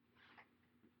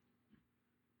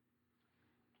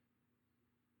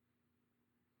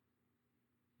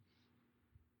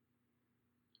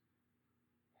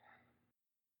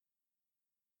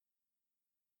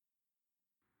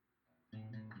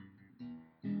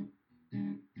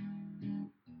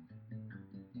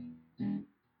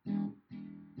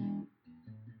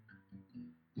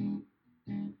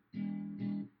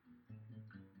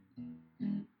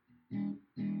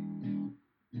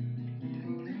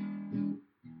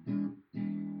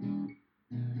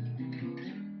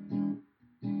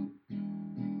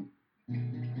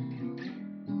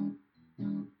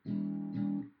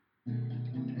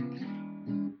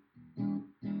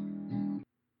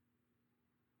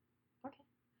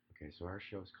Okay, so our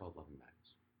show is called Love and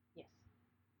Madness. Yes.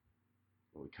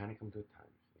 And we kind of come to a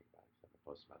time, if you think about it, 'cause I've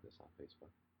posted about this on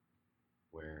Facebook,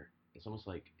 where it's almost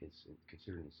like it's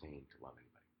considered insane to love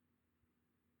anybody,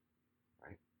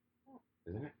 right? Oh.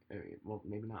 Isn't it? Well,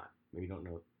 maybe not. Maybe you don't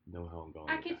know how I'm going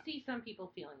I with could that. see some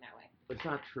people feeling that way. It's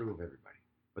not true of everybody.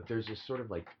 But there's this sort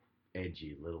of like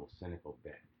edgy, little cynical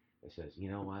bit that says, you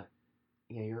know what?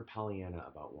 Yeah, you're a Pollyanna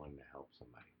about wanting to help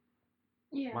somebody.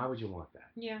 Yeah. Why would you want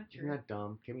that? Yeah. Isn't that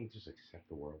dumb? Can we just accept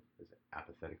the world as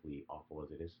apathetically awful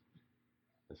as it is?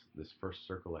 This first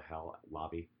circle of hell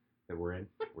lobby that we're in.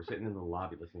 We're sitting in the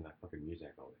lobby listening to that fucking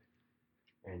music all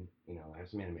day. And, I have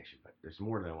some animation, but there's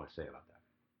more that I want to say about that.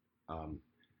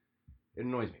 It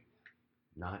annoys me.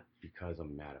 Not because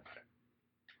I'm mad about it,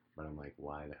 but I'm like,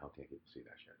 why the hell can't people see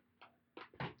that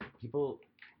shit? People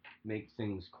make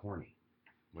things corny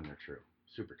when they're true.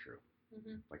 Super true.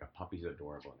 Mm-hmm. Like a puppy's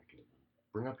adorable and it can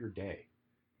bring up your day.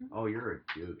 Mm-hmm. Oh, you're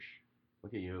a douche.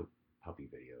 Look at you, puppy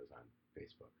videos on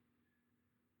Facebook.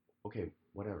 Okay,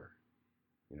 whatever.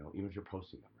 Even if you're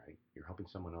posting them, right? You're helping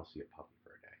someone else see a puppy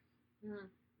for a day. Mm-hmm.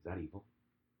 Is that evil?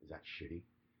 Is that shitty?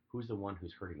 Who's the one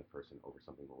who's hurting the person over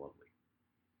something lovely?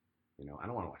 I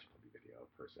don't want to watch a puppy video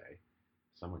per se.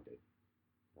 Someone did,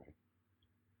 right?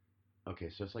 Okay,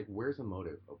 so it's like, where's the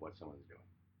motive of what someone's doing?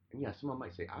 And yeah, someone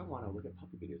might say, I want to look at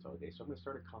puppy videos all day, so I'm going to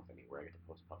start a company where I get to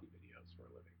post puppy videos for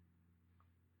a living.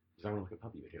 Because I want to look at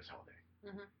puppy videos all day.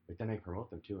 Mm-hmm. But then I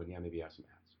promote them too, and yeah, maybe I have some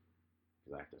ads.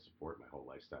 Because I have to support my whole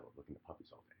lifestyle of looking at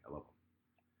puppies all day. I love them.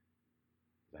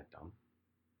 Is that dumb?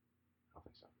 I don't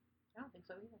think so. I don't think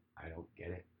so either. I don't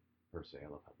get it per se. I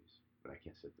love puppies, but I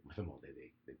can't sit with them all day.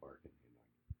 They bark and they annoy me.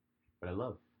 But I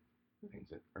love things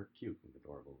that are cute and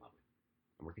adorable and lovely.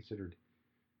 And we're considered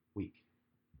weak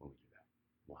when we do that.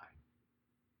 Why?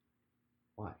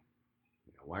 Why?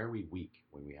 Why are we weak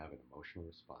when we have an emotional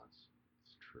response?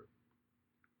 It's true.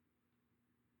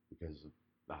 Because of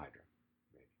the Hydra,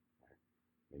 maybe. Right?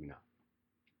 Maybe not.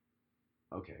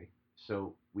 Okay,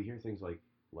 so we hear things like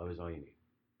 "love is all you need,"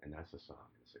 and that's a song,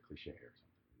 and it's a cliche or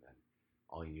something, and then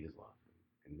all you need is love,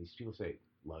 and these people say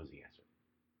love is the answer.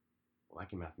 Well, I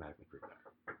can mathematically prove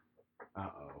that.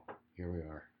 Uh-oh, here we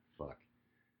are. Fuck.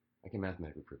 I can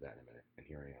mathematically prove that in a minute, and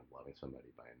here I am loving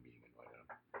somebody by being annoyed at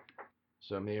them.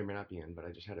 So I may or may not be in, but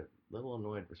I just had a little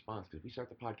annoyed response because we start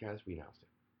the podcast, we announced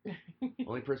it.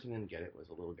 Only person who didn't get it was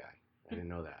a little guy. I didn't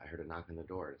know that. I heard a knock on the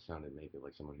door. It sounded maybe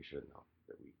like someone who should have known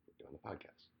that we were doing the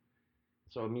podcast.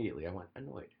 So immediately I went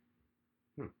annoyed.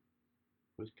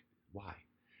 Who's why?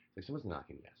 It's like someone's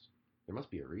knocking. Yes, there must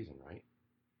be a reason, right?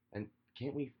 And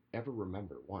can't we ever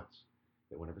remember once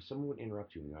that whenever someone would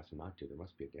interrupt you and you ask them not to, there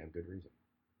must be a damn good reason.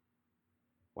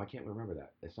 Why can't we remember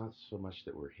that? It's not so much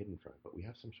that we're hidden from it, but we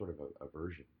have some sort of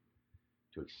aversion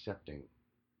to accepting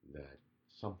that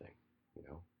something, you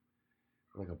know,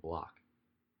 like a block.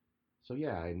 So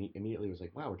yeah, I immediately was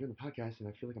like, wow, we're doing the podcast, and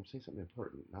I feel like I'm saying something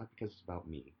important, not because it's about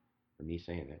me or me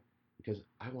saying it, because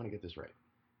I want to get this right.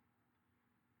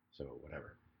 So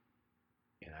whatever,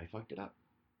 and I fucked it up.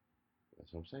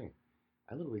 That's what I'm saying.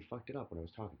 I literally fucked it up when I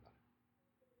was talking about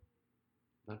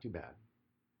it. Not too bad.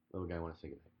 Little guy want to say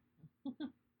goodnight.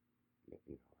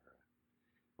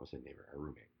 I won't say neighbor, our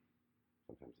roommate.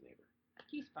 Sometimes a neighbor.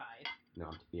 He's 5.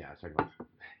 No, yeah, I was talking about.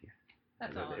 Yeah,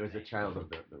 That's all. it was a child of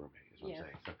the roommate. Is what Yeah.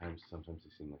 I'm saying. Sometimes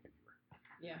they seem like a neighbor.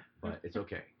 Yeah. But it's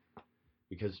okay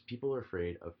because people are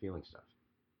afraid of feeling stuff.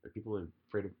 People are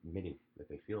afraid of admitting that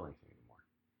they feel anything anymore.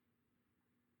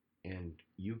 And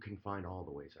you can find all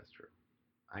the ways that's true.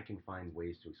 I can find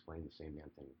ways to explain the same damn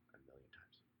thing a million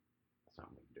times. That's not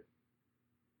what I'm going to do.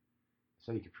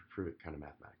 So you can prove it kind of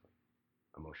mathematically.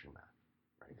 Emotional math,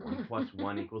 right? 1 plus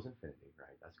 1 equals infinity,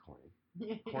 right? That's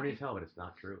corny. Corny as hell, but it's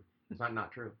not true. It's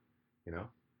not true, you know?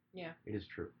 Yeah. It is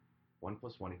true. 1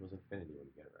 plus 1 equals infinity when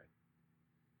you get it right.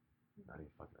 Not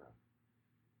even fucking around.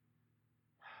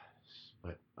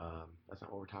 But that's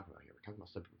not what we're talking about here. We're talking about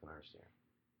stuff people can understand.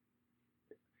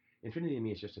 Infinity to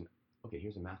me is just okay,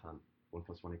 here's a math on 1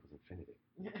 plus 1 equals infinity.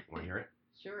 Want to hear it?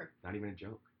 Sure. Not even a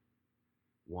joke.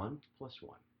 1 plus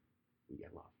 1, we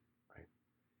get love, right?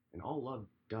 And all love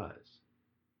does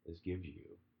is give you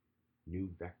new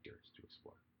vectors to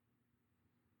explore.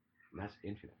 And that's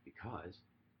infinite because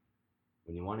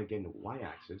when you want to get into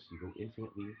y-axis, you go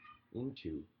infinitely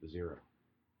into the 0.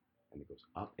 And it goes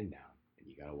up and down, and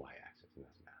you got a y-axis, and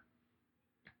that's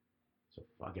math. So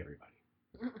fuck everybody.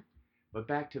 But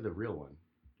back to the real one,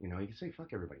 you can say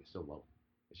fuck everybody and still love them.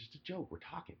 It's just a joke. We're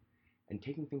talking. And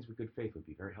taking things with good faith would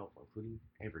be very helpful, including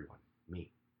everyone,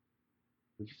 me.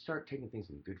 We should start taking things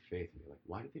in good faith and be like,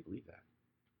 why did they believe that?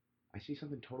 I see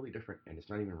something totally different, and it's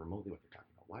not even remotely what they're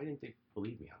talking about. Why didn't they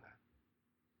believe me on that?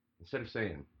 Instead of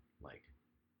saying, like,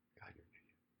 God,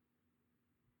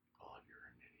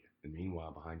 And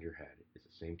meanwhile, behind your head is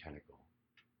the same tentacle,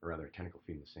 or rather, a tentacle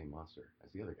feeding the same monster as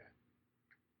the other guy.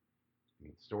 I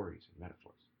mean, stories and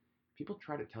metaphors. People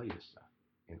try to tell you this stuff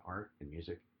in art and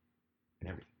music and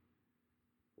everything.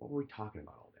 What were we talking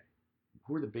about all day?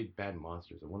 Who are the big bad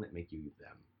monsters? The one that make you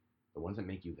them. The ones that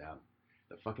make you them.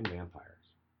 The fucking vampires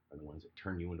are the ones that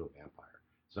turn you into a vampire.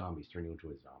 Zombies turn you into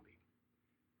a zombie.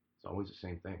 It's always the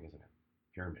same thing, isn't it?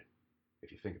 Pyramid.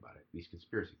 If you think about it, these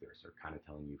conspiracy theorists are kind of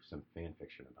telling you some fan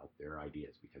fiction about their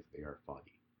ideas because they are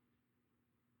foggy.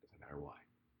 Doesn't matter why.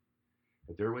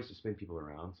 But there are ways to spin people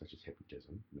around, such as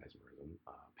hypnotism, mesmerism,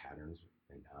 patterns,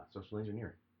 and social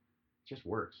engineering. It just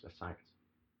works. That's science.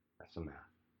 That's some math.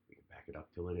 We can back it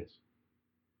up till it is.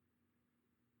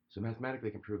 So mathematically,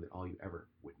 it can prove that all you ever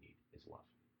would need is love.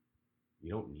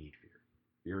 You don't need fear.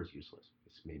 Fear is useless.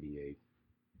 It's maybe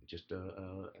just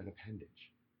an appendage.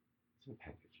 It's an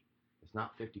appendage. It's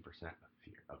not 50% of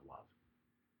fear of love.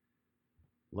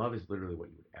 Love is literally what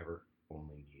you would ever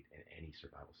only need in any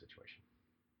survival situation,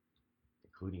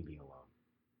 including being alone.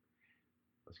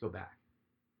 Let's go back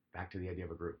to the idea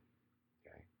of a group.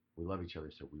 Okay, we love each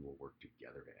other, so we will work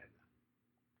together to end that.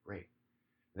 Great.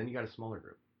 And then you got a smaller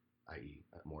group, i.e.,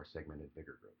 a more segmented,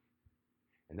 bigger group,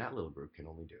 and that little group can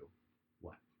only do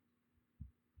what?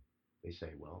 They say,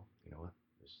 well, you know what?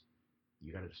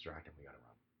 You got to distract them. We got to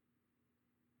run.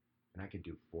 And I could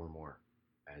do 4 more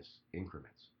as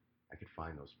increments. I could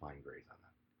find those fine grays on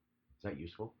them. Is that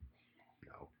useful?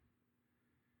 No.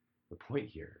 The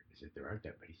point here is that there aren't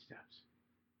that many steps.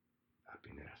 Not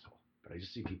being an asshole, but I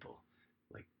just see people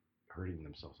like hurting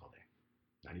themselves all day.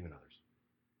 Not even others,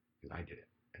 because I did it,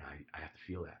 and I have to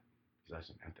feel that because I have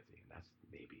some empathy, and that's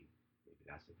maybe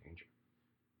that's the danger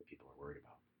that people are worried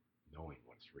about, knowing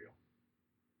what's real,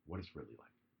 what it's really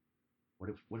like. What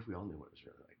if we all knew what it was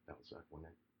really like? That would suck, wouldn't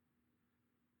it?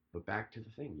 But back to the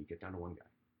thing, you get down to one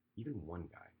guy, even one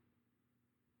guy.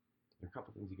 There are a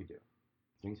couple things he could do.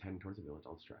 Things heading towards the village,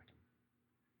 I'll distract him.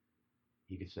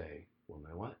 He could say, well, you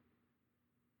know what?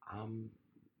 I'm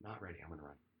not ready. I'm going to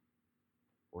run.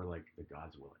 Or like, the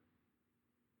gods will it.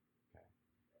 Okay.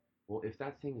 Well, if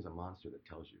that thing is a monster that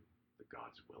tells you the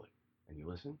gods will it, and you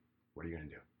listen, what are you going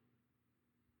to do?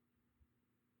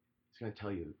 It's going to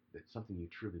tell you that something you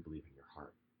truly believe in your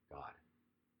heart, God,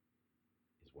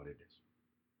 is what it is.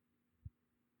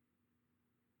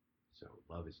 So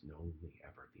love is only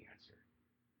ever the answer.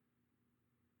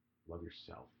 Love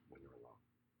yourself when you're alone.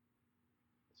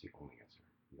 That's the only answer.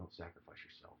 You don't sacrifice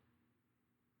yourself.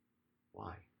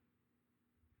 Why?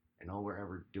 And all we're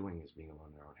ever doing is being alone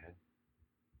in our own head,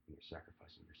 and you're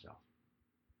sacrificing yourself.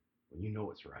 When you know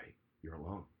what's right, you're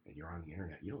alone, and you're on the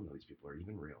internet. You don't know these people are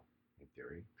even real, in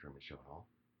theory, Truman Show and all.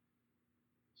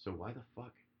 So why the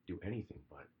fuck do anything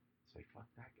but say, fuck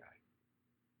that guy?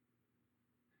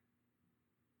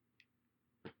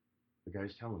 The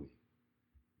guy's telling me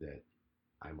that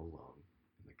I'm alone,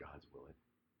 and the gods will it.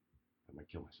 I might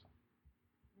kill myself.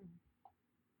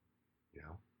 You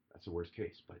know? That's the worst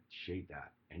case, but shade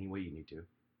that any way you need to.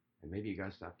 And maybe you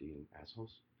guys stop being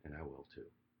assholes, and I will too.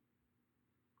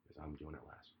 Because I'm doing it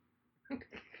last.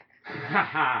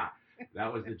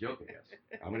 That was the joke, I guess.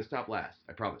 I'm going to stop last.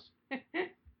 I promise.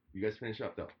 You guys finish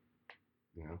up, though.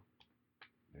 You know?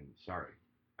 And sorry.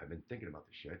 I've been thinking about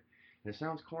this shit. And it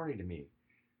sounds corny to me.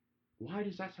 Why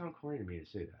does that sound corny to me to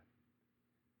say that?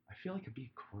 I feel like I'm being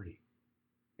corny.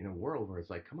 In a world where it's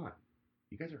like, come on.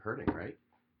 You guys are hurting, right?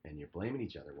 And you're blaming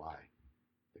each other. Why?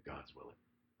 The gods will it.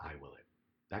 I will it.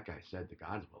 That guy said the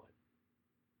gods will it.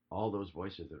 All those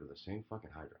voices that are the same fucking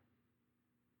Hydra.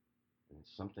 And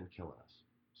it's something killing us.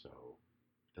 So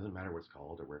it doesn't matter what it's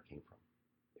called or where it came from.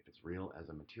 If it's real as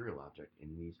a material object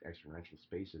in these extra-dimensional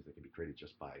spaces that can be created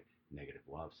just by negative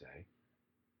love, say,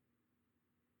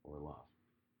 or love,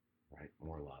 right?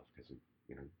 More love, because,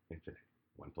 you know, infinite.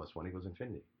 1 + 1 =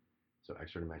 infinity. So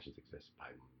extra dimensions exist by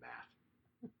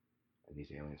math. And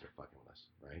these aliens are fucking with us,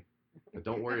 right? But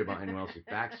don't worry about anyone else's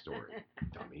backstory,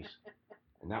 dummies.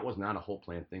 And that was not a whole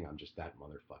planned thing. I'm just that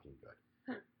motherfucking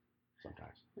good.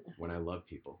 Sometimes. When I love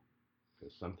people.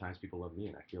 Because sometimes people love me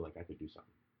and I feel like I could do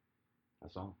something.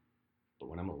 That's all. But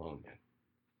when I'm alone, man,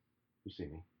 you see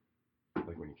me.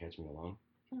 Like when you catch me alone,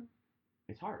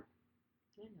 it's hard.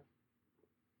 I know.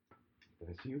 Then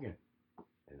I see you again.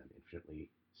 And I'm infinitely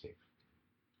safe.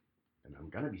 And I'm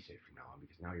going to be safe from now on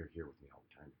because now you're here with me all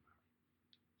the time.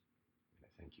 And I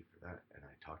thank you for that. And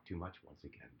I talked too much once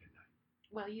again, didn't I?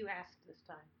 Well, you asked this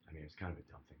time. I mean, it's kind of a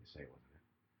dumb thing to say, wasn't it?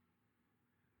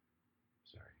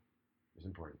 Sorry. It was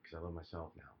important because I love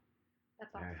myself now.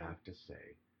 That's awesome. And I have to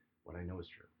say what I know is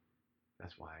true.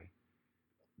 That's why,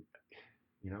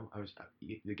 you know,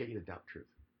 they get you to doubt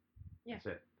truth. Yeah.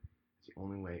 That's it. It's the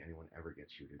only way anyone ever gets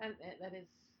you to. And that is,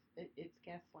 it's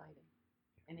gaslighting,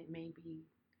 and it may be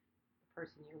the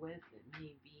person you're with. It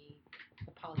may be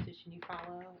the politician you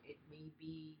follow. It may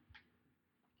be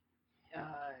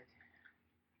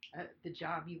the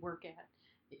job you work at.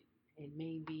 It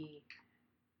may be,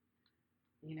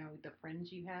 the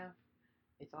friends you have.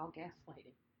 It's all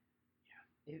gaslighting.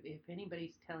 If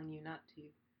anybody's telling you not to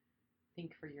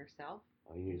think for yourself,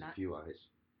 All you need is a not, few eyes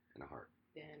and a heart.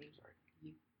 then Sorry.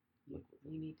 you Look with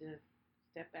you them. need to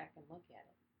step back and look at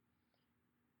it.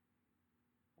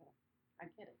 So, I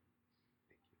get it.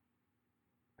 Thank you.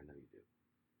 I know you do.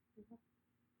 Mhm.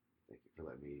 Thank you for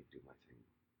letting me do my thing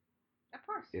Of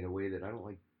course. in a way that I don't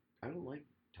like. I don't like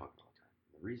talking all the time.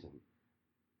 The reason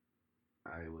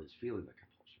I was feeling the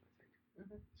compulsion, I think,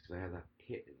 Mhm. is because I had that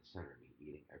pit in the center of me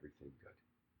eating everything good.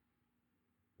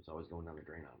 It was always going down the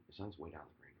drain on. The sun's way down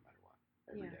the drain no matter what.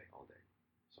 Every Yeah. day, all day.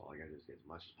 So all I gotta do is get as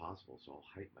much as possible. So I'll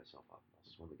hype myself up and I'll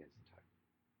swim against the tide.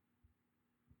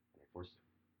 And I forced it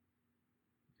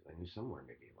because I knew somewhere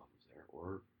maybe love was there,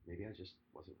 or maybe I just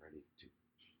wasn't ready to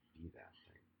be that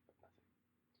thing of nothing.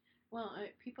 Well,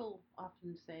 people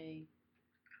often say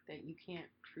that you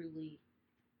can't truly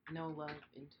know love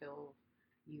until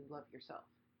you love yourself.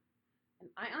 And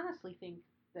I honestly think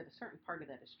that a certain part of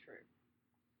that is true.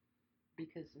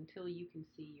 Because until you can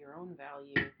see your own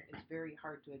value, it's very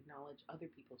hard to acknowledge other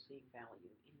people seeing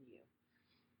value in you.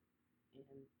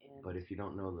 And But if you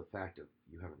don't know the fact of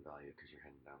you having value because you're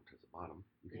heading down towards the bottom,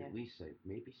 you can Yeah. at least say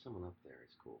maybe someone up there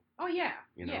is cool. oh yeah,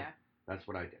 You know? yeah, That's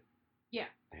what I did. Yeah.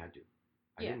 I had to.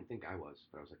 I Yeah. didn't think I was,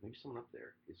 but I was like, maybe someone up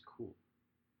there is cool.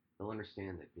 They'll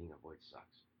understand that being a void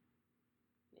sucks.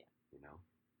 Yeah. You know?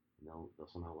 And they'll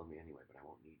somehow love me anyway, but I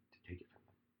won't need to take it from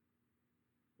them.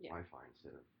 Yeah. Wi-Fi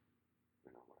instead of,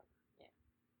 whatever. Yeah.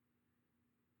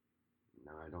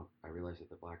 Now I realize that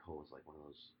the black hole is like one of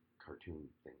those cartoon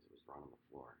things that was drawn on the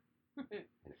floor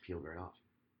and it peeled right off.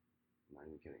 I'm not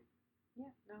even kidding. Yeah,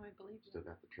 no, I believe you. Still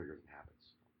got the triggers and habits.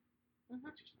 Mhm.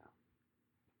 Like just now.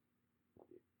 Love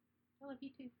you. I love you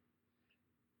too.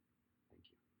 Thank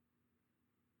you.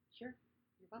 Sure,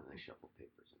 you're And welcome. I shuffle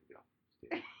papers and get off the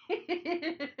stage.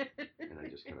 And I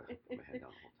just kind of put my head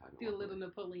down the whole time. Do a little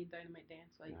Napoleon Dynamite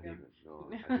dance while you Not go. even. No,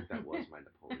 I think that was my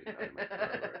Napoleon Dynamite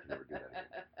forever. I can never do that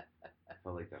again. I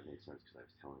felt like that made sense because I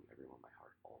was telling everyone my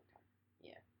heart all the time.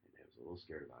 Yeah. And I was a little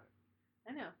scared about it.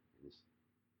 I know. And this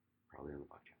probably on the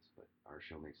podcast, but our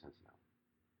show makes sense now.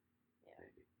 Yeah.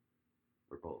 Maybe.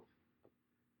 We're both.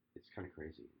 It's kind of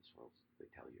crazy in this world. They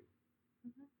tell you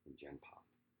Mhm. in Gen Pop,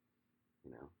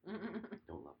 Mhm.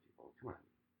 don't love people. Come on,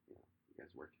 you guys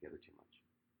work together too much.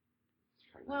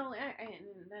 Try not. Well,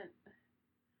 and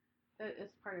that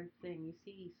is part of the thing. You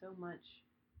see so much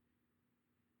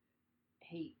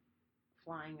hate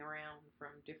flying around from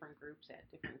different groups at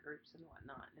different groups and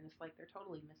whatnot, and it's like they're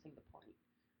totally missing the point.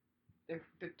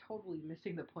 They're totally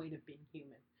missing the point of being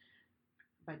human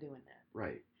by doing that.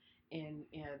 Right. And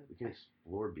We can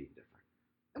explore being different.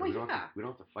 well, we don't yeah. we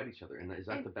don't have to fight each other. And is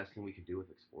that the best thing we can do with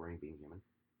exploring being human?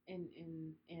 And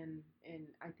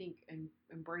I think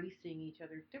embracing each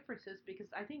other's differences, because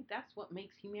I think that's what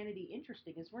makes humanity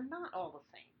interesting, is we're not all the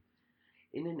same.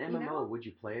 In an You MMO, know? would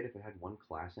you play it if it had one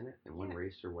class in it and one Yeah.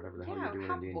 race or whatever the hell Yeah, you're doing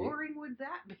how in D&D? boring would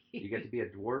that be? You get to be a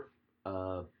dwarf,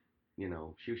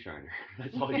 shoe shiner.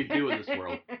 That's all you do in this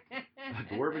world. A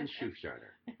dwarven shoe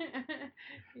shiner.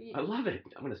 Yeah. I love it.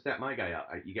 I'm gonna stat my guy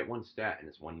out. You get one stat and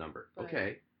it's one number. But-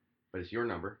 Okay, but it's your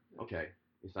number. Okay,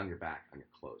 it's on your back, on your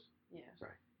clothes. Yeah.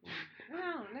 Sorry.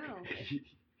 No.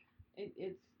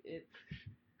 It's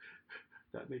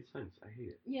That made sense. I hate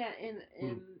it. yeah, and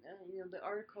the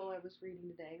article I was reading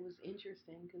today was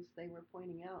interesting because they were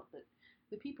pointing out that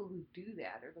the people who do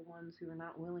that are the ones who are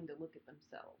not willing to look at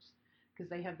themselves because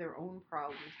they have their own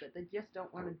problems that they just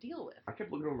don't want to deal with. I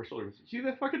kept looking over my shoulder and said, "See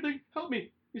that fucking thing? Help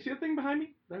me! You see that thing behind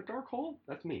me? That dark hole?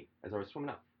 That's me." As I was swimming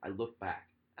up, I looked back.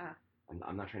 Ah.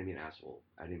 I'm not trying to be an asshole.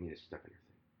 I didn't mean to step in your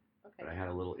thing. Okay. But I had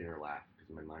a little inner laugh because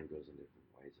my mind goes in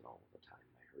different ways and all the time.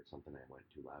 And I heard something and I went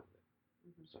too loud with it.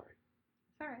 Mhm. Sorry.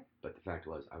 It's all right. But the fact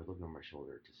was, I was looking over my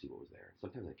shoulder to see what was there.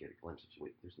 Sometimes I get a glimpse of,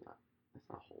 wait, that's not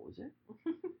a hole, is it?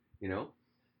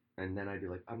 And then I'd be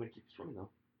like, I'm gonna keep swimming though.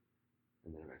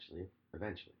 And then eventually, I was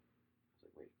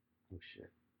like, wait, oh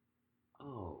shit.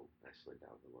 Oh, and I slid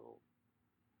down the little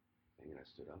thing and I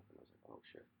stood up and I was like, oh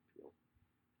shit, peel.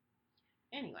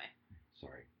 Anyway,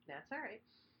 Sorry. that's all right.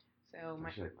 So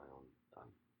I should have my own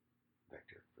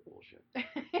vector for bullshit.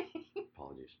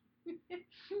 Apologies.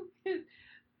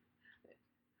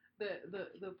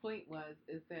 The point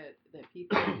is that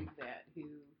people do that who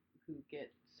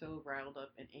get so riled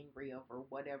up and angry over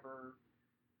whatever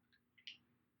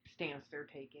stance they're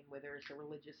taking, whether it's a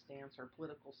religious stance or a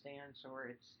political stance or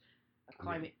it's a I mean,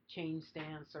 climate change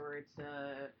stance or it's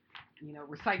a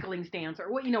recycling stance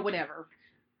or whatever,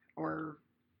 or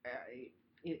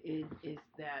is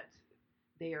that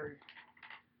they are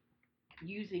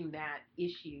using that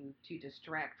issue to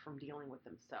distract from dealing with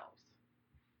themselves.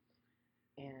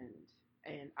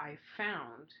 And I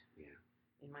found yeah.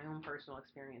 in my own personal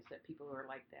experience that people who are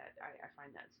like that, I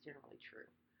find that's generally true.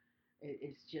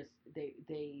 It's just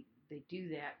they do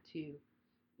that to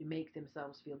make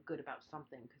themselves feel good about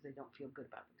something because they don't feel good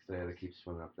about So they have to themselves. keep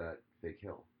swimming up that fake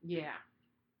hill. Yeah,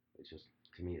 It's just,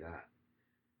 to me, that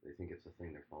they think it's the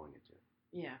thing they're falling into.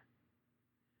 yeah.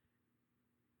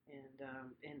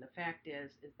 And the fact is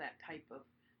that type of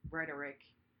rhetoric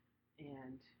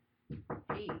and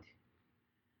hate.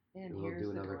 And We'll here's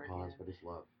do the another door pause, again. but it's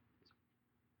love.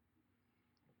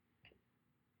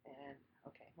 And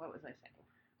okay, what was I saying?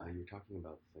 You were talking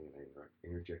about the thing, and I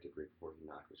interjected right before he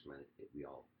knocked, which meant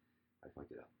I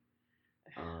fucked it up.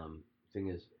 Thing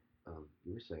is,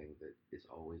 you were saying that it's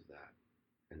always that,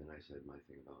 and then I said my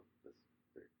thing about this.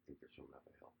 They think they're swimming up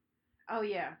a hill. Oh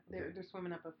yeah, they're Okay. they're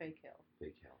swimming up a fake hill.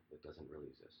 Fake hill that doesn't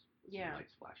really exist. With Yeah. some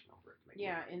lights flashing over it to make it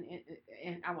Yeah, look like.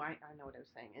 and oh, I know what I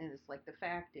was saying. And it's like the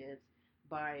fact is,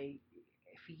 by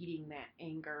feeding that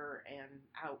anger and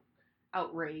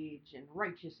outrage and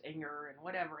righteous anger and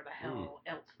whatever the hell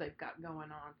else they've got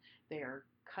going on, they are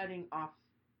cutting off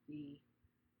the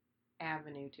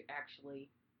avenue to actually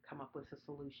come up with a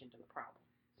solution to the problem.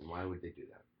 And why would they do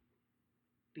that?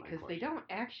 Because they don't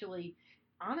actually,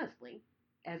 honestly,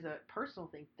 as a personal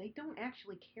thing, they don't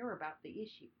actually care about the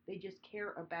issue. They just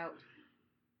care about.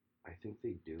 I think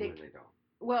they do and they don't.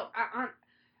 Well,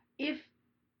 if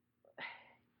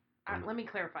let me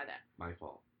clarify that. My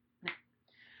fault.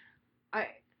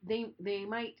 They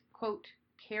might quote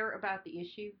care about the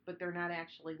issue, but they're not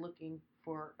actually looking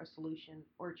for a solution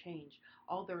or change.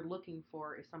 All they're looking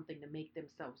for is something to make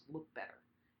themselves look better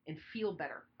and feel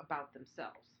better about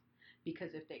themselves.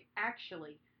 Because if they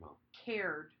actually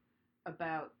cared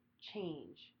about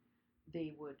change,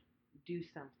 they would do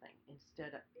something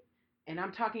instead of. And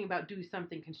I'm talking about do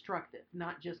something constructive,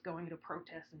 not just going to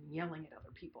protests and yelling at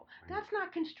other people. That's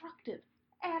not constructive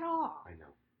at all. I know.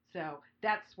 So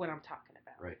that's what I'm talking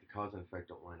about. Right. The cause and effect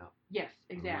don't line up. Yes,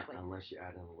 exactly. Unless you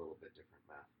add in a little bit different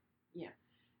math. Yeah,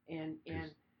 and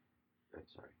I'm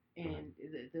sorry. And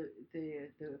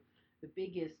the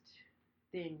biggest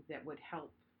thing that would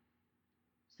help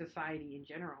society in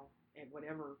general, in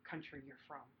whatever country you're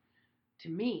from, to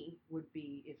me, would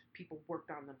be if people worked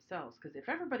on themselves. Because if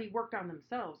everybody worked on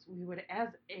themselves, we would, as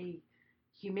a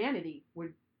humanity,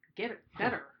 would get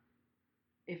better.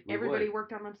 If everybody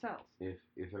worked on themselves. If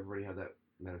everybody had that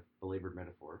belabored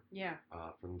metaphor. Yeah.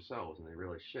 For themselves, and they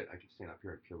realize, shit, I can stand up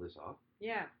here and peel this off.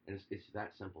 Yeah. And it's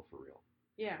that simple for real.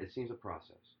 Yeah. It seems a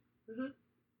process. Mhm.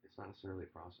 It's not necessarily a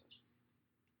process.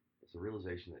 It's a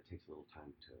realization that takes a little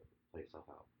time to play itself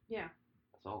out. Yeah.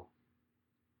 That's all.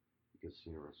 Because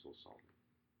the universe will solve it.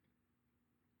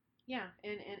 Yeah,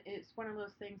 and it's one of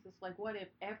those things. It's like, what if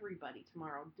everybody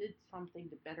tomorrow did something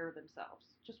to better themselves?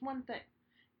 Just one thing.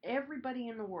 Everybody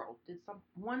in the world did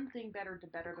one thing better to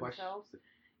better themselves.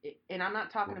 And I'm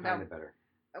not talking about kind of better.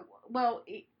 Well,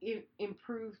 it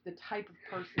improves the type of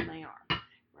person they are.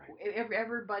 Right.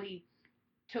 Everybody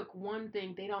took one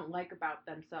thing they don't like about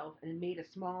themselves and made a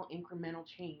small incremental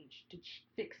change to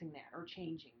fixing that or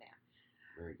changing that.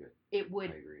 Very good. It would.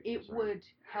 I agree. It would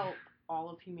help all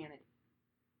of humanity.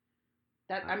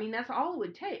 That's all it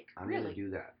would take. I'm really. Gonna do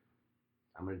that.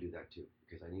 I'm gonna do that too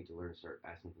because I need to learn to start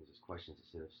asking things as questions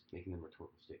instead of making them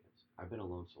rhetorical statements. I've been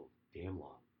alone so damn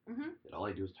long that all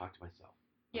I do is talk to myself.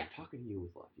 Yeah. I'm talking to you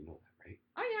with love. You know that, right?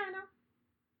 Oh yeah, I know.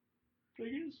 So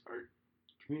you need to start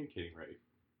communicating right.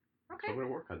 Okay. So I'm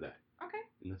gonna work on that. Okay.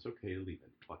 And that's okay to leave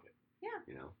it. Fuck it. Yeah.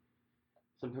 You know.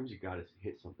 Sometimes you gotta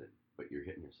hit something, but you're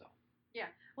hitting yourself. Yeah.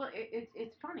 Well,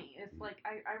 it's funny. It's like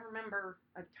I remember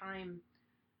a time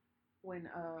when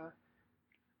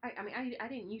I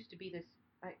didn't used to be this.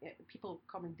 People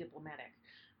call me diplomatic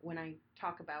when I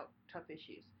talk about tough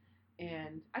issues,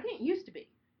 and I didn't used to be,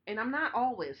 and I'm not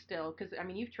always still because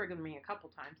you've triggered me a couple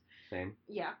times. Same.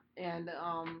 Yeah, and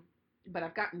but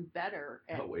I've gotten better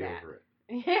at way that. Over it.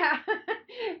 Yeah,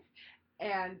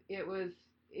 and it was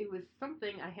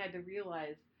something I had to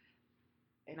realize,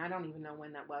 and I don't even know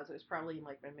when that was. It was probably in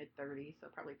like my mid-30s, so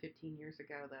probably 15 years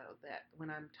ago though. That when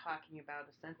I'm talking about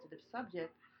a sensitive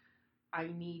subject, I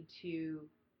need to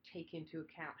take into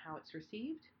account how it's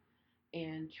received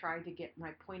and try to get my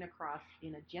point across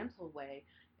in a gentle way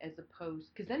as opposed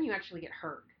because then you actually get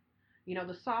heard. You know,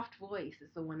 the soft voice is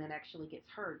the one that actually gets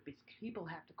heard because people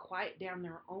have to quiet down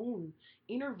their own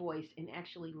inner voice and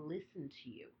actually listen to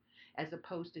you, as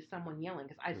opposed to someone yelling.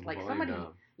 Because I was And like, volume somebody,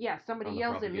 down yeah, somebody on the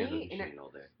yells at propaganda me, and machine all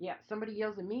day. yeah, somebody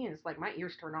yells at me, and it's like my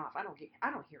ears turn off. I don't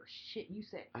hear shit you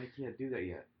say. I can't do that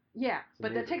yet. Yeah, It's but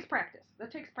that amazing. takes practice.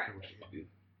 That takes I wish practice. I could do.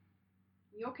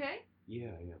 You okay? Yeah,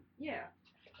 I am. Yeah.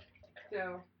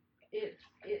 So it's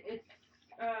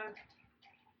uh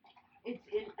it's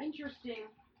an interesting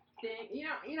thing.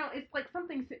 It's like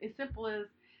something as simple as,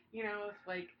 it's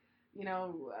like,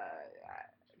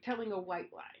 telling a white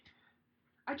lie.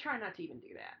 I try not to even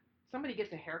do that. Somebody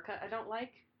gets a haircut I don't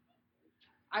like,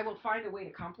 I will find a way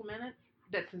to compliment it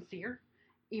that's sincere,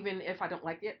 even if I don't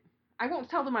like it. I won't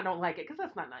tell them I don't like it because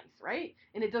that's not nice, right?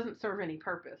 And it doesn't serve any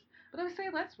purpose. But I would say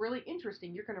that's really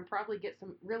interesting. You're going to probably get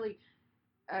some really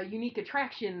unique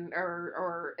attraction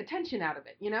or attention out of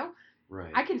it.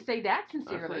 Right. I can say that That's an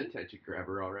sincerely. attention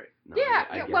grabber, all right. No, Yeah,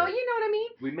 I yeah. get Well, it. you know what I mean.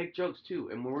 We make jokes too,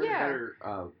 and when we're in a Yeah, better,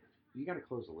 you gotta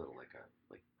close a little, like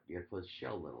you gotta close the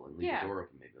shell a little and leave yeah, the door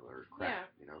open maybe or a crack,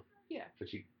 you know. yeah,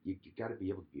 But you gotta be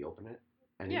able to be open at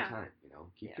any yeah, time, you know.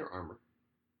 Keep yeah, your armor,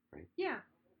 right? yeah.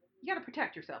 You got to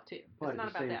protect yourself too. But It's at not the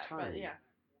about same that, but time, yeah.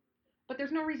 But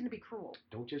there's no reason to be cruel.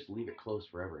 don't just leave it closed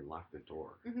forever and lock the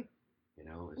door. Hmm. You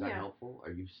know, is that Yeah, helpful? Are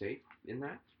you safe in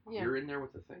that? yeah, You're in there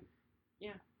with the thing,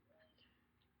 yeah.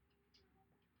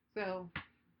 So,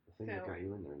 the thing that so got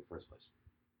you in there in the first place.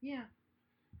 yeah.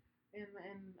 And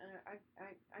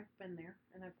I've been there,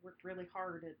 and I've worked really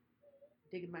hard at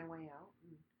digging my way out.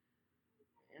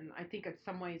 And I think in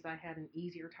some ways I had an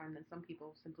easier time than some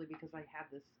people simply because I have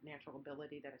this natural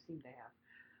ability that I seem to have.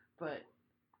 But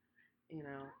you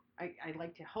know, I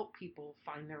like to help people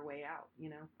find their way out. Me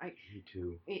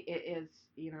too. It is,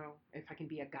 if I can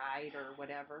be a guide or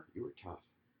whatever. You were tough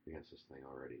against this thing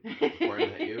already. Before I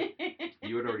met you,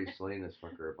 you had already slain this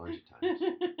fucker a bunch of times.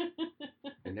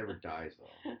 It never dies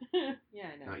though. Yeah,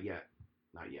 I know. Not yet.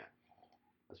 Not yet.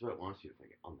 That's what it wants you to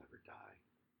think. I'll never die.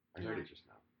 I heard Yeah. it just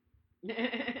now.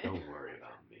 Don't worry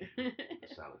about me.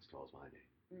 The silence calls my name.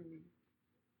 Mm.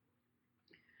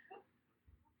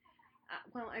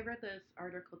 Well, I read this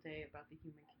article today about the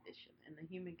human condition, and the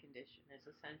human condition is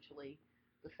essentially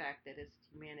the fact that as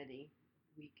humanity,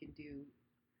 we can do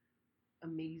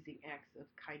amazing acts of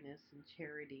kindness and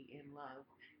charity and love,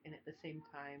 and at the same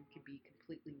time can be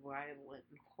completely violent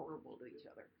and horrible to each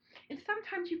other. And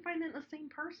sometimes you find that in the same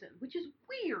person, which is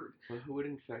weird. But who would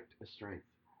infect a strength?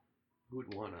 Who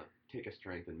would want to take a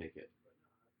strength and make it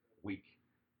weak?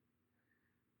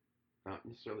 Not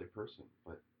necessarily a person,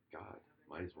 but God.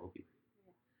 Might as well be.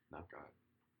 Not God.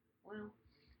 Well,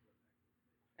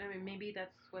 I mean, maybe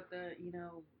that's what the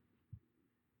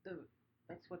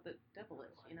that's what the devil is.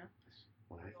 That's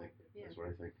what I think. Yeah. That's what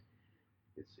I think.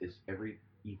 It's every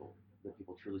evil that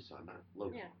people truly saw. Not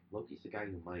Loki. Yeah. Loki's the guy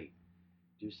who might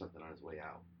do something on his way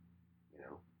out, you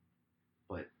know.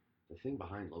 But the thing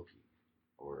behind Loki,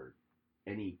 or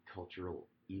any cultural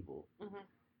evil, Hmm.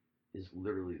 is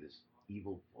literally this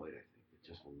evil void. I think it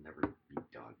just will never be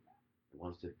done. It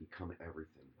wants to become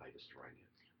everything by destroying it.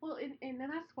 Well, and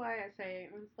that's why I say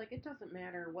it's like it doesn't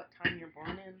matter what time you're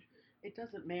born in. It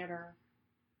doesn't matter.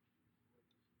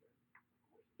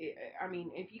 I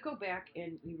mean, if you go back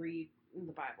and you read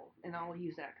the Bible, and I'll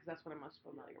use that because that's what I'm most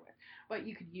familiar with. But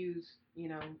you could use,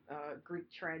 Greek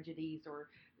tragedies or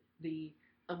the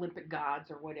Olympic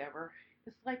gods or whatever.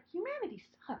 It's like humanity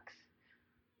sucks.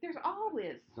 There's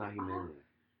always. It's not humanity.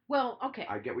 Well, okay.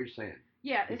 I get what you're saying.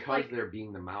 Yeah, it's Because like they're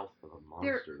being the mouth of a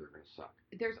monster, they're gonna suck.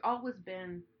 there's always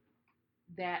been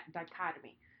that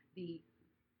dichotomy, the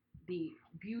the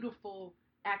beautiful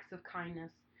acts of kindness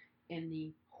and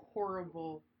the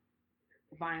horrible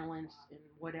violence and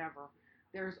whatever.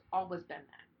 There's always been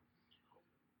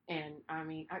that. And I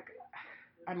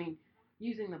mean,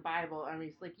 using the Bible, I mean,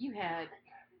 it's like you had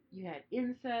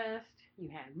incest, you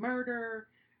had murder,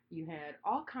 you had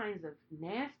all kinds of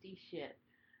nasty shit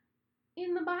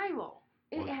in the Bible.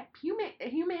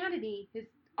 Humanity has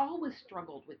always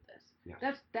struggled with this.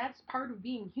 Yes. That's part of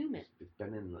being human. It's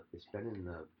been in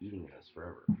the eating us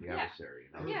forever. The Yeah. adversary.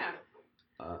 You know? Yeah.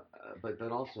 But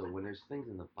also when there's things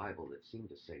in the Bible that seem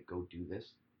to say go do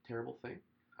this terrible thing,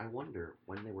 I wonder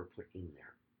when they were put in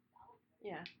there.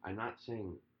 Yeah. I'm not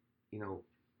saying, you know,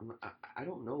 I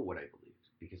don't know what I believe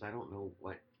because I don't know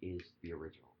what is the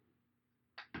original.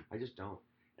 I just don't.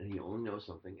 And you only know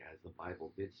something as the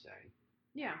Bible did say.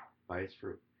 Yeah. By its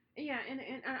fruit. Yeah, and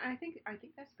I think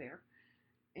that's fair.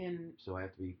 And so I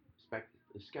have to be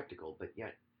skeptical, but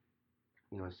yet,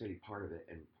 you know, I studied part of it,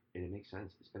 and it makes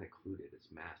sense. It's been occluded. It's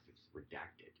masked. It's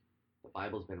redacted. The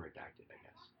Bible's been redacted, I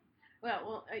guess.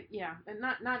 Yeah, and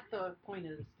not the point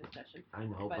of this discussion, I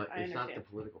know, but but I it's not the understand.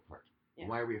 political part. Yeah.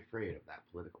 Why are we afraid of that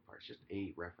political part? It's just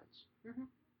a reference. Mhm.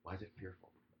 Why is it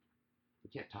fearful? We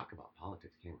can't talk about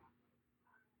politics, can we?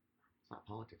 It's not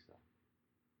politics though.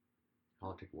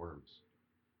 Politic worms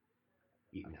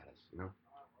eating at us, you know?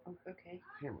 Okay.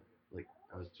 Hammer. Like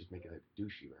I was just making a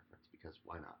douchey reference because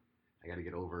why not? I got to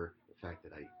get over the fact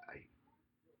that I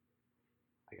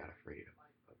got afraid of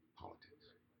politics,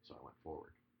 so I went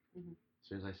forward. Mhm. As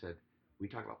soon as I said we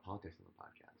talk about politics on the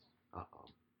podcast,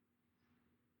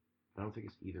 I don't think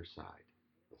it's either side.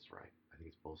 That's right. I think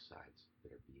it's both sides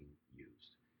that are being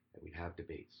used. And we'd have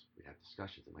debates, we'd have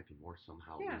discussions that might be more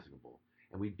somehow Yeah. reasonable,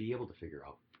 and we'd be able to figure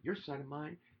out your side of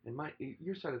mine and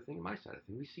your side of the thing and my side of the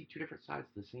thing. We see two different sides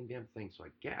of the same damn thing. So I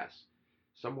guess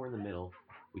somewhere in the middle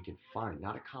we can find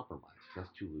not a compromise, 'cause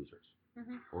that's two losers,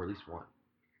 Mhm. or at least one,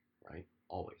 right?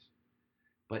 Always,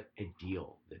 but a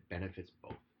deal that benefits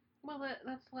both. Well,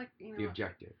 that's like The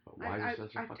objective, but why is it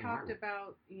such a I've fucking hard talked one?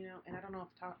 about, and I don't know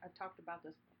if I've talked about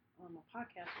this on the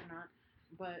podcast or not,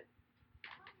 but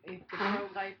if the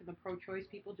pro-life and the pro-choice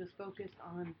people just focused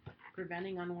on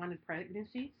preventing unwanted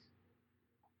pregnancies,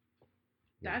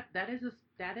 Yeah. that is a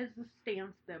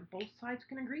stance that both sides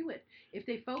can agree with. If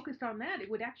they focused on that, it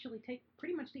would actually take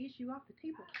pretty much the issue off the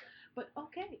table. But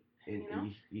okay,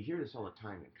 And you hear this all the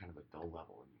time at kind of a dull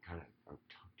level, and you kind of are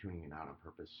tuning it out on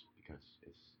purpose because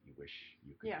you wish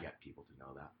you could Yeah. get people to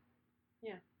know that.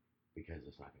 Yeah. Because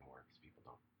it's not going to work because people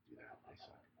don't do that. They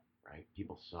suck, right?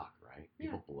 People suck, right?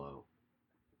 Yeah. People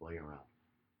blow you around,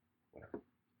 whatever.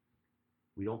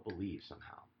 We don't believe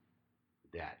somehow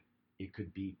that it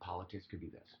could be politics, could be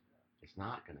this. It's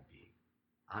not going to be.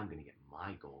 I'm going to get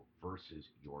my goal versus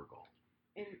your goal.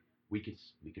 And We could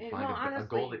and find well, a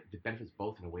goal honestly, that benefits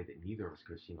both in a way that neither of us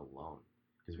could have seen alone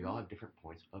because we all Mhm. have different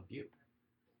points of view.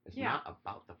 It's yeah, not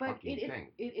about the but fucking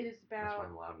thing. it is That's why about.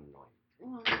 I'm loud and annoying.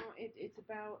 Well, no, it's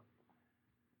about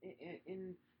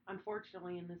in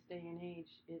unfortunately in this day and age,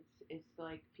 it's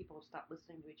like people have stopped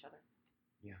listening to each other.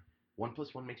 Yeah. One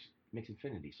plus one makes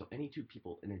infinity. So any two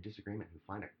people in a disagreement who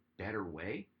find a better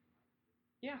way,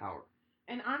 Yeah. power.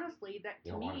 And honestly, that They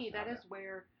to don't want us me, to that have is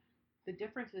where the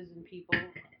differences in people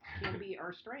can be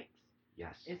our strengths.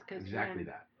 Yes. It's because Exactly when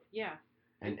that. yeah,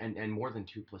 And more than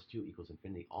 2 plus 2 equals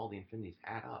infinity. All the infinities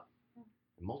add up and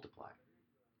multiply.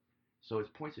 So it's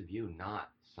points of view,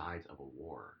 not sides of a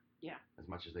war. Yeah. As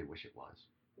much as they wish it was.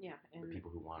 Yeah. The And people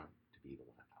who want to be the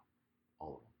one at top.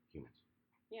 All of them. Humans.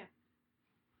 yeah.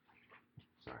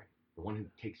 Sorry. The one who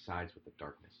takes sides with the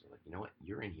darkness. They're like, you know what?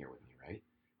 You're in here with me, right?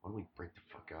 Why don't we break the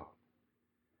fuck out?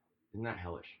 Isn't that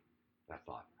hellish? That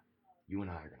thought. You and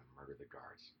I are going to murder the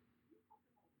guards.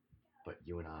 But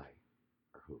you and I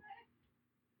are who?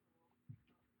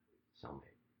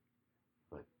 Cellmate.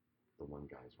 But the one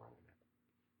guy's running it.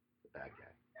 The bad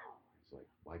guy. He's like,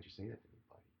 why'd you say that to me,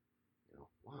 buddy?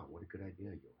 Wow, what a good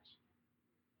idea of yours.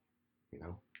 You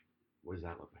know? What does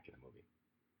that look like in a movie?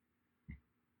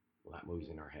 Well, that movie's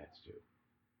in our heads too.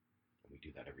 And we do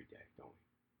that every day, don't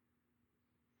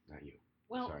we? Not you.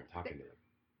 Well, Sorry, I'm talking to the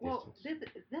well,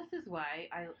 distance. this is why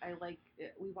I like.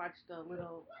 We watched a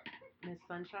little Miss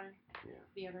Sunshine Yeah.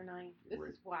 the other night. This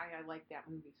is why I like that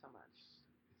movie so much.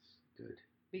 It's good.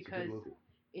 Because it's a good movie.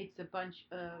 It's a bunch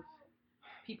of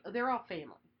people. They're all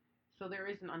family, so there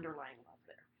is an underlying love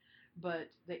there.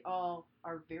 But they all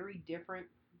are very different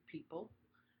people.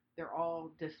 They're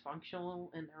all dysfunctional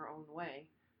in their own way,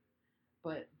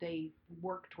 but they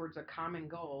work towards a common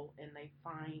goal and they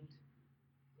find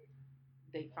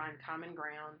common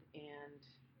ground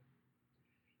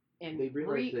and they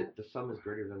realize that the sum is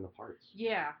greater than the parts.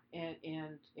 Yeah, and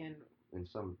in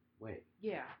some way.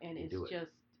 Yeah, and They it's do it.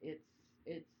 just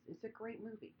it's a great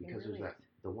movie. Because really there's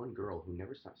the one girl who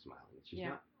never stops smiling. She's Yeah.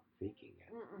 not faking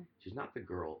it. Mm-mm. She's not the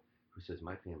girl who says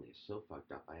my family is so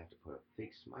fucked up I have to put a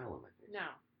fake smile on my face. No,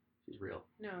 She's real.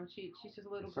 no, she's just a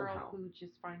little And girl somehow- who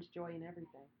just finds joy in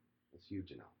everything. That's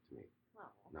huge enough to me. Oh,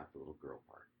 Not the little girl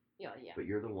part. yeah. But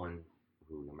you're the one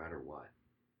who, no matter what,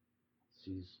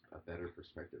 sees a better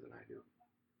perspective than I do.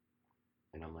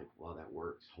 And I'm like, wow, that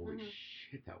works. Holy Mhm.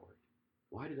 shit, that worked.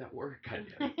 Why did that work?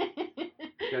 Goddamn.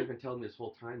 This guy's been telling me this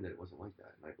whole time that it wasn't like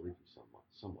that, and I believe him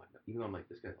somewhat. Even though I'm like,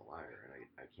 this guy's a liar, and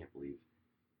I can't believe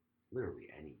literally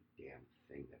any damn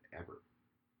thing that ever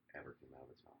came out of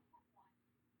his mouth.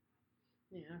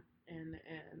 Yeah, and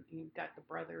you've got the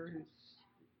brother who's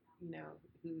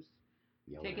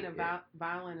Yelling taking at a it.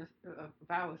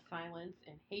 vow of silence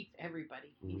and hates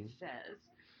everybody he Mhm. says.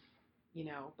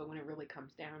 But when it really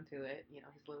comes down to it,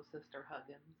 his little sister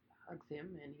hugs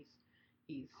him, and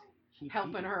he's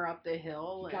helping her up the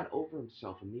hill. He got over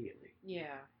himself immediately.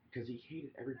 Yeah. because he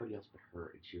hated everybody else but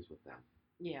her, and she was with them.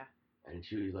 Yeah. And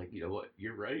she was like, you know what?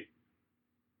 You're right.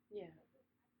 Yeah.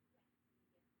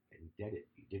 And he did it.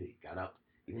 He did it. He got up,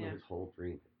 even though his whole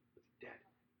dream was dead.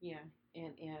 Yeah.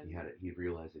 And He had it. He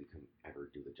realized that he couldn't ever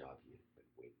do the job he had been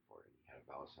waiting for, and he had a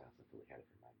vow of silence until he had it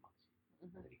for 9 months,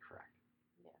 mm-hmm. and then he cracked.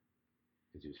 Yeah.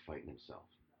 Because he was fighting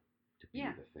himself to be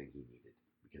the thing he needed.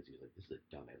 Because he was like, this is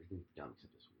everything's dumb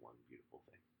except this one beautiful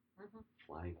thing. Mm-hmm.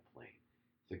 Flying a plane.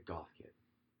 It's a goth kid.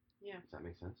 Yeah. Does that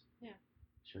make sense? Yeah.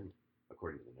 Shouldn't,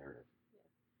 according to the narrative. Yeah.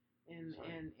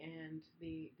 And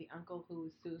the uncle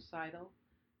who was suicidal,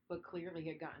 but clearly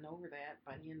had gotten over that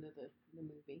by the end of the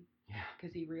movie. Yeah.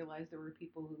 Because he realized there were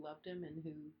people who loved him and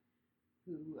who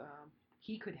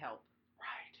he could help.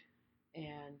 Right.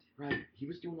 And he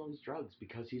was doing all these drugs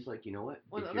because he's like, you know what?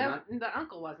 Well, the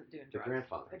uncle wasn't doing drugs. The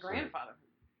grandfather. The grandfather.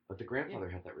 But the grandfather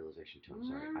had that realization too. I'm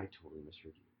sorry, I totally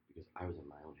misheard you because I was in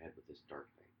my own head with this dark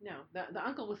thing. No, the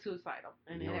uncle was suicidal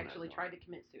and had actually tried to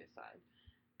commit suicide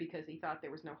because he thought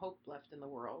there was no hope left in the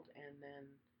world. And then,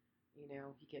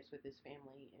 he gets with his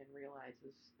family and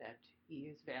realizes that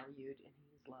he is valued and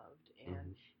he is loved,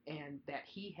 and that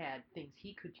he had things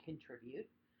he could contribute.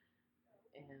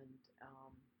 And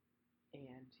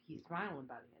he's smiling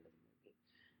by the end of the movie.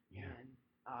 Yeah. And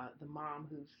the mom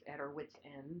who's at her wit's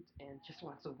end and just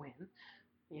wants to win,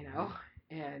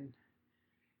 and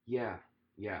yeah,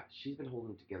 she's been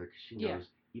holding it together because she knows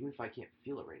even if I can't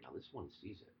feel it right now, this one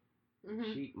sees it.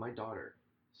 Mm-hmm. My daughter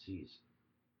sees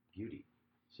beauty,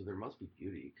 so there must be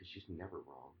beauty because she's never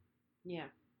wrong. Yeah.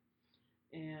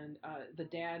 And the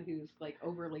dad who's like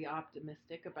overly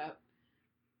optimistic about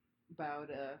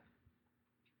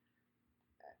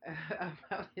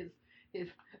his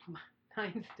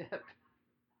 9-step.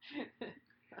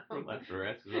 Left her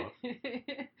asses off.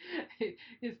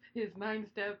 his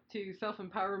 9-step to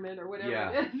self-empowerment or whatever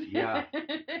it is. Yeah.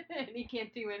 And he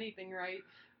can't do anything right,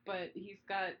 but he's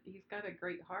got a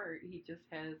great heart. He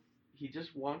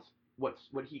just wants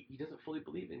what he doesn't fully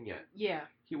believe in yet. Yeah.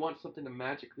 He wants something to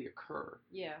magically occur.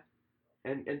 Yeah.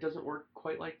 And it doesn't work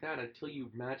quite like that until you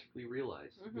magically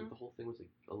realize that the whole thing was an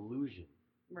illusion.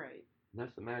 Right. And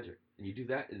that's the magic. And you do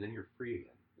that, and then you're free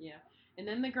again. Yeah. And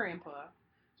then the grandpa.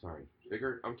 Sorry,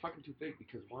 bigger. I'm talking too big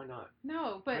because why not?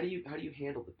 No, but how do you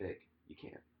handle the big? You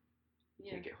can't. You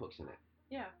can't get hooks in it.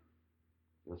 Yeah.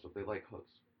 That's what they like,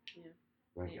 hooks. Yeah.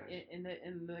 Right, guys. And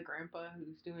the grandpa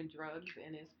who's doing drugs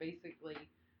and is basically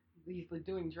he's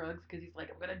doing drugs because he's like,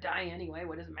 I'm gonna die anyway.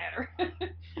 What does it matter?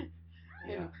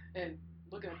 And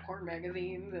looking at porn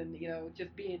magazines and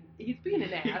just he's being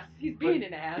an ass. He's being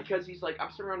an ass because he's like,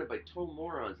 I'm surrounded by total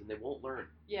morons and they won't learn.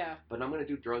 Yeah. But I'm gonna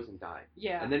do drugs and die.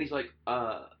 Yeah. And then he's like,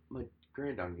 my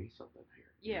granddaughter needs something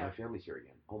here. Yeah. My family's here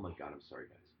again. Oh my God, I'm sorry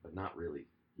guys, but not really.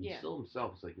 He's still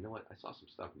himself. He's like, you know what? I saw some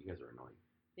stuff and you guys are annoying.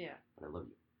 Yeah. But I love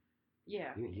you.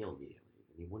 Yeah. He didn't heal immediately,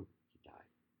 and he wouldn't. He died,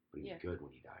 but he was good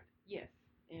when he died. Yes.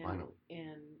 And, finally.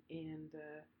 And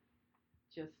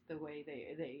just the way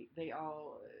they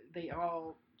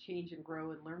all change and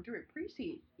grow and learn to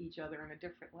appreciate each other on a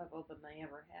different level than they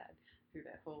ever had through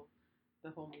the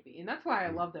whole movie. And that's why I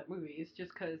love that movie. It's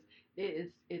just because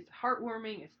it's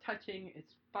heartwarming, it's touching,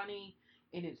 it's funny,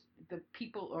 and the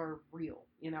people are real.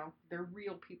 They're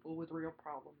real people with real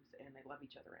problems, and they love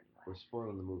each other anyway. We're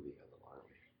spoiling the movie a little, aren't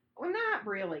we? Well, not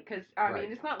really, because I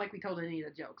mean, it's not like we told any of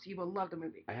the jokes. You will love the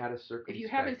movie. I had a circumspect. If you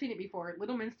haven't seen it before,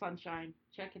 Little Miss Sunshine,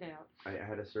 check it out. I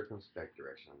had a circumspect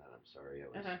direction on that. I'm sorry, I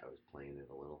was playing it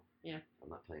a little. Yeah.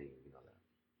 I'm not playing, that,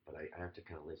 but I have to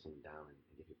kind of listen down and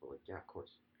get people like, yeah, of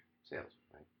course, sales,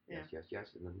 right? Yeah.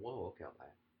 Yes, and then whoa, okay, I'll buy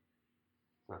it.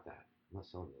 It's not that. I'm not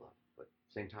selling you love, but at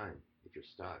the same time, if you're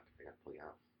stuck, I got to pull you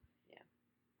out. Yeah.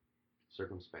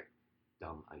 Circumspect,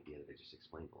 dumb idea that I just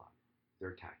explained a lot.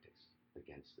 Their tactics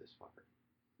against this fucker.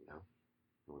 And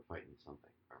we're fighting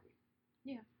something, aren't we?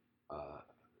 Yeah.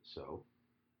 So,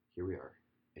 here we are.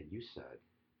 And you said,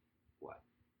 what?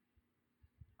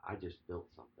 I just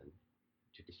built something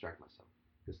to distract myself.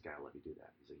 This guy will let me do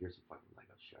that. He's like, here's some fucking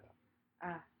Lego. Shut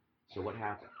up. So what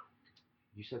happened?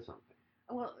 You said something.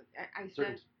 Well, I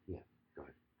said... Yeah, go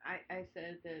ahead. I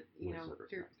said that,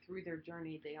 through their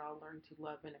journey, they all learned to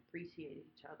love and appreciate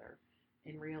each other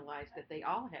and realize that they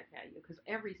all had value because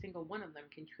every single one of them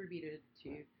contributed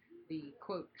to the,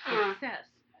 quote, success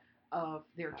of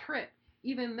their trip,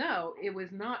 even though it was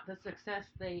not the success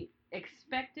they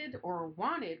expected or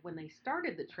wanted when they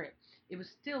started the trip. It was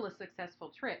still a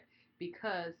successful trip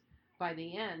because by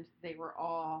the end, they were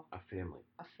all a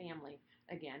family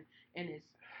again, and it's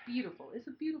beautiful. It's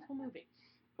a beautiful movie.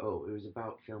 Oh, it was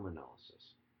about film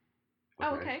analysis. Okay.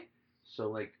 Oh, okay.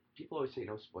 So, like, people always say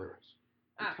no spoilers.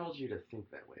 It tells you to think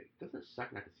that way. Doesn't it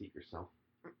suck not to see it yourself?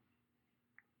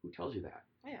 Who tells you that?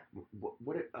 Yeah.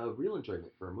 What a real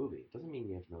enjoyment for a movie doesn't mean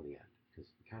you have to know the end, because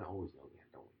we kind of always know the end,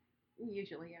 don't we?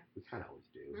 Usually, yeah. We kind of always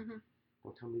do. Mhm.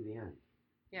 Don't tell me the end.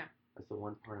 Yeah. That's the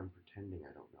one part I'm pretending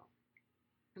I don't know.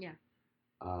 Yeah.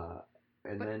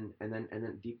 And But-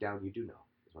 then deep down you do know.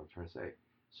 Is what I'm trying to say.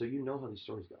 So you know how these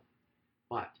stories go,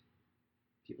 but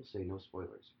people say no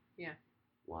spoilers. Yeah.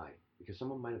 Why? Because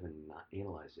someone might have not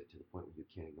analyzed it to the point where you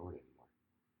can't ignore it anymore.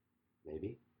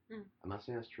 Maybe. Mm. I'm not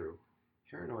saying that's true.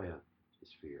 Paranoia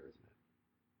is fear, isn't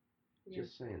it? Yeah.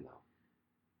 Just saying though.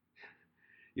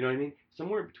 You know what I mean?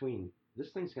 Somewhere between, this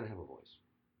thing's gonna have a voice,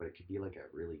 but it could be like a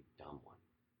really dumb one.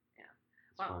 Yeah.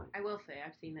 It's Well, fine. I will say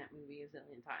I've seen that movie a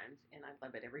zillion times, and I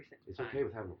love it every single It's time. okay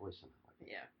with having a voice somehow. I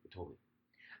think. Yeah. You told me.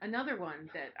 Another one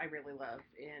that I really love,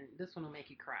 and this one will make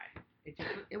you cry.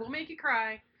 It will make you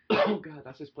cry. Oh God,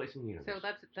 that's his place in the universe. So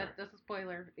that's Sorry. a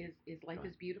spoiler. Is Life Go ahead.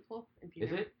 is Beautiful? If you Is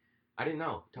never, it? I didn't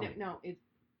know. Tell no, me. no, it's.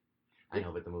 I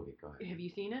know, but the movie. Go ahead. Have you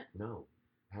seen it? No.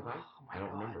 Have I? Oh my I don't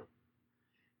God. remember.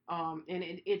 And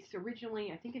it's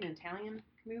originally I think an Italian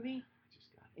movie, I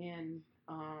just got it. and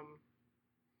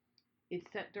it's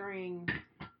set during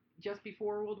just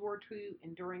before World War II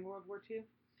and during World War II,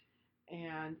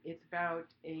 and it's about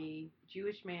a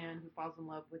Jewish man who falls in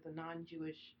love with a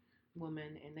non-Jewish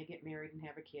woman, and they get married and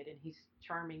have a kid, and he's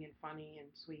charming and funny and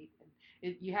sweet,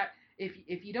 and you have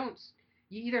if you don't.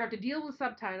 You either have to deal with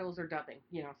subtitles or dubbing,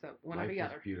 so one Life or the is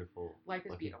other. beautiful. Life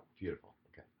is beautiful. Beautiful.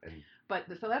 Okay. And But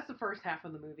so that's the first half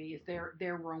of the movie is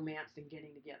their romance and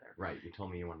getting together. right, you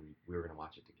told me we were gonna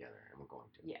watch it together, and we're going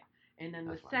to. Yeah. And then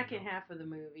That's the why I second know. half of the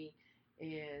movie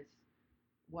is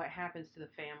what happens to the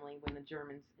family when the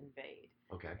Germans invade.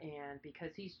 Okay. And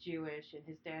because he's Jewish and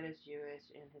his dad is Jewish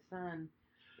and his son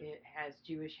has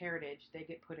Jewish heritage, they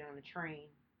get put on a train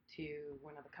to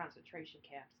one of the concentration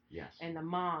camps. Yes. And the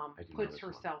mom I do know puts this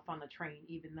one. herself on the train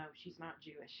even though she's not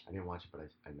Jewish. I didn't watch it, but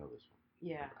I know this one.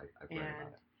 Yeah. I've read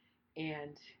about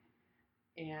it.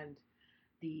 And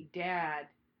the dad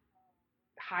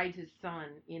hides his son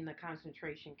in the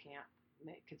concentration camp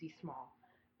because he's small,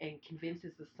 and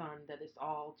convinces the son that it's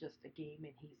all just a game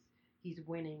and he's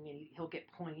winning and he'll get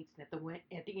points, and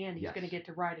at the end he's Yes. going to get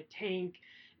to ride a tank,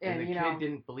 And the you kid know.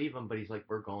 didn't believe him, but he's like,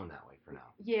 "We're going that way for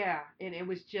now." Yeah, and it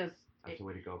was just That's the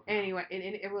way to go. For anyway, and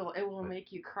it will But-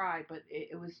 make you cry, but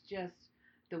it was just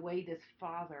the way this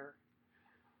father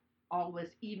always,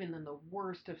 even in the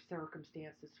worst of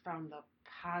circumstances, found the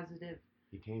positive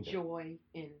He tamed it. joy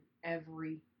in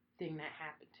everything that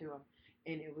happened to him,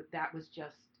 and that was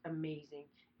just amazing.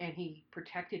 And he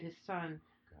protected his son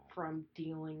God. from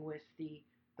dealing with the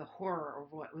horror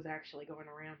of what was actually going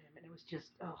around him, and it was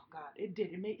just, oh God,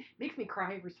 it makes me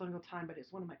cry every single time, but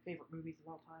it's one of my favorite movies of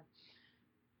all time.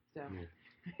 So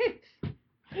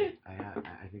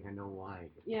I think I know why.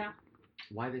 yeah.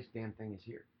 Why this damn thing is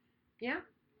here. Yeah.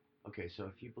 Okay, so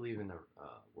if you believe in a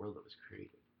world that was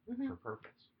created Mhm. for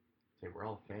purpose, say we're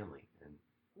all family, and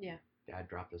Yeah. Dad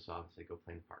dropped us off and said, "Go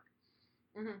play in the park."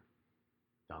 Mhm.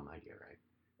 Dumb idea, right?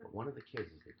 But one of the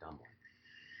kids is the dumb one.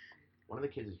 One of the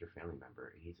kids is your family member,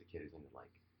 and he's a kid who's into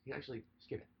he actually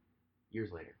skip it.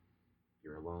 Years later,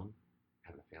 you're alone,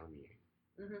 having a family meeting.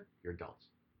 Mhm. You're adults,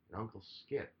 and Uncle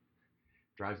Skip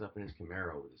drives up in his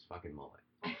Camaro with his fucking mullet,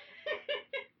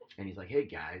 and he's like, "Hey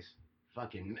guys,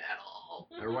 fucking metal,"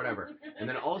 or whatever. And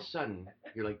then all of a sudden,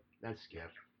 you're like, "That's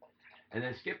Skip," and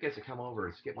then Skip gets to come over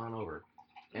and skip on over,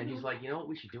 and he's like, "You know what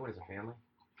we should do as a family?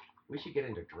 We should get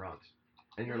into drugs."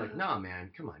 And you're like, "Nah,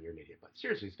 man, come on, you're an idiot." But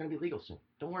seriously, it's gonna be legal soon.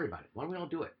 Don't worry about it. Why don't we all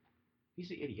do it? He's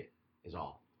the idiot, is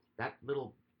all. That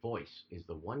little voice is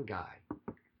the one guy.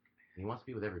 He wants to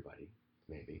be with everybody,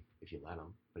 maybe, if you let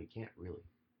him, but he can't really.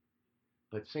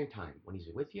 But at the same time, when he's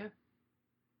with you,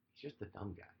 he's just a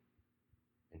dumb guy.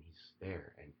 And he's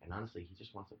there, and honestly, he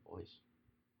just wants a voice.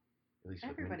 At least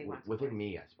Everybody wants a within voice.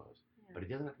 me, I suppose. Yeah. But it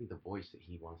doesn't have to be the voice that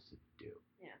he wants to do.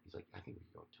 Yeah. He's like, "I think we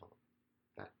can go tell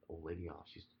that old lady off.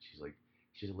 She's like,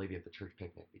 she's a lady at the church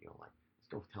picnic that you don't like. Let's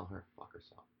go tell her to fuck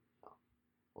herself." Oh,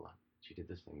 hold on. She did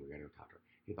this thing. We're gonna go talk to her.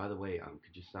 Hey, by the way,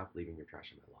 could you stop leaving your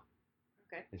trash on my lawn?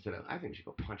 Okay. Instead of, I think we should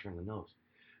go punch her in the nose.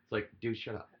 It's like, dude,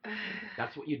 shut up.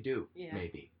 That's what you do, Yeah.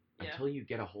 maybe. Yeah. Until you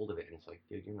get a hold of it, and it's like,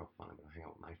 dude, you're no fun. I'm gonna hang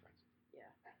out with my friends. Yeah.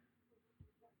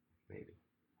 Maybe.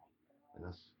 And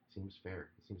that seems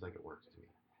fair. It seems like it works to me.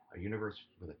 A universe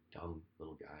with a dumb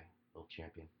little guy, little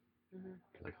champion, Mhm.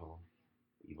 as I call him,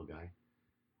 the evil guy,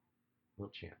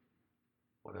 little champ.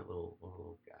 What a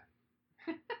little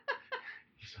guy.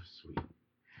 He's so sweet.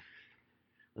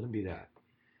 Let him be that,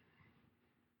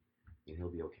 and he'll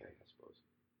be okay, I suppose.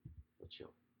 He'll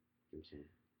chill. Give him some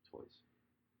toys.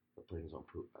 He'll play in his own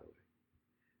poop, by the way.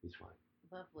 He's fine.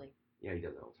 Lovely. Yeah, he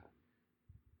does it all the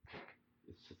time.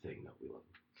 It's the thing, though. We love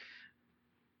him.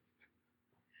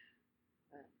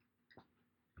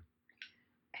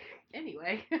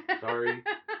 Anyway. Sorry.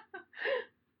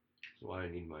 That's why I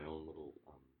need my own little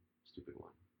stupid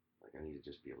one. Like I need to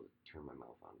just be able to turn my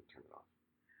mouth on and turn it off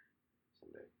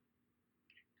someday.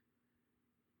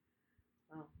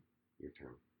 Oh. Your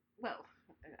turn. Well,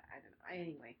 I don't know.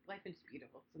 Anyway, Life is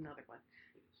Beautiful. It's another one.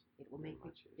 It is. It will Very make me.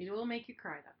 much is. It will make you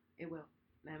cry though. It will.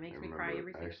 That makes I me remember, cry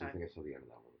every I single actually time. think I saw the end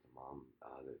of that one with the mom.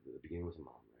 The beginning was a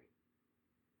mom, right?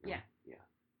 No? Yeah. Yeah.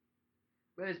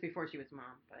 But it was before she was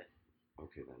mom. But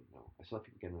Okay then, no. I saw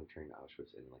people getting on a train to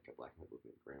Auschwitz in like a black and white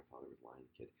movie. The grandfather was lying to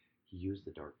the kid. He used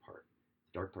the dark part.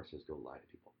 The dark part says go lie to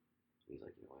people. And he's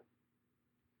like, you know what?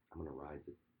 I'm gonna ride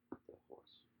the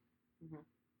horse. Mhm.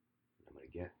 And I'm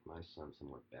gonna get my son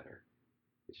somewhere better.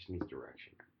 It just needs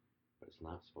direction, but it's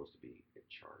not supposed to be a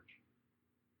charge.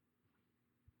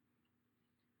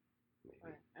 Maybe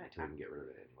until we can get rid of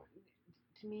it anyway.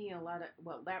 to me, a lot of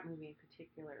that movie in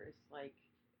particular is like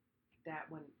that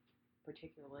one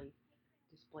particularly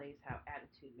displays how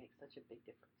attitude makes such a big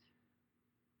difference.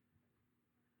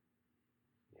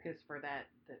 Yeah. Because for that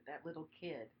little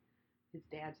kid, his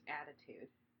dad's attitude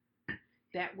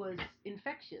that was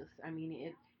infectious. I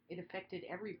mean, it affected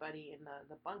everybody in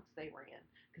the bunks they were in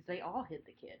because they all hid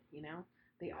the kid. You know,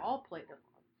 they Yeah. all played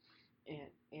along,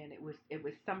 and it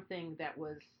was something that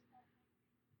was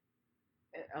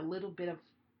a little bit of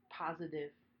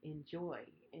positive in joy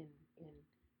in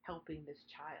helping this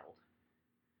child,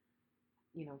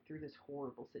 you know, through this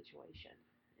horrible situation,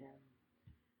 and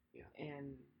Yeah.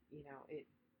 and you know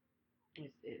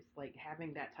it's like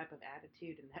having that type of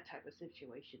attitude in that type of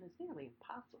situation is nearly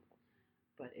impossible,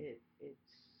 but it's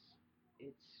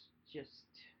just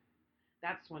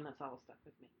that's one that's always stuck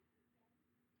with me.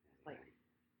 Like,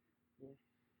 yeah.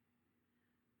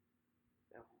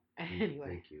 So anyway,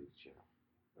 Thank you, Jill.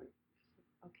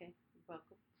 okay, you're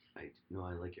welcome.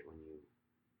 I like it when you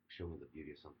show me the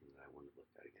beauty of something that I wouldn't have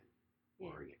looked at again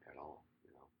Yeah. or at all.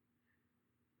 You know,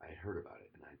 I had heard about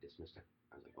it and I dismissed it.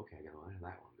 I was like, okay, I gotta know how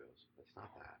that one goes. But it's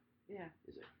not that, Yeah.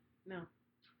 is it? No.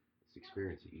 It's the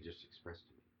experience that you just expressed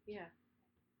to me. Yeah.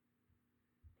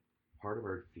 Part of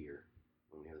our fear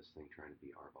when we have this thing trying to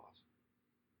be our boss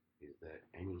is that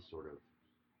any sort of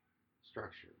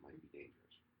structure might be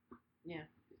dangerous. Yeah.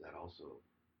 Is that also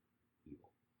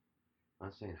evil? I'm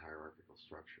not saying hierarchical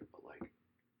structure, but like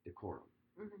decorum.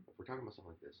 Mhm. If we're talking about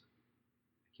something like this,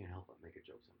 I can't help but make a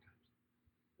joke sometimes.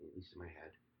 At least in my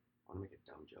head, I want to make a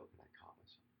dumb joke, and I caught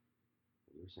myself.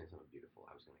 When you were saying something beautiful,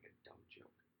 I was going to make a dumb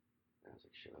joke. And I was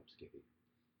like, shut up, Skippy.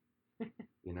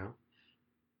 You know?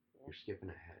 Yeah. You're skipping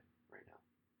ahead right now.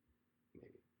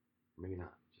 Maybe. Maybe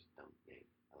not. Just dumb name.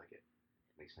 I like it.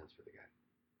 Makes sense for the guy.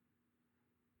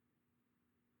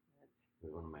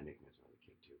 One of my nicknames when I was a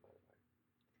kid, too, by the way.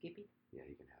 Skippy? Yeah,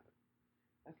 you can have it.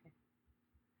 Okay.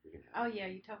 You can have Oh, it. yeah,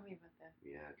 you told me about that.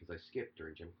 Yeah, because I skipped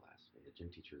during gym class. And the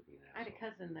gym teacher was being an I had a asshole.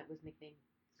 cousin that was nicknamed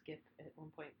Skip at one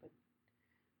point, but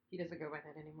he doesn't go by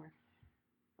that anymore.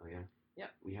 Oh, yeah?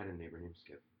 Yep. We had a neighbor named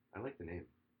Skip. I like the name.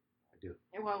 I do.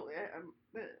 Well,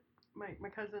 my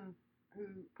cousin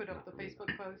who put up Not the for me,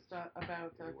 Facebook though. post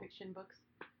about Maybe one. fiction books.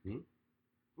 Hmm?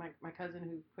 My cousin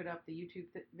who put up the YouTube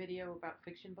video about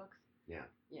fiction books. Yeah.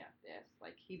 Yeah, yes,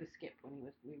 like he was Skip when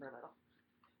we were little.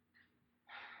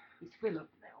 He's Philip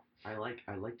now. I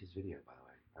liked his video, by the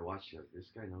way. I watched it. This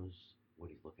guy knows what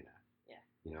he's looking at. Yeah.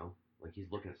 You know, like he's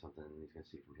looking at something and he's gonna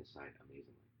see it from his side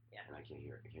amazingly. Yeah. And I can't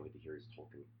hear it. I can't wait to hear his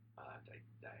Tolkien.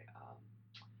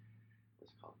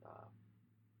 What's it called?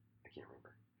 I can't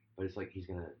remember. But it's like he's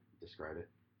gonna describe it.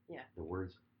 Yeah. The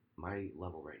words. My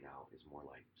level right now is more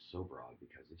like so broad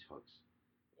because these hooks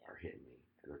are hitting me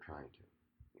and they're trying to.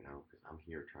 You know, because I'm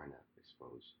here trying to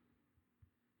expose.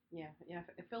 Yeah, yeah.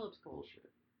 Philip's cool.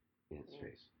 Bullshit in its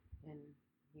face. And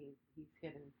he's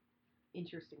had an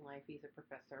interesting life. He's a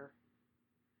professor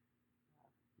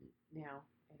now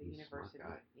at a university.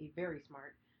 Smart guy. He's very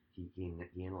smart. He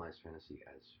analyzed fantasy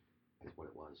as what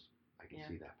it was. I can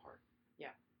see that part.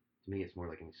 Yeah. To me, it's more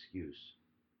like an excuse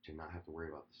to not have to worry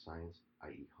about the science,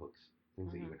 i.e., hooks,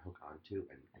 things that you can hook onto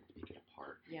and pick it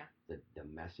apart. Yeah. The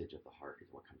message of the heart is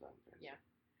what comes out in fantasy. Yeah.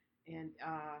 And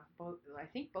I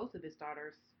think both of his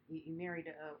daughters. He married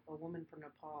a woman from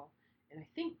Nepal, and I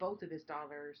think both of his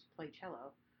daughters play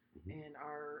cello. And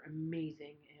are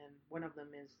amazing, and one of them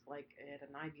is like at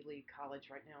an Ivy League college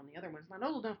right now, and the other one's not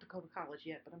old enough to go to college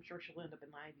yet, but I'm sure she'll end up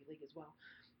in the Ivy League as well.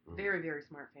 Very, very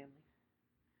smart family.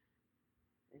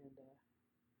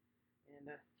 And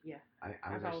yeah.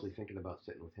 I was actually thinking about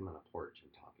sitting with him on a porch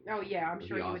and talking. Oh yeah, I'm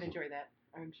sure you awesome. would enjoy that.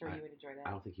 I'm sure you would enjoy that.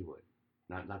 I don't think he would.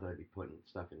 Not that I'd be putting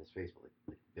stuff in his face, but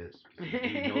like this.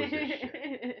 He knows this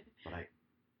shit. But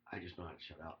I just know how to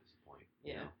shut up is the point.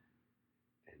 Yeah. You know?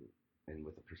 And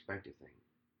with the perspective thing,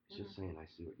 It's just saying I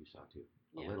see what you saw too.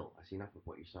 A Yeah. little. I see enough of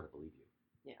what you saw to believe you.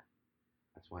 Yeah.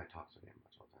 That's why I talk so damn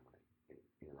much all the time when I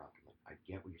interrupt. I'm like, I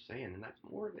get what you're saying, and that's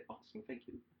more of it. Awesome, thank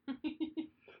you.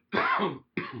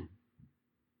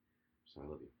 So I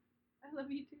love you. I love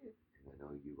you too. And I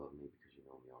know you love me because you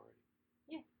know me already.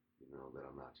 Yeah. You know that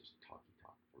I'm not just talky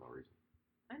talk for no reason.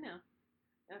 I know.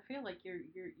 I feel like you're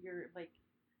like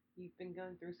you've been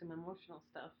going through some emotional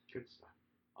stuff. Good stuff,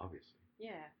 obviously.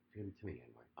 Yeah. Give it to me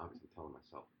anyway. Obviously, telling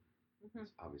myself. Mhm.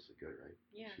 It's obviously good, right?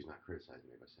 Yeah. She's not criticizing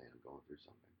me by saying I'm going through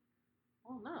something.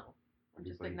 Oh no. I'm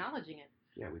just Everybody- acknowledging it.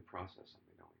 Yeah, we process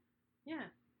something, don't we?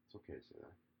 Yeah. It's okay to say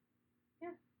that.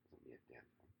 Yeah. Doesn't mean a damn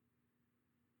thing.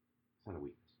 It's not a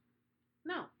weakness.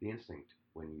 No. The instinct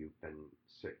when you've been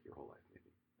sick your whole life,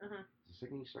 maybe. Uh-huh. The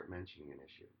second you start mentioning an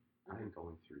issue, I'm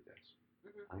going through this.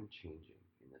 I'm changing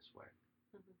in this way.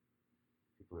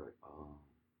 People are like, oh.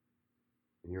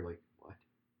 And you're like, what?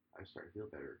 I start to feel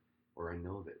better. Or I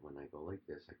know that when I go like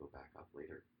this, I go back up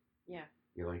later. Yeah.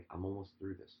 You're like, I'm almost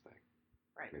through this thing.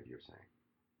 Right. Maybe you're saying.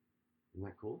 Isn't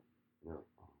that cool? And they're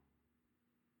like, oh.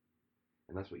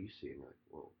 And that's what you see. And you're like,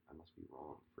 whoa, I must be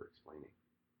wrong for explaining.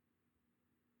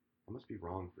 I must be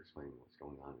wrong for explaining what's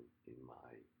going on in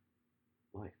my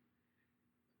life.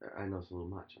 I know it's a little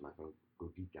much. I'm not going to go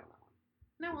deep down that one.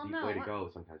 No, It's a well, deep no. way to go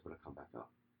sometimes, but I'll come back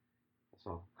up. That's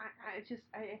all. I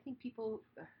think people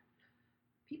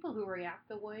who react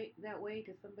that way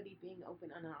to somebody being open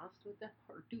and honest with them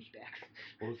are douchebags.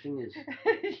 Well, the thing is,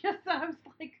 It just sounds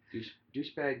like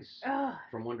douchebags ugh.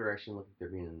 from one direction look like they're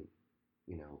being,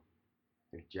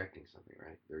 they're ejecting something,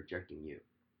 right? They're ejecting you.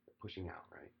 They're pushing out,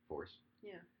 right? Force.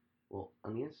 Yeah. Well,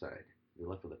 on the inside, you're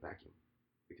left with a vacuum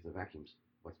because the vacuum's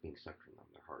what's being sucked from them,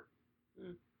 their heart.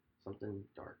 Something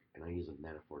dark. And I use a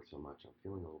metaphor so much, I'm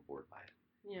feeling a little bored by it.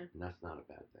 Yeah. And that's not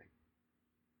a bad thing.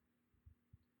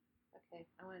 Okay,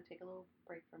 I want to take a little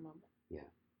break for a moment. Yeah.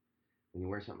 When you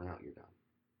wear something out, you're done.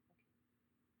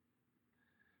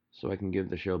 So I can give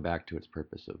the show back to its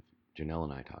purpose of Janelle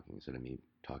and I talking instead of me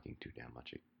talking too damn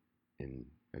much in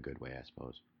a good way, I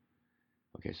suppose.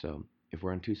 Okay, so if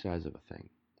we're on two sides of a thing,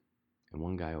 and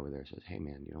one guy over there says, hey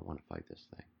man, you don't want to fight this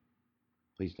thing.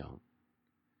 Please don't.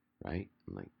 Right?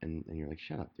 I'm like, and you're like,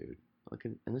 shut up, dude. Look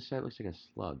at, and this side looks like a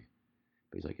slug.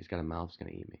 But he's like, it's got a mouth, it's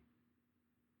going to eat me.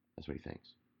 That's what he thinks.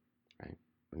 Right?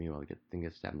 I mean, well, the thing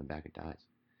gets stabbed in the back, it dies.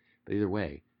 But either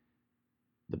way,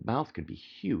 the mouth could be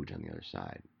huge on the other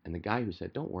side. And the guy who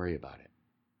said, don't worry about it.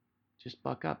 Just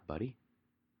buck up, buddy.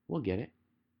 We'll get it.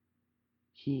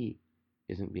 He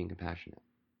isn't being compassionate.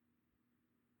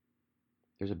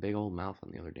 There's a big old mouth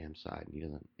on the other damn side, and he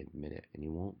doesn't admit it. And he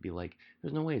won't be like,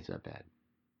 there's no way it's that bad.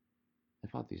 I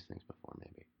fought these things before,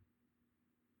 maybe.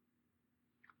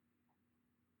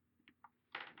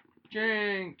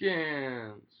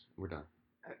 Jenkins! We're done.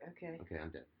 Okay. Okay, I'm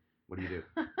dead. What do you do?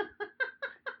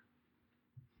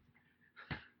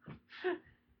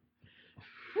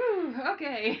 Whew,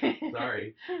 okay.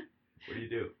 Sorry. What do you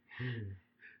do?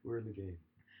 We're in the game.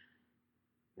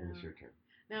 And it's your turn.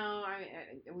 No, I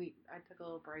took a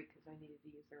little break because I needed to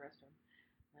use the restroom,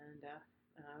 and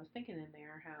I was thinking in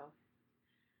there how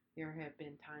there have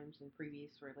been times in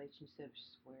previous relationships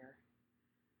where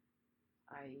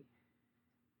I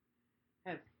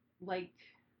have liked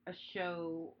a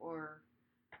show or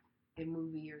a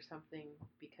movie or something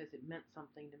because it meant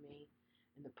something to me,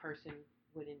 and the person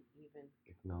wouldn't even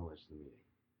acknowledge the meaning.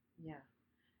 Yeah,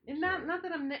 and not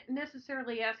that I'm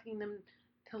necessarily asking them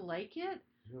to like it.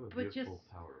 You have a but beautiful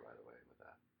just power, by the way, with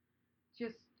that.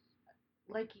 Just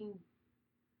liking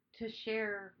to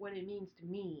share what it means to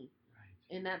me,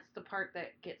 right? And that's the part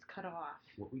that gets cut off.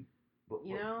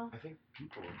 I think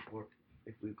people,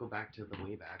 if we go back to the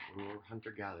way back, we were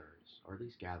hunter-gatherers, or at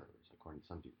least gatherers, according to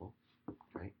some people,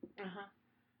 right? Uh-huh.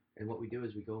 And what we do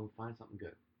is we go and find something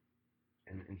good.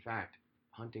 And in fact,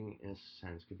 hunting, in a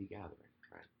sense, could be gathering,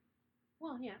 right?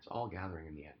 Well, yeah. It's all gathering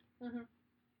in the end. Mm-hmm.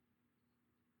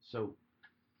 So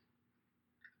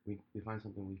we find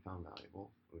something we found valuable,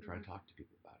 and we try to talk to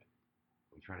people about it.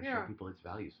 We try to show people its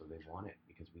value so they want it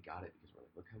because we got it, because we're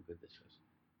like, look how good this is.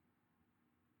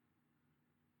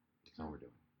 That's all we're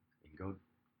doing. We can go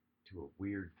to a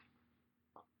weird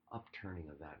upturning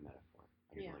of that metaphor.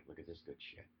 And you're like, look at this good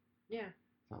shit. Yeah.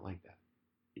 It's not like that.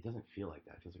 It doesn't feel like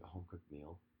that. It feels like a home-cooked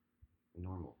meal.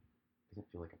 Normal. It doesn't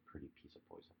feel like a pretty piece of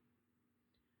poison.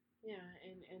 Yeah,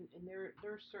 and there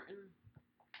are certain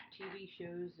TV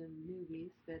shows and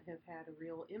movies that have had a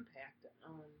real impact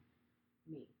on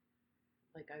me.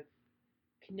 Like I've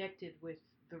connected with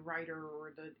the writer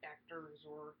or the actors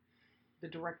or the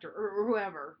director or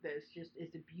whoever that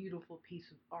is a beautiful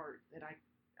piece of art that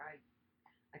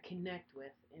I connect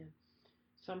with, and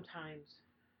sometimes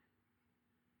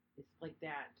it's like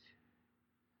that.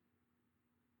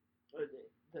 Or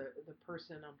the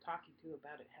person I'm talking to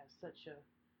about it has such a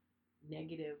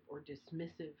negative or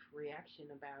dismissive reaction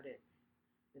about it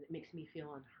that it makes me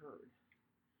feel unheard.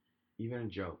 Even a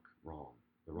joke, wrong.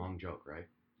 The wrong joke, right?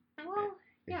 Well,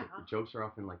 yeah. Jokes are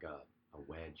often like a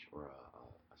wedge or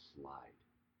a slide.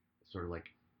 It's sort of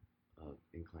like an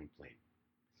inclined plane.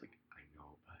 It's like, I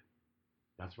know, but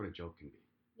that's what a joke can be.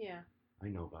 Yeah. I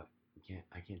know, but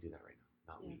I can't do that right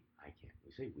now. Not Yeah. we. I can't.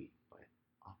 We say we, but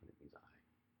often it means I.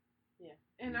 Yeah.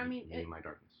 And I mean, me, my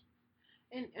darkness.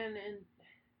 And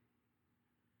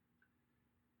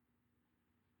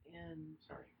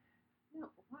sorry. No,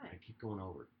 why? I keep going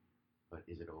over, but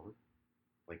is it over?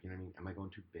 Like, you know what I mean? Am I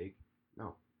going too big?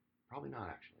 No, probably not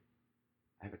actually.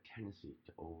 I have a tendency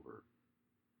to over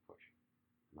push.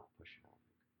 I'm not pushing. I don't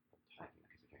think. I'm talking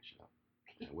because I can't shut up.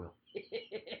 And I will.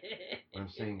 What I'm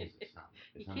saying is it's not.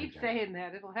 You keep saying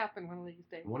that. It'll happen one of these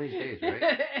days. One of these days,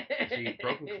 right? See,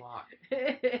 broken clock.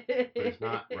 But it's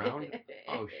not round.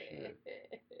 Oh shit.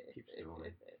 Keeps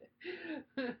doing.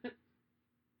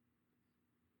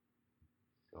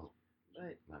 Go.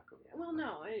 But not go. Well,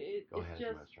 no. Go it's ahead.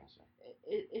 just. What I was trying to say.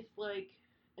 It's like,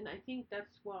 and I think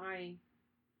that's why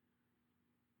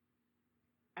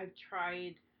I've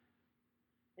tried,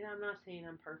 and I'm not saying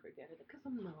I'm perfect at it because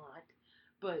I'm not.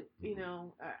 But you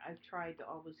know, I've tried to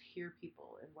always hear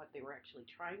people and what they were actually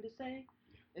trying to say,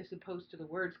 as opposed to the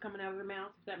words coming out of their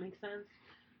mouth. If that makes sense,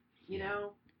 you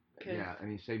know. Yeah, I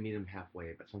mean, say meet them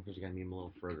halfway, but sometimes you gotta meet them a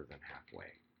little further than halfway.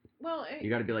 Well,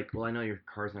 you gotta be like, well, I know your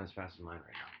car's not as fast as mine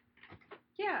right now.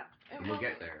 Yeah, and we'll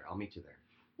get there. I'll meet you there.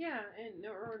 Yeah, and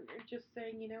or just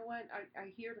saying, you know what,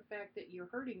 I hear the fact that you're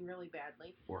hurting really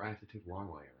badly. Or I have to take the long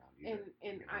way around. And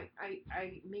you know?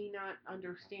 I may not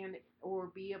understand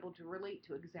or be able to relate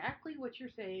to exactly what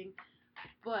you're saying,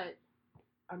 but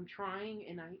I'm trying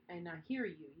and I hear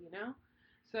you, you know?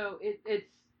 So it's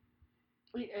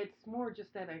more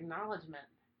just that acknowledgement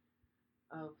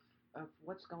of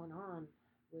what's going on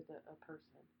with a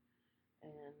person.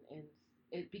 And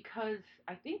it because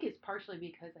I think it's partially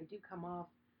because I do come off,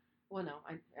 well, no,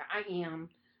 I am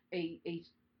a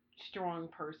strong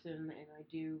person and I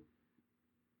do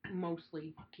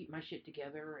mostly keep my shit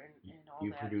together and all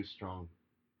you that. You produce strong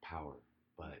power,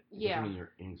 but it doesn't mean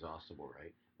you're inexhaustible,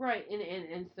 right? Right,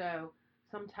 and so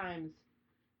sometimes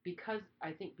because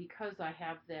I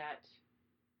have that,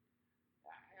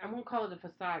 I won't call it a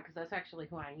facade because that's actually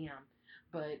who I am,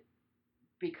 but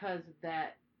because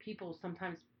that people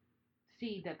sometimes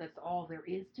see that that's all there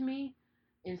is to me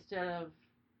instead of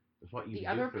the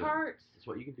other parts. It's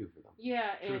what you can do for them.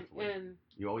 Yeah, and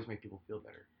you always make people feel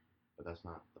better, but that's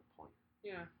not the point.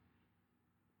 Yeah.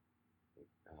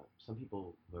 Some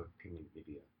people have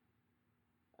maybe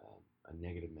a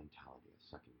negative mentality, a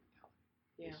sucking mentality.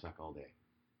 Yeah. They suck all day.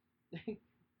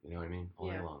 You know what I mean? All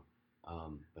day long.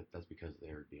 But that's because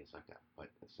they're being sucked at. But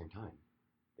at the same time,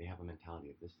 they have a mentality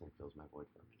of this thing fills my void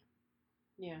for a minute.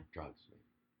 Yeah. Drugs, maybe.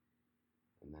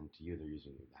 And then to you, they're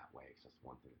using you that way because that's the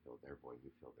one thing that filled their void. You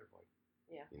filled their void.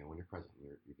 Yeah. You know, when you're present,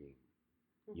 you're being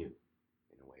you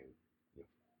in a way.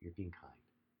 You're being kind.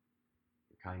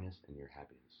 Your kindness and your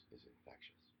happiness is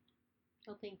infectious.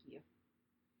 Oh, thank you.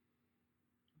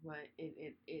 But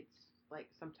it's like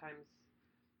sometimes,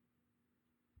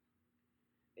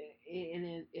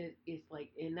 it's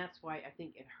like, and that's why I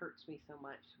think it hurts me so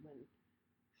much when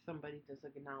somebody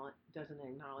doesn't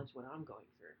acknowledge what I'm going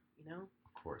through, you know?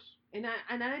 Of course. And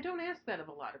I don't ask that of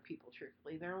a lot of people,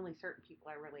 truthfully. There are only certain people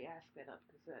I really ask that of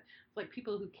because it's like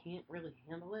people who can't really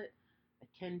handle it. I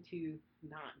tend to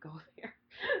not go there.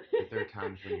 But there are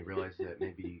times when you realize that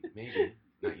maybe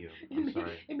not you. I'm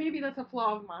sorry. And maybe that's a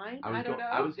flaw of mine. I don't know.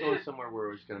 I was going somewhere where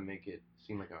I was going to make it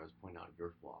seem like I was pointing out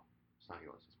your flaw. It's not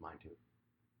yours. It's mine too.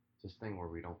 It's this thing where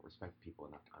we don't respect people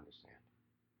enough to understand.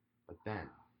 But then,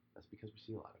 that's because we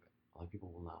see a lot of it. A lot of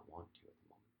people will not want to at the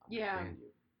moment understand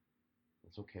you.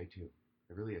 It's okay too.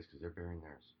 It really is because they're bearing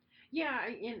theirs. Yeah,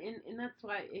 and that's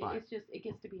why it's just, it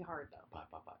gets to be hard though. But.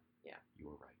 Yeah.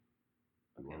 You were right.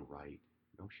 You were right.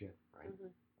 No shit, right?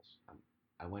 Mm-hmm.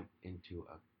 I went into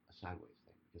a sideways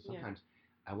thing because sometimes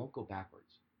I won't go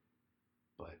backwards,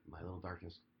 but my little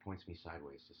darkness points me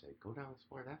sideways to say, go down and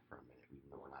explore that for a minute, even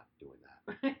though we're not doing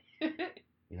that.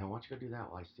 You know, why don't you go do that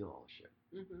while I steal all the shit?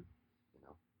 Mm-hmm. You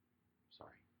know,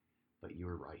 sorry, but you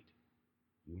were right.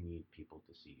 You need people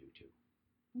to see you too.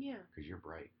 Yeah. Because you're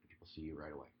bright, and people see you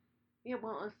right away. Yeah,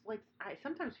 well, it's like I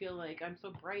sometimes feel like I'm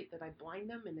so bright that I blind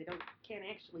them and they can't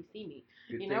actually see me.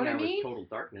 Good you know what I mean? Was total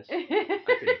darkness.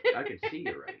 I could see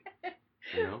you right.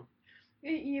 You know.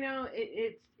 You know,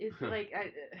 it's like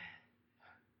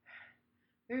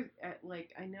there's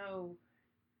like I know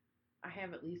I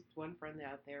have at least one friend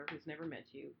out there who's never met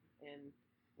you and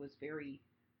was very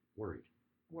Worried.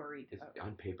 worried. It's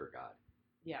on paper, God.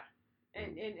 Yeah.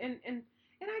 And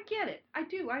I get it. I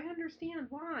do. I understand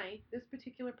why this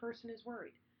particular person is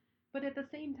worried. But at the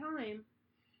same time,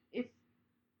 it's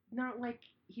not like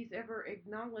he's ever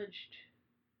acknowledged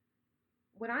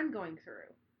what I'm going through.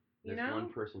 You There's know? one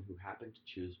person who happened to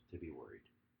choose to be worried.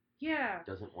 Yeah.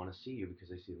 Doesn't want to see you because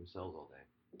they see themselves all day.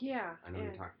 Yeah. I know what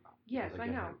you're talking about. Yes, Because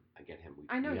I know. I get him.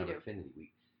 I know we you have do.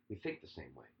 affinity. We think the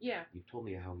same way. Yeah. You've told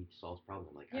me how he solves problems.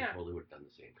 I'm like, Yeah. I totally would have done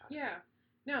the same kind of Yeah.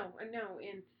 No, I know.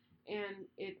 And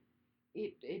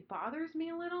it bothers me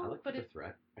a little. I look but for the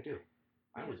threat. I do.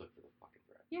 I Yeah. always look for the fucking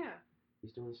threat. Yeah.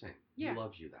 He's doing the same. Yeah. He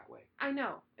loves you that way. I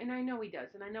know. And I know he does.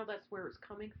 And I know that's where it's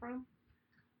coming from.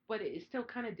 But it still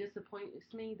kind of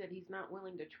disappoints me that he's not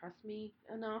willing to trust me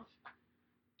enough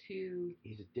to.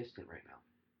 He's distant right now.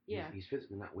 Yeah. He's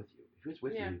physically not with you. If he was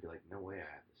with Yeah. you, he'd be like, no way I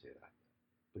have to say that.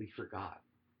 But he forgot.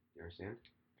 You understand?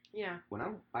 Yeah. When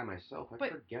I'm by myself, I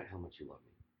But- forget how much you love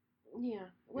me. Yeah.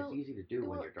 Well, it's easy to do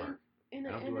when you're dark. And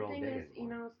I don't the do it all thing day is, you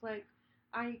anymore. know, it's like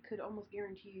I could almost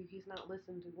guarantee you he's not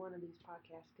listened to one of these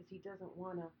podcasts because he doesn't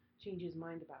want to change his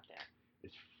mind about that.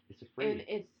 It's afraid.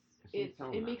 And it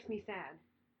tell him makes that. me sad.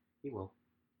 He will.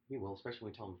 He will, especially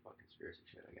when we tell him about conspiracy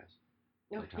shit, I guess.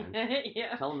 Oh, Sometimes.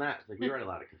 yeah. Tell him that. It's like, we write a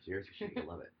lot of conspiracy shit. He'll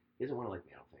love it. He doesn't want to like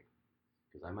me, I don't think.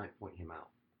 Because I might point him out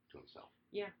to himself.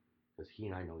 Yeah. Because he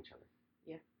and I know each other.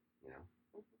 Yeah. You know?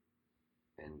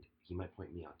 Mm-hmm. And he might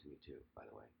point me out to me too, by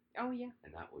the way. Oh, yeah.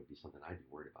 And that would be something I'd be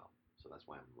worried about. So that's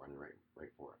why I'm running right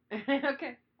for it.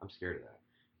 Okay. I'm scared of that.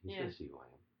 He's Yeah. going to see who I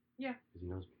am. Yeah. Because he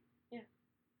knows me. Yeah.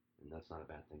 And that's not a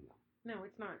bad thing, though. No,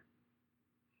 it's not.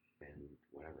 And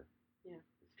whatever. Yeah.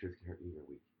 If the truth can hurt you, you're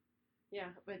weak. Yeah,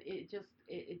 but it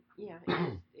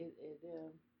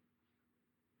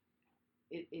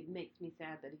makes me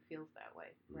sad that he feels that way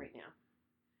right now.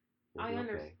 He'll be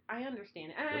okay. I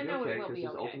understand it. And I He'll know be okay, it will be his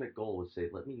okay. ultimate goal was say,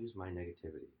 let me use my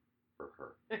negativity for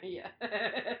her. Yeah.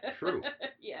 True.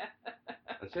 Yeah.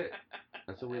 That's it.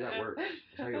 That's the way that works.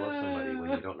 That's how you love somebody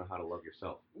when you don't know how to love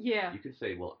yourself. Yeah. You can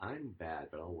say, well, I'm bad,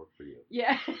 but I'll work for you.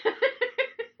 Yeah.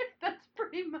 That's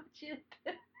pretty much it.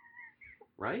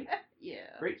 Right?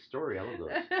 Yeah. Great story. I love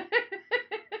those.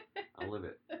 I'll live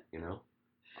it. You know?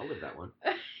 I'll live that one.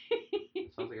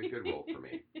 It sounds like a good role for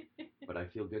me. But I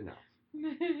feel good now.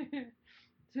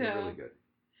 So, I feel really good.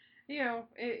 You know,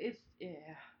 it's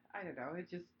yeah. I don't know. It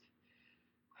just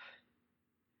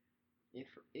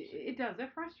it does. It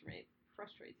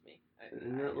frustrates me.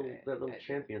 And that little I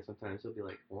champion sometimes he'll be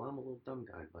like, well, I'm a little dumb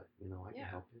guy, but you know, I can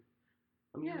help you.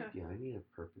 Let me help you. I need a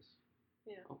purpose.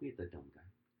 Yeah. I'll be the dumb guy.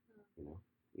 You know,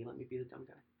 you let me be the dumb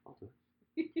guy. I'll do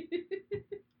it.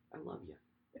 I love you.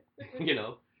 You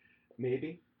know,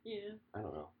 maybe. Yeah. I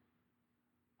don't know.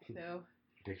 So.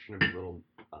 Picture him little.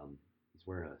 He's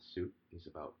wearing a suit. He's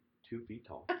about 2 feet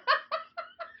tall.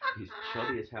 He's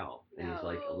chubby as hell, and he's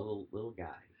like a little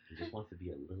guy. He just wants to be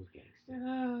a little gangster.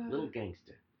 Little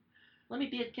gangster. Let me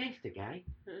be a gangster guy.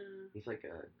 He's like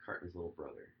Cartman's little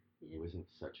brother, who isn't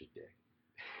such a dick.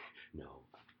 No,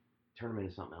 turn him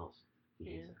into something else. He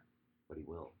hates that, but he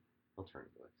will. He'll turn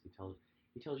into it. He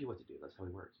tells you what to do. That's how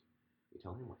he works. You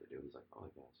tell him what to do. He's like, oh, I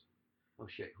guess. Oh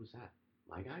shit, who's that?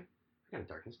 My guy? I got a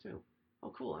darkness too. Oh,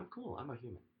 cool. I'm cool. I'm a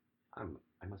human. I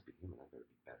must be human. I better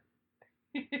be better.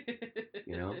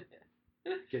 You know?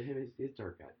 Get him his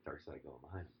dark side going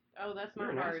behind him. Oh, that's You're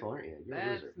not an hard. asshole, aren't you? You're a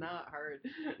That's loser. not hard.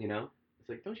 You know? It's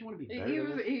like, don't you want to be better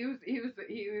than this? He was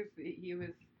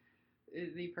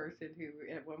the person who,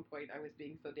 at one point, I was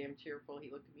being so damn cheerful. He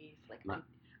looked at me. He's like,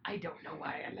 I don't know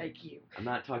why I like you. I'm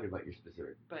not talking about your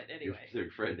specific. But anyway. Your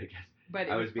specific friend, I guess. But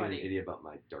I was being funny. an idiot about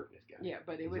my darkness guy. Yeah,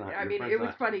 but it He's was. not- I your mean, friend's it was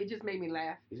not- funny. It just made me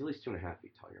laugh. He's at least 2.5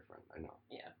 feet tall. Your friend, I know.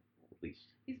 Yeah. At least.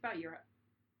 He's about your.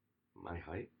 My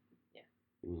height. Yeah.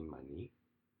 You mean my knee?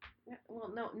 Yeah, well,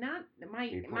 no, not my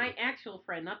You're my talking- actual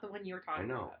friend, not the one you're talking I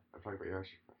know. about. I'm talking about your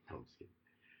actual friend. No, I'm just kidding.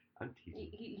 I'm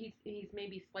teasing. He's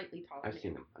maybe slightly taller. I've than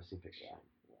seen you. him. I've seen pictures Yeah. of him.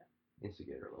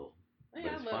 Instigator a little. Yeah,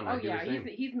 But it's fun. oh I do yeah, the same.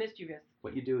 he's mischievous.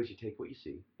 What you do is you take what you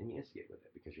see and you instigate with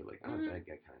it because you're like, I'm Mhm. a bad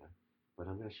guy kind of, but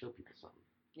I'm gonna show people something.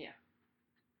 Yeah.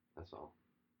 That's all.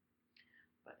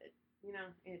 But you know,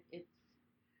 it's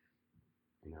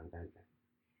You're not a bad guy.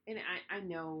 and I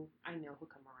know he'll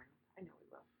come around. I know he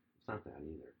will. It's not that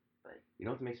either. But you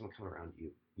don't have to make someone come around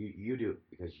you. You do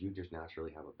because you just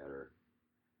naturally have a better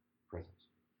presence.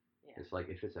 Yeah. It's like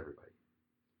it fits everybody.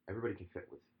 Everybody can fit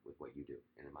with what you do,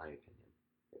 and in my opinion,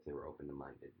 if they were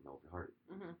open-minded and open-hearted.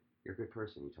 Mhm. You're a good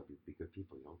person. You tell people be good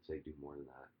people. You don't say do more than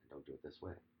that and don't do it this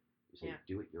way. You say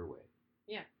do it your way.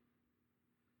 Yeah.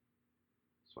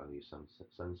 That's why they use sun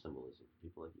symbolism for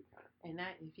people like you, Connor. And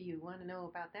that, if you want to know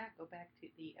about that, go back to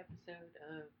the episode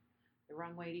of The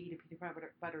Wrong Way to Eat a Peanut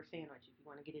Butter Sandwich if you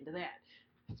want to get into that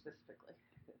specifically.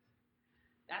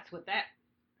 That's what that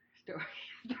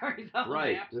story's all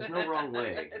Right. about. There's no wrong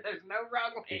way. There's no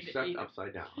wrong way Except to eat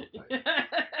upside down.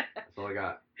 That's all I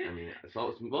got. I mean,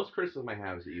 most criticism I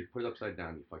have is that you put it upside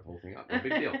down, you fuck the whole thing up. No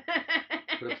big deal.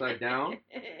 Put it upside down,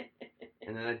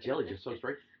 and then that jelly just soaks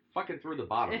right fucking through the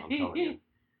bottom. I'm telling you.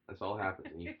 That's all happens,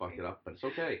 and you fucked it up. But it's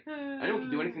okay. Anyone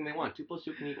can do anything they want. 2 plus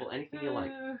 2 can equal anything you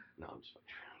like. No, I'm just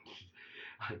fucking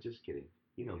around. I'm just kidding.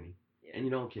 You know me. Yeah. And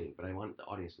you know I'm kidding, but I want the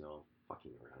audience to know I'm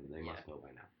fucking around, and they must know by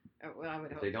now. Oh, well, I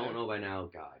would If hope they don't so. know by now,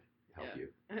 God help you.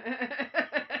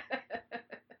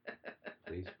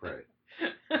 Please pray.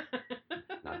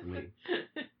 Not to me.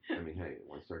 I mean, hey,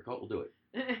 one star cult will do it.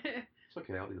 It's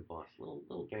okay. I'll be the boss.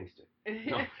 Little gangster.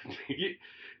 No,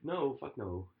 no, fuck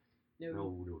no.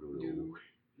 No.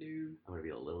 I'm gonna be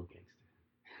a little gangster.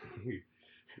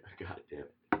 God damn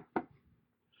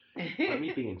it. Let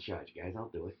me be in charge, guys. I'll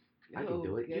do it. I can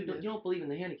do it. You don't believe in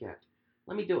the handicapped.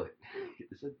 Let me do it.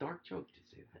 It's a dark joke to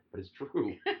say that, but it's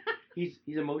true. He's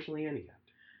emotionally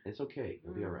handicapped. And it's okay.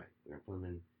 He'll be all right. We're gonna put him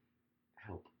in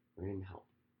help. We're gonna give him help.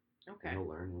 Okay. And he'll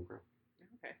learn and he'll grow.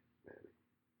 Okay.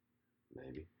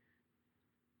 Maybe.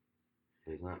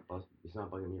 But he's not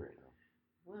bugging me right now.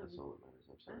 Well, that's all that matters.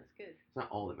 I'm sorry. That's good. It's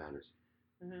not all that matters.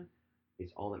 Mm-hmm.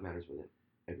 It's all that matters within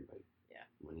everybody. Yeah.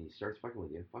 When he starts fucking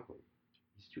with you, fuck with him.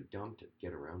 He's too dumb to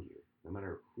get around you, no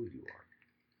matter who you are.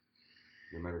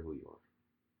 No matter who you are.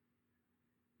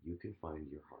 You can find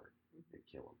your heart and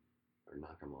kill him. Or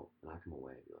knock him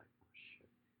away and be like, oh shit.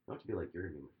 You don't have to be like, you're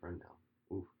gonna be my friend now.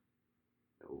 Ooh.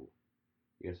 No.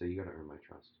 You gotta say, you gotta earn my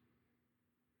trust.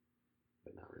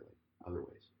 But not really. Other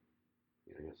ways.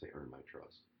 You know, you gotta say, earn my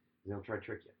trust. They don't try to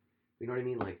trick you. You know what I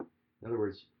mean? Like, in other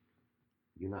words,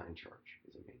 you're not in charge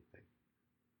is the main thing.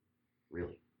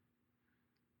 Really.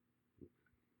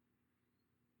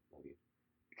 Love you.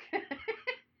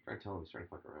 Trying to tell him he's trying to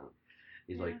fuck around.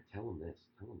 He's like, tell him this,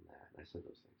 tell him that. And I said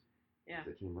those things. Yeah.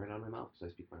 They came right out of my mouth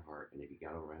because I speak my heart. And if you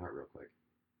got over my heart real quick,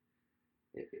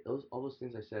 all those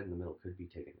things I said in the middle could be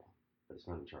taken wrong. But it's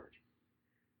not in charge.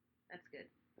 That's good.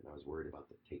 And I was worried about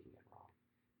the taking it wrong.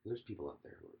 There's people out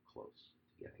there who are close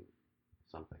to getting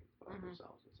something about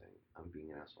themselves and saying, I'm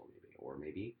being an asshole maybe. Or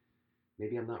maybe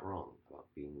I'm not wrong about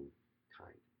being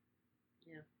kind.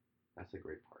 Yeah. That's the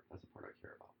great part. That's the part I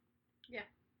care about. Yeah.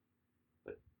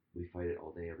 But we fight it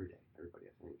all day, every day. Everybody,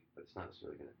 I think. But it's not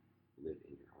necessarily going to live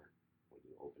in your heart when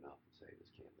you open up and say, this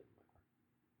can't live in my heart.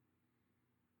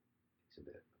 It takes a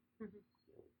bit. Mm-hmm.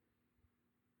 You know?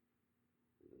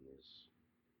 And then there's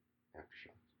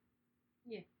aftershocks.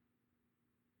 Yeah.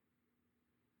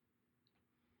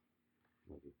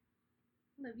 Love you.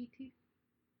 Love you too.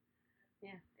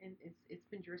 Yeah, and it's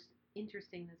been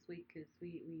interesting this week because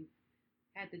we've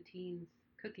had the teens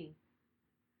cooking,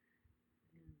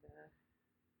 and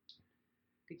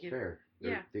to It's give fair.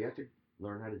 They have to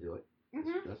learn how to do it.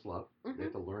 Mm-hmm. That's love. Mm-hmm. They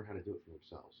have to learn how to do it for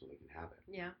themselves so they can have it.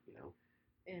 Yeah. You know?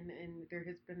 And there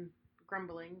has been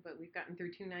grumbling, but we've gotten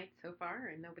through 2 nights so far,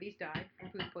 and nobody's died from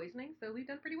food poisoning, so we've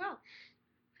done pretty well.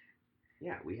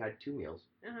 Yeah, we had 2 meals,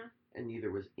 and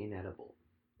neither was inedible.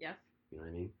 Yes. You know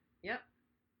what I mean? Yep.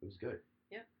 It was good.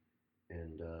 Yep.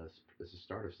 And it's the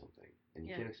start of something. And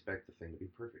you can't expect the thing to be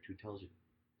perfect. Who tells you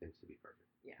things to be perfect?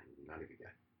 Yeah. I'm not a good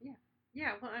guy. Yeah.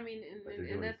 Yeah, well, I mean, and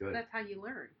good. that's how you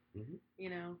learn. Mm-hmm. You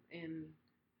know, and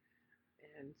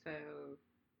so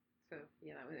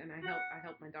you know, and I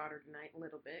helped my daughter tonight a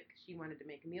little bit because she wanted to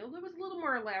make a meal that was a little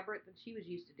more elaborate than she was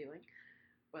used to doing.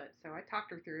 But so I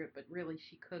talked her through it, but really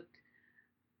she cooked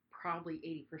probably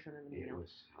 80% of the meal. It was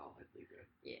solidly good.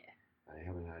 Yeah. I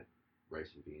haven't had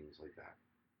rice and beans like that.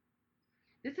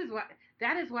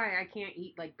 That is why I can't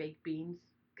eat like baked beans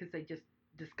because they just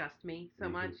disgust me so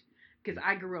much because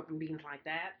I grew up in beans like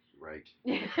that. Right.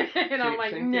 And I'm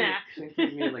like, nah. Same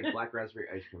thing with me, like black raspberry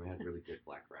ice cream. I had really good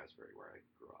black raspberry where I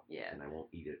grew up. Yeah. And I won't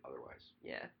eat it otherwise.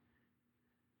 Yeah.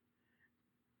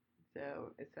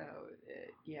 So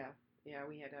yeah,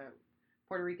 we had a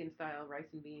Puerto Rican style rice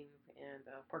and beans and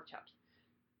pork chops.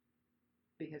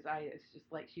 Because it's just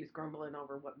like she was grumbling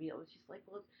over what meal. And she's like,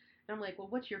 well, and I'm like, well,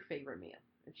 what's your favorite meal?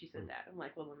 And she said that. I'm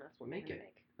like, well, then that's what make we're it.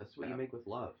 Make. That's what you make with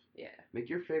love. Yeah. Make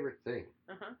your favorite thing.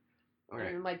 All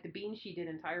right. And like the beans she did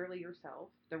entirely herself.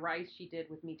 The rice she did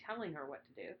with me telling her what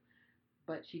to do,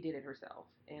 but she did it herself.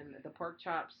 And the pork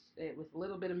chops, it was a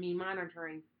little bit of me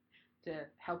monitoring to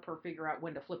help her figure out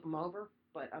when to flip them over.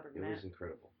 But other than that, it was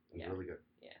incredible. It was really good.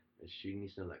 Yeah. And she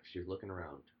needs to know that. She was looking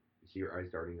around. You see her eyes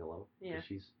darting yellow? Yeah.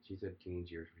 She's at teenage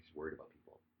years. She's worried about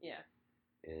people. Yeah.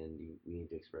 and we need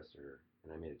to express to her.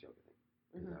 And I made a joke, I think,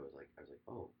 because Mhm. I was like,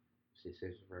 oh, she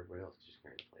saves it for everybody else. She's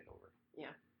carrying the plate over.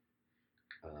 Yeah.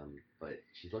 But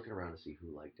she's looking around to see who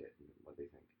liked it and what they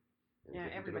think. And Yeah, I think we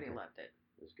did everybody okay. loved it.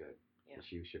 It was good. Yeah. And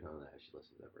she should know that if she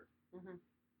listens ever. Mhm.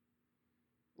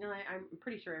 No, I'm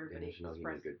pretty sure And everybody you should know he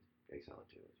made expressed. good egg salad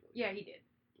too. It was really Yeah, good. he did.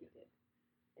 He did.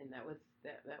 And that was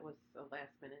a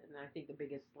last minute. And I think the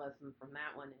biggest lesson from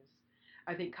that one is,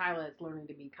 I think Kyla is learning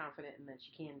to be confident and that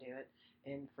she can do it.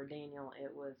 And for Daniel,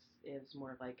 it was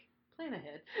more like plan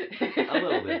ahead. A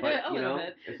little bit, but a little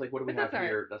bit. it's like, what do we But have that's all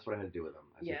here? That's what I had to do with them.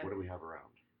 I was Yeah. like, what do we have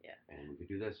around? Yeah. And we could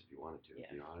do this if you wanted to.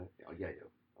 Yeah. You know what? Oh, yeah, I do.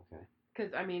 Okay.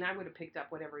 Because I mean, I would have picked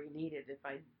up whatever he needed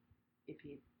if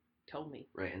he told me.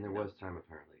 Right, and there was time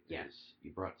apparently. Yeah.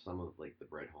 You brought some of like the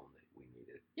bread home that we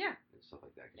needed. Yeah. And stuff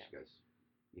like that. Cause Yeah. you guys,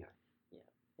 yeah. Yeah.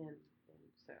 And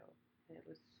so it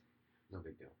was. No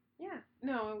big deal. Yeah.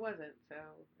 No, it wasn't. So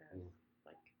it was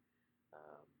like,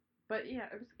 but yeah,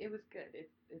 it was good.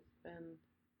 It's been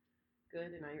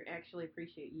good, and I actually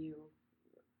appreciate you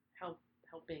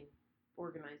helping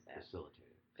organize that,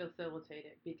 facilitate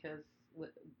it, because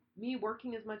with me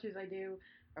working as much as I do,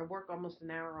 I work almost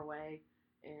an hour away,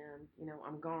 and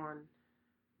I'm gone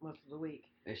most of the week.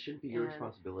 It shouldn't be your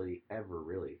responsibility ever,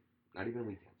 really. Not even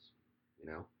weekends.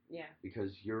 Yeah.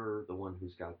 Because you're the one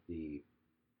who's got the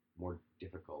more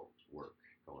difficult work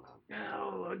going on.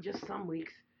 No, just some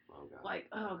weeks. Oh God. Like,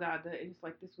 oh God, it's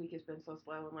like this week has been so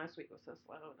slow, and last week was so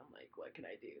slow, and I'm like, what can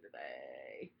I do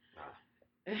today?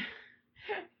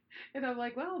 And I'm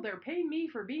like, well, they're paying me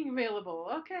for being available.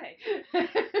 Okay.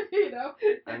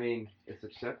 I mean, it's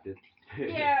accepted.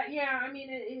 yeah. I mean,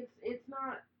 it's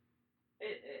not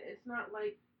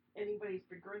like anybody's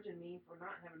begrudging me for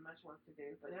not having much work to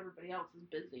do, but everybody else is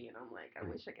busy, and I'm like, I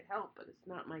wish I could help, but it's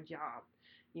not my job,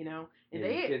 And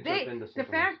the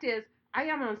fact is, I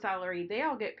am on salary. They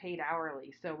all get paid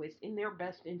hourly, so it's in their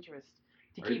best interest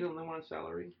to keep. Are you the only one on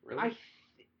salary? Really?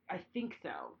 I think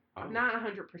so. Oh. I'm not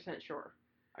 100% sure.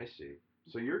 I see.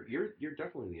 So you're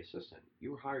definitely the assistant.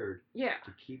 You were hired. Yeah.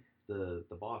 To keep the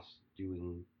boss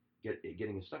getting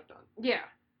his stuff done. Yeah.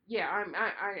 Yeah, I'm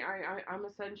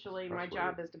essentially, my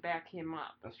job is to back him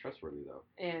up. That's trustworthy, though.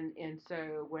 And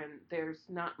so when there's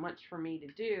not much for me to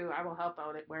do, I will help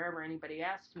out wherever anybody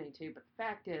asks me to. But the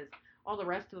fact is, all the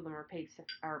rest of them are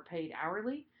paid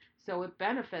hourly, so it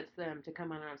benefits them to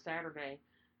come on Saturday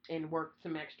and work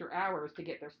some extra hours to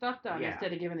get their stuff done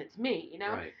instead of giving it to me.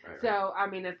 Right. So I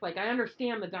mean, it's like, I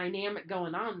understand the dynamic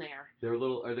going on there.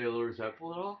 Are they a little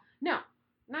resentful at all? No,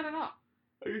 not at all.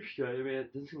 Are you sure? I mean,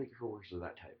 it doesn't seem like your coworkers are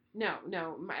that type. No.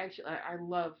 Actually, I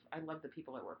love the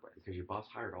people I work with. Because your boss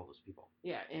hired all those people.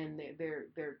 Yeah, and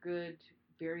they're good,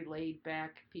 very laid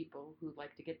back people who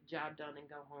like to get the job done and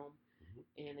go home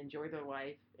and enjoy their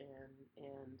life,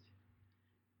 and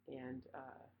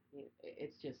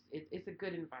it's a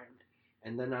good environment.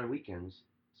 And then on weekends,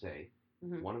 say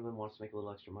one of them wants to make a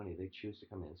little extra money, they choose to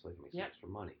come in so they can make some extra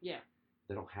money. Yeah.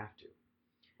 They don't have to.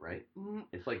 Right?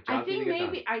 It's like I think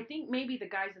maybe the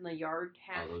guys in the yard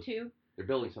have to. They're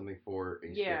building something for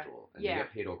a schedule, and they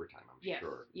get paid overtime. I'm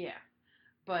sure. Yeah,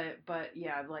 but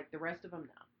yeah, like the rest of them,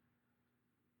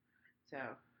 no.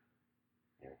 So.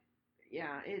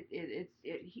 Yeah,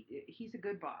 he's a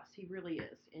good boss. He really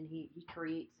is, and he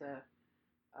creates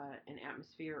an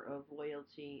atmosphere of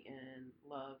loyalty and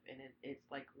love, and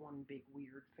it's like one big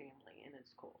weird family, and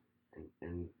it's cool.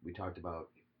 And we talked about,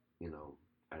 I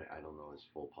don't know his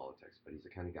full politics, but he's the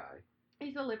kind of guy.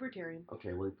 He's a libertarian.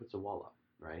 Okay, well, he puts a wall up,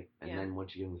 right? And then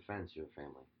once you give him the fence, you have a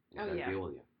family. And he's got to deal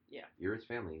with you. Yeah. You're his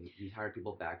family. He's hired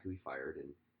people back who he fired, and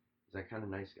he's that kind of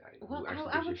nice guy. Well, I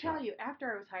will tell you,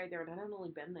 after I was hired there, and I'd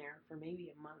only been there for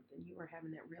maybe a month, and you were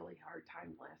having that really hard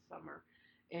time last summer,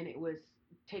 and it was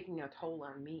taking a toll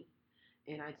on me.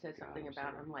 And I said something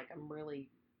about, I'm like, I'm really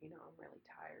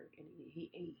tired. And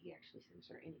he actually said, is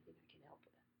there anything I can help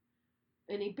with?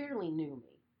 And he barely knew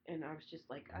me. And I was just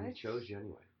like, he chose you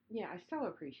anyway. Yeah, I so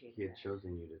appreciate He had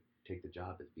chosen you to take the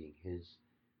job as being the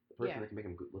person that can make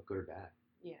him look good or bad.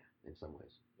 Yeah. In some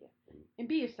ways. Yeah. And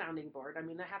be a sounding board. I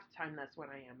mean, half the time that's what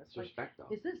I am. It's like, respect, though.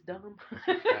 Is this dumb?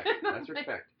 That's respect. That's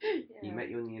respect. Yeah. He met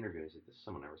you in the interview and said, this is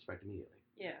someone I respect immediately.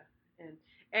 Yeah. And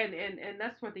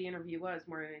that's what the interview was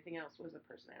more than anything else, was a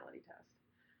personality test.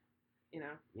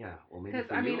 Yeah. Well, maybe.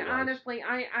 Because I mean, honestly,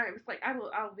 I was like,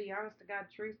 I'll be honest to God,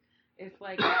 truth. It's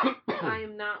like, I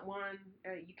am not one.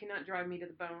 You cannot drive me to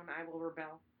the bone. I will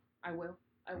rebel. I will.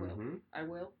 Mm-hmm. I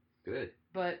will. Good.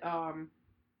 But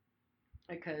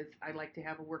because I like to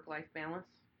have a work-life balance,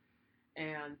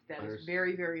 and that is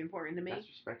very, very important to me. That's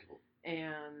respectable.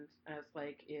 And it's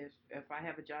like, if I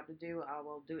have a job to do, I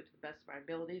will do it to the best of my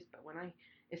abilities. But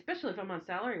especially if I'm on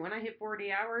salary. When I hit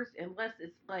 40 hours, unless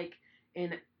it's like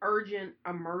an urgent,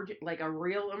 emergent, like a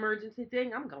real emergency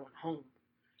thing, I'm going home,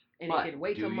 and it But can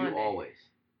wait do till you Monday. always?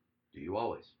 Do you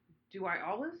always? Do I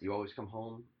always? You always come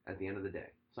home at the end of the day.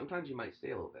 Sometimes you might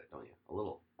stay a little bit, don't you? A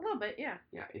little. A little bit, yeah.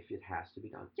 Yeah, if it has to be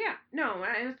done. Yeah, no,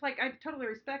 and it's like I totally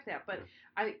respect that, but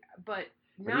Yeah. but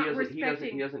But he not doesn't.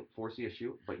 respecting. He doesn't foresee a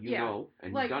shoot, but you Yeah, know,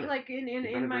 and you've done it. like You've done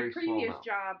in a my very small previous amount.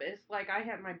 job, it's like I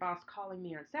had my boss calling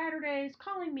me on Saturdays,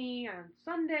 calling me on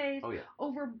Sundays Oh yeah.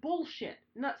 over bullshit,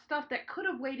 not stuff that could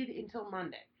have waited until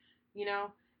Monday, you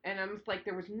know. And I'm just like,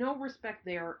 there was no respect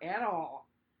there at all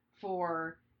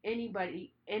for anybody's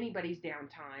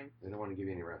downtime. They don't want to give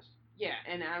you any rest. Yeah,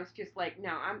 and I was just like,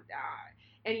 no,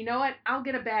 and you know what? I'll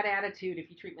get a bad attitude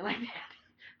if you treat me like that.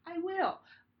 I will.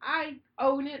 I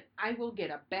own it. I will get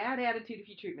a bad attitude if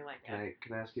you treat me like that.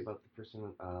 Can I ask you about the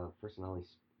personality,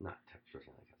 not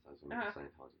personality? I was going to make a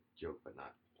Scientology joke, but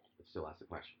not. But still ask the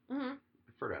question. Mm-hmm. I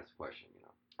prefer to ask the question, you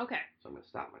know. Okay. So I'm going to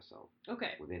stop myself.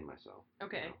 Okay. Within myself.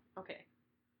 Okay. You know. Okay.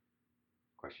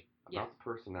 Question Yes. about the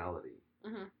personality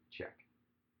Mm-hmm. check,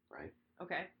 right?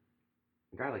 Okay.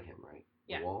 A guy like him, right?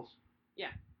 Yeah. The walls.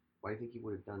 Yeah. Why do you think he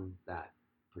would have done that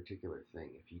particular thing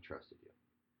if he trusted you?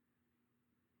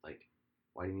 Like,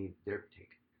 why do you need their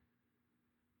take?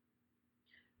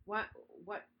 What?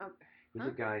 What? He's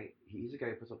a guy. He's a guy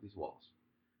who puts up these walls.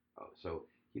 Oh, so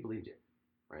he believed you,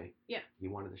 right? Yeah. He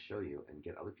wanted to show you and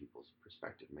get other people's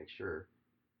perspective, make sure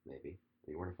maybe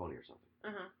that you weren't a phony or something.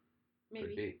 Uh huh. Maybe.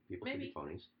 Could be. People could be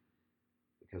phonies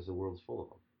because the world's full of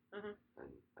them.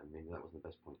 And maybe that wasn't the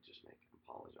best point to just make. I'm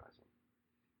apologizing.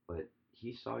 But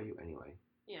he saw you anyway.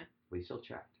 Yeah. But he still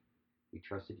checked. He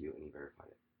trusted you and he verified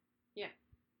it. Yeah.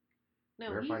 No,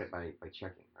 verified it by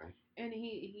checking, right? And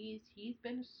he's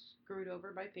been screwed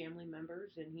over by family members,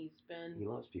 and he's been. He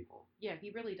loves people. Yeah,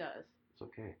 he really does. It's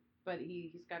okay. But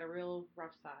he's got a real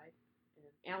rough side.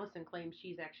 And Allison claims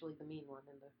she's actually the mean one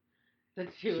in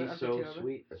the two. She's so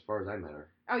sweet, as far as I met her.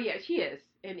 Oh yeah, she is.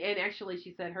 And actually,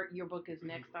 she said your book is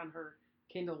next on her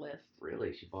Kindle list.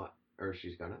 Really? She bought, or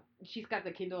she's gonna? She's got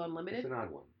the Kindle Unlimited. It's an odd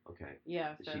one. Okay.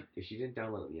 Yeah. So. If she didn't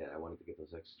download it yet, I wanted to get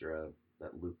those extra,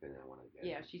 that loop in. I wanted to get.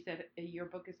 Yeah, she said your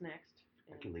book is next.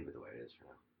 I can leave it the way it is for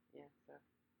now. Yeah.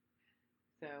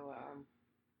 So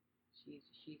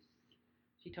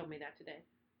she told me that today.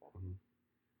 So.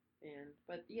 Mm-hmm.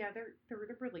 But yeah, they're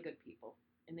really good people,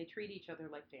 and they treat each other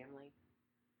like family,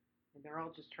 and they're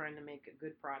all just trying to make a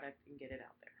good product and get it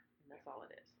out there, and that's all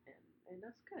it is, and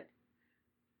that's good.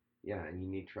 Yeah, and you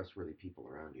need trustworthy people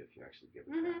around you if you actually give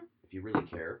a crap. If you really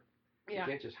care, you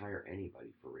can't just hire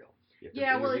anybody for real.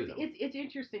 Yeah, well, it's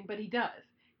interesting, but he does.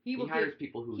 He hires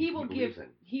people who he will believes in.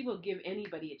 He will give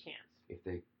anybody a chance if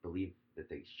they believe that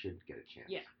they should get a chance.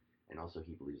 Yeah, and also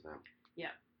he believes them. Yeah,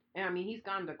 and I mean he's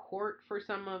gone to court for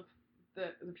some of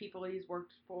the people he's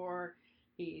worked for.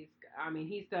 He's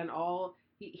done all.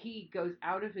 He goes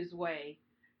out of his way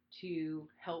to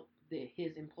help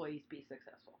his employees be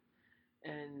successful,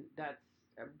 and that's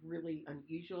really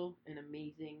unusual and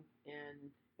amazing.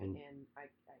 And I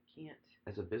can't.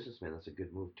 As a businessman, that's a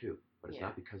good move too. But it's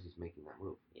not because he's making that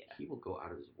move. Yeah. He will go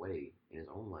out of his way in his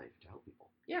own life to help people.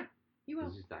 Yeah, he will.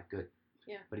 Because he's that good.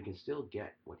 Yeah. But he can still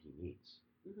get what he needs.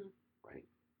 Mm-hmm. Right?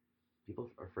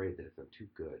 People are afraid that if I'm too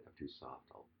good, I'm too soft,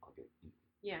 I'll get eaten.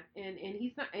 Yeah, and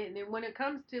he's not. And when it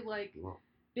comes to like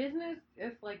business,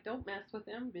 it's like don't mess with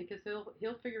him because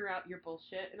he'll figure out your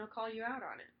bullshit and he'll call you out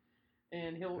on it.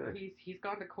 And he's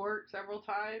gone to court several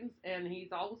times and he's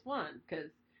always won because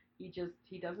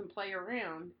he doesn't play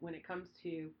around when it comes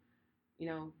to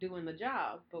doing the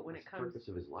job. But when That's it comes the purpose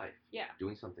of his life,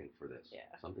 doing something for this,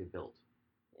 something built.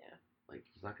 Yeah, like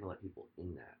he's not gonna let people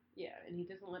in that. Yeah, and he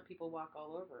doesn't let people walk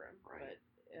all over him. Right.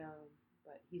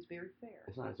 But he's very fair.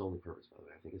 It's not his only purpose, by the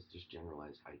way. I think it's just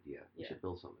generalized idea. We should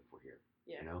build something if we're here.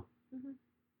 Yeah. You know. Mhm.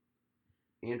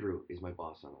 Andrew is my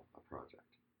boss on a project.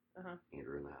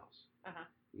 Andrew in the house.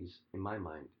 He's, in my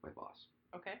mind, my boss.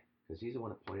 Okay. Because he's the one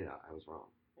that pointed out I was wrong.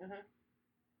 Uh-huh.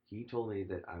 He told me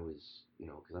that I was,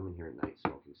 because I'm in here at night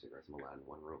smoking cigarettes. I'm allowed in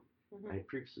one room. I had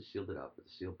previously sealed it up, but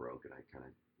the seal broke, and I kind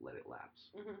of let it lapse.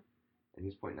 And he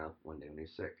was pointing out one day when he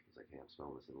was sick, he's like, hey, I'm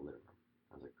smelling this in the living room.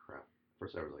 I was like, crap.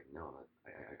 First I was like, no,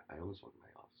 I only smoke in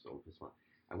my office, so don't piss me off.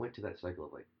 I went to that cycle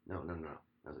of like, no.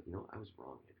 I was like, I was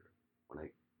wrong, Andrew.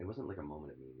 It wasn't like a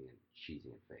moment of me being cheesy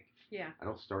and fake. Yeah. I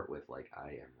don't start with like,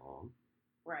 I am wrong.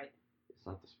 Right. It's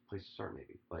not the place to start,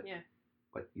 maybe. But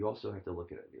But you also have to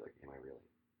look at it and be like, am I really?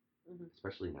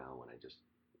 Especially now when I just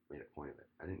made a point of it.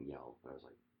 I didn't yell, but I was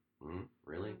like,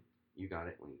 really? You got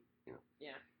it when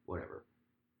Yeah. Whatever.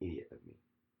 Idiot of me.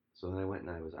 So then I went and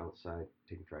I was outside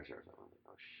taking trash out. I was like,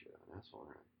 oh shit, I'm an asshole,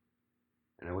 aren't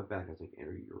I? And I went back and I was like,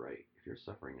 Andrew, you're right. If you're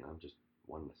suffering and I'm just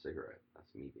wanting a cigarette,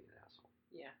 that's me being an asshole.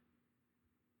 Yeah.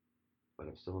 But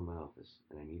I'm still in my office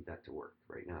and I need that to work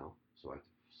right now, so I have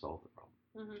to solve the problem.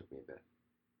 Mm-hmm. It took me a bit.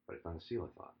 But I found a seal, I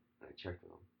thought, and I checked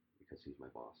with him because he's my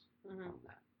boss Mm-hmm. on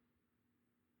that.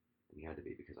 And he had to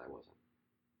be because I wasn't.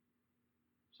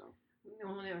 So.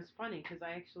 No, and it was funny because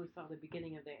I actually saw the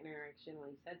beginning of the interaction when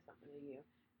he said something to you,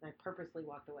 and I purposely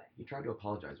walked away. He tried to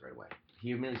apologize right away. He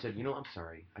immediately said, I'm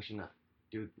sorry. I should not.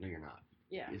 Dude, no, you're not.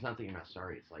 Yeah. It's not that you're not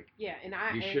sorry. It's like, yeah, and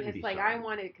you shouldn't it's be like sorry. I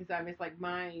wanted, because I was like,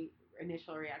 my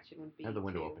initial reaction would be I have the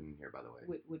window open in here, by the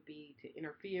way. Would be to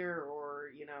interfere or,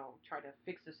 try to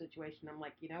fix the situation. I'm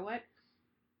like, you know what?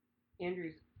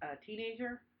 Andrew's a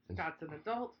teenager. Scott's an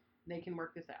adult. They can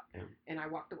work this out. Yeah. And I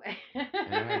walked away.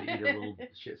 And I had to eat a little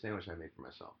shit sandwich I made for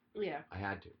myself. Yeah. I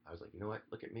had to. I was like, you know what?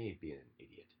 Look at me being an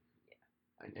idiot.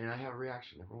 Yeah. And I have a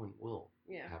reaction. Everyone will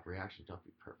have reactions. Don't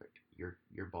be perfect.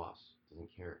 Your boss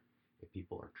doesn't care if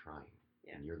people are trying.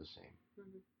 Yeah. And you're the same.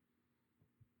 Mm-hmm.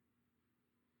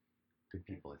 Good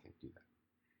people, I think, do that.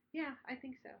 Yeah, I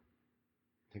think so.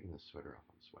 Taking the sweater off.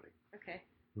 I'm sweating. Okay.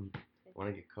 Want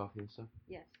to get coffee and stuff?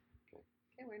 Yes.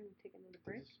 Okay, we're going to take another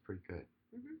break. This is pretty good.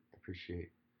 Mm-hmm. I appreciate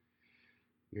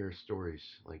your stories.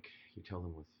 Like, you tell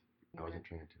them with... I wasn't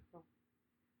trying to. Oh.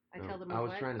 Tell them with I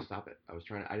was what? trying to stop it. I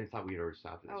didn't thought we had already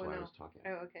stopped it. That's why I was talking.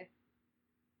 Oh, okay.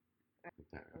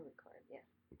 Like that, right? Record, yeah.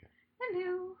 Okay.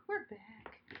 Hello, we're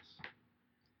back. Yes.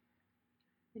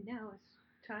 And now it's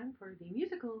time for the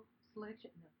musical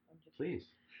selection. No, I'm just... Please.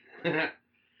 The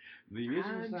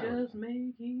musical I'm just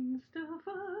making stuff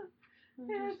up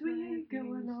as we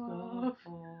going off.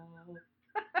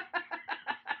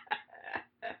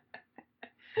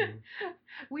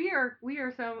 We are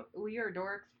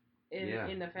dorks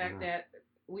in the fact that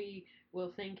we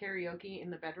will sing karaoke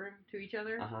in the bedroom to each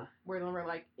other, where we're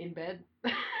like in bed.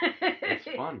 It's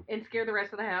fun. And scare the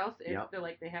rest of the house if they're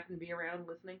like they happen to be around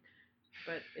listening.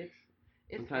 But it's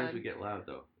sometimes fun. We get loud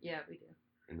though. Yeah, we do.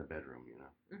 In the bedroom,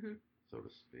 Mm-hmm. So to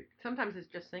speak. Sometimes it's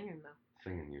just singing though.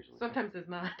 Singing usually. Sometimes it's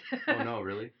not. Oh no,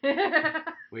 really?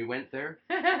 We went there?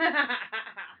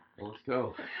 Well, let's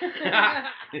go.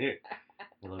 I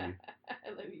love you. I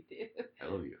love you too. I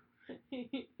love you.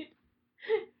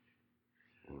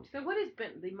 So what has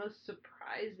been the most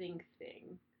surprising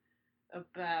thing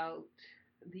about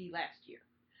the last year?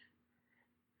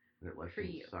 That life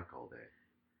didn't suck all day.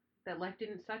 That life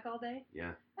didn't suck all day?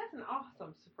 Yeah. That's an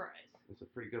awesome surprise. It's a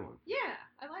pretty good one. Yeah,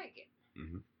 I like it.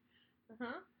 Mm-hmm.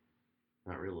 Uh-huh.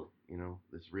 Not real,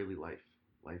 this really life.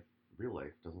 Real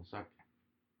life doesn't suck.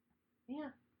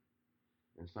 Yeah.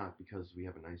 And it's not because we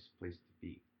have a nice place to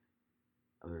be,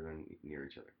 other than near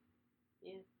each other.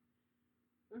 Yeah.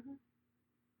 Mhm.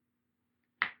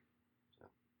 So,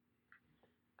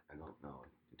 I don't know.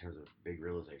 In terms of big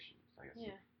realizations, I guess.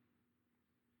 Yeah.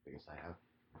 Biggest I have.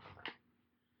 I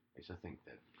used to think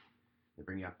that they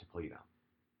bring you up to pull you down.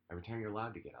 Every time you're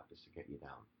allowed to get up is to get you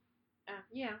down.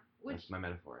 Yeah. That's my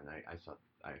metaphor, and I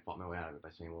fought my way out of it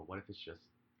by saying, well, what if it's just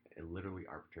a literally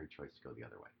arbitrary choice to go the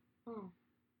other way?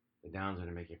 The downs are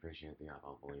to make you appreciate the up.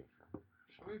 I'll believe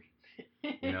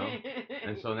it.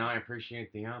 And so now I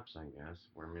appreciate the ups, I guess.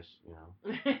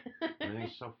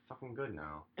 Everything's so fucking good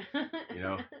now.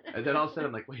 And then all of a sudden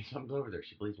I'm like, wait, something's over there.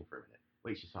 She believes me for a minute.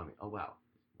 Wait, she saw me. Oh, wow.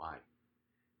 Why?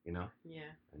 Yeah.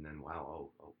 And then, wow,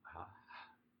 ha.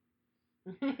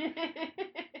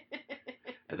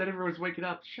 And then everyone's waking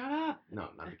up. Shut up. No,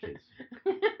 not the kids.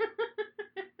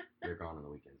 They're gone on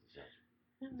the weekends and such.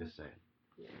 I'm just saying.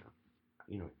 Yeah.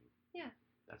 You know what I mean. Yeah.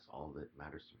 That's all that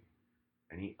matters to me.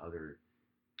 Any other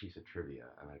piece of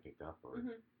trivia I might have picked up, or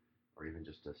even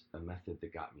just a method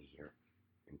that got me here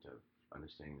into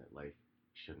understanding that life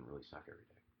shouldn't really suck every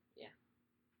day. Yeah.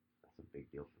 That's a big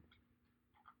deal for me.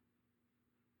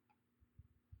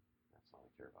 That's all I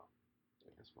care about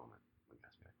in this moment when you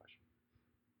ask me that question.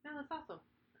 No, that's awesome.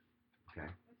 Okay.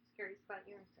 I'm just curious about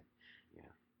your answer.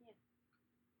 Yeah.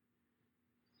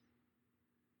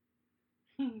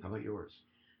 How about yours?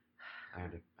 I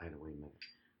had to wait a minute.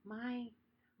 My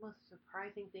most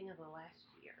surprising thing of the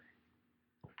last year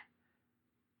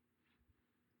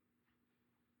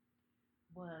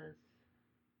was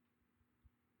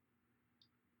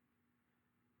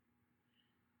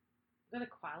I'm going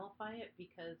to qualify it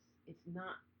because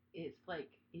it's like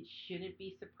it shouldn't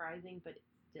be surprising, but it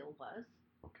still was.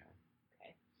 Okay.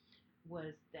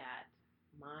 Was that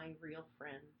my real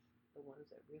friends, the ones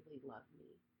that really love me,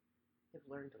 have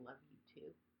learned to love you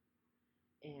too.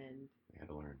 And I had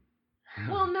to learn.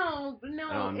 Well, no,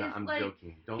 I'm like,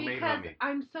 joking. Don't make it about me.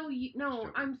 I'm so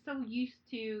used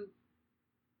to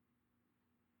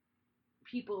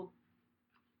people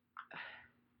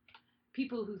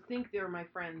people who think they're my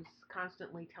friends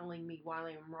constantly telling me why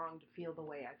I'm wrong to feel the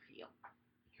way I feel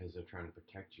Because they're trying to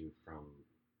protect you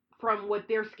from what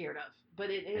they're scared of. But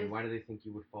it is. And why do they think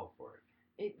you would fall for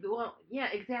it? Well, yeah,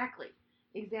 exactly,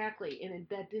 exactly, and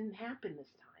that didn't happen this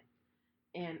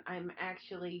time. And I'm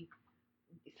actually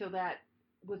so that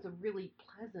was a really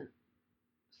pleasant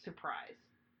surprise.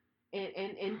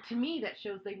 And to me that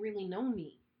shows they really know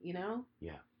me,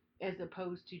 Yeah. as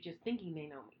opposed to just thinking they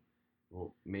know me.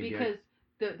 Well, maybe because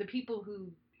the people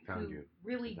who found you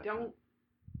really at that don't time.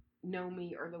 know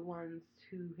me are the ones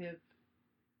who have,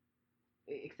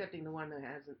 excepting the one that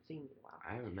hasn't seen me in a while.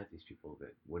 I haven't met these people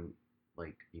that wouldn't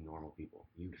like be normal people.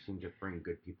 You seem to bring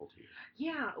good people to you.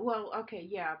 Yeah, well, okay,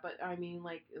 yeah, but I mean,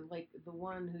 like the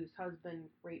one whose husband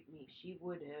raped me, she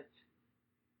would have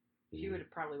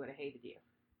probably would have hated you,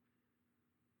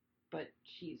 but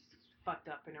she's fucked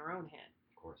up in her own head.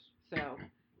 Of course. So,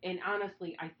 and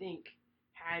honestly, I think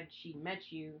had she met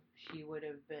you, she would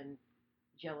have been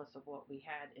jealous of what we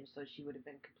had, and so she would have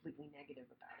been completely negative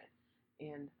about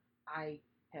it. And I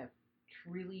have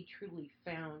truly, truly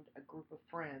found a group of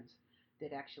friends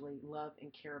that actually love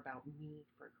and care about me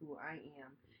for who I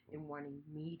am and wanting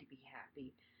me to be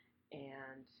happy.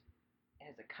 And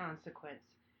as a consequence,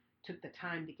 took the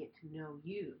time to get to know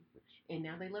you, and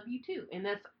now they love you too, and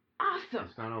that's awesome.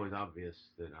 It's not always obvious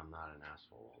that I'm not an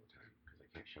asshole all the time because I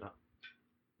can't shut up.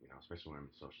 Especially when I'm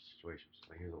in social situations.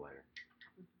 Like, here's a letter.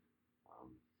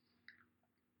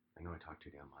 I know I talk too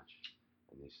damn much,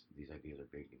 and these ideas are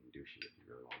big and douchey if you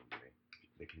really want them to be.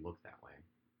 They can look that way,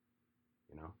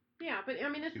 you know. Yeah, but I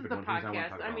mean, this Stupid is the things I wanna podcast.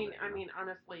 talk about all day, I mean,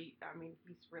 honestly, I mean,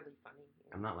 he's really funny.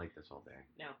 I'm not like this all day.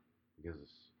 No. Because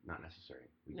it's not necessary.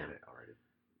 We No. did it already.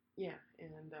 Yeah,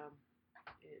 and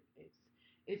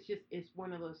it's just it's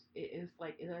one of those. It's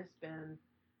like it has been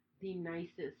the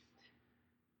nicest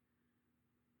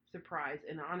surprise,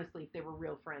 and honestly, if they were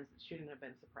real friends, it shouldn't have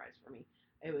been a surprise for me.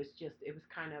 It was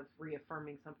kind of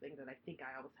reaffirming something that I think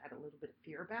I always had a little bit of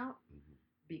fear about,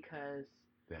 because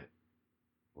That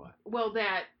what? Well,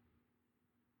 that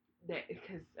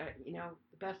because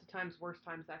the best of times, worst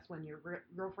times, that's when your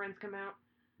real friends come out.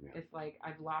 Yeah. It's like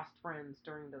I've lost friends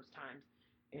during those times,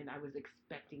 and I was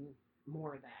expecting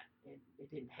more of that, and it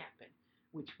didn't happen,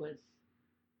 which was,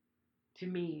 to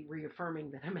me,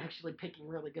 reaffirming that I'm actually picking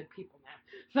really good people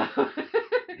now. So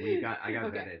I got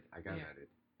okay. vetted. I got vetted,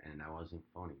 and I wasn't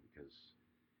phony because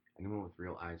anyone with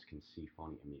real eyes can see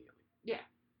phony immediately. Yeah.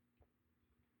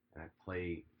 And I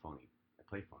play phony. I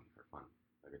play phony for fun,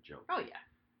 like a joke. Oh yeah.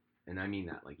 And I mean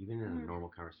that. Like, even in a normal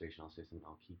conversation, I'll say something.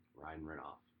 I'll keep riding right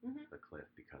off the cliff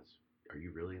because are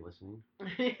you really listening?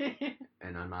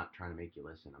 And I'm not trying to make you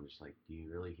listen. I'm just like, do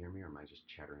you really hear me, or am I just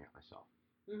chattering at myself?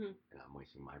 And I'm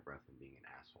wasting my breath and being an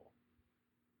asshole.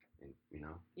 And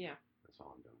Yeah. that's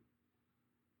all I'm doing.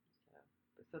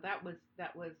 So that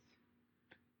was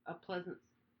a pleasant.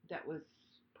 That was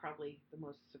probably the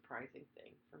most surprising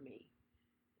thing for me.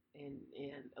 And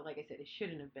like I said, it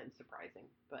shouldn't have been surprising,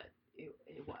 but it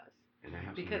was. And I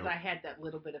have because I had that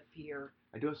little bit of fear.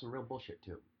 I do have some real bullshit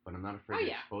too, but I'm not afraid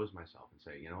to expose myself and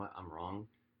say, you know what, I'm wrong,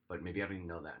 but maybe I didn't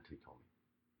know that until you told me.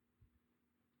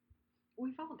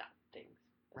 We've all got things.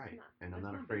 Right. And I'm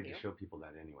not afraid to show people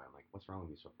that anyway. I'm like, what's wrong with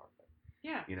me so far? But,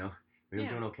 yeah. Maybe I'm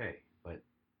doing okay, but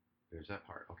there's that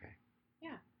part. Okay.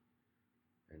 Yeah.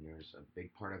 And there's a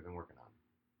big part I've been working on.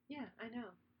 Yeah, I know.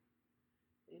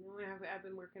 I've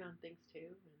been working on things too.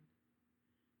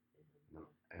 No,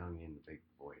 I don't mean the big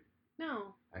void.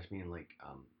 No. I just mean like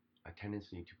a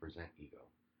tendency to present ego.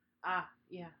 Ah,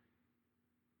 yeah.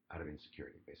 Out of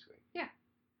insecurity, basically. Yeah.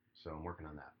 So I'm working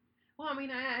on that. Well, I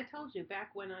mean, I told you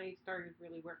back when I started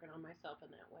really working on myself in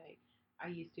that way,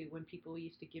 when people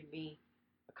used to give me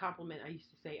a compliment, I used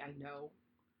to say, I know.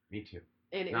 Me too.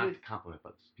 And it Not was a compliment,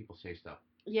 but people say stuff.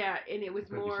 Yeah, and it was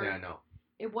more. You say, I know.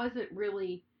 It wasn't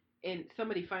really. And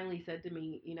somebody finally said to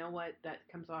me, you know what, that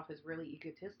comes off as really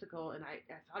egotistical. And I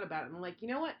thought about it, and I'm like, you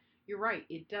know what, you're right,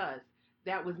 it does.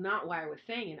 That was not why I was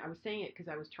saying it. I was saying it because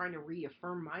I was trying to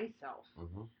reaffirm myself.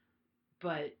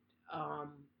 But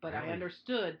I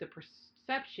understood the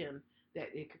perception that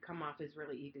it could come off as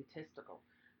really egotistical.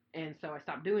 And so I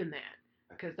stopped doing that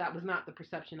because that was not the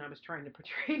perception I was trying to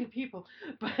portray to people.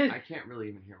 But I can't really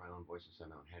even hear my own voice inside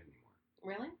my own head anymore.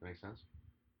 Really? That makes sense?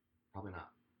 Probably not.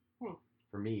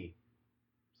 For me,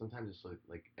 sometimes it's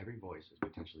like every voice is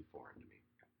potentially foreign to me.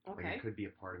 Okay. Like it could be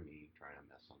a part of me trying to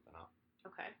mess something up.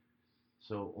 Okay.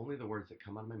 So only the words that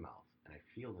come out of my mouth, and I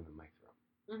feel them in my throat.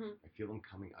 I feel them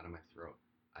coming out of my throat.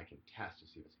 I can test to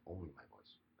see if it's only my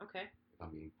voice. Okay. If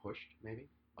I'm being pushed, maybe,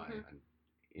 by an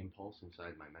impulse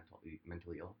inside my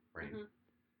mentally ill brain.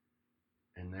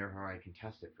 And therefore I can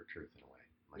test it for truth in a way.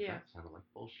 Like, Yeah. that sounded like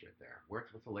bullshit there. What's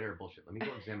a layer of bullshit? Let me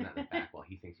go examine that in the back while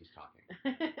he thinks he's talking.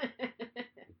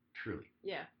 Truly.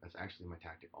 Yeah. That's actually my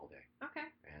tactic all day. Okay.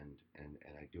 And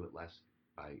I do it less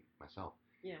by myself.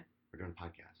 Yeah. We're doing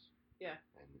podcasts. Yeah.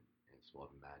 And it's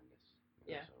love and madness.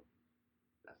 Yeah. So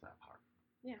that's that part.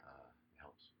 Yeah. It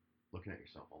helps. Looking at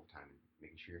yourself all the time and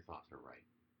making sure your thoughts are right.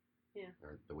 Yeah.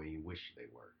 Or the way you wish they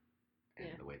were. And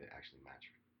Yeah. the way that actually match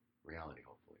reality,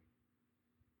 hopefully.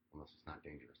 Unless it's not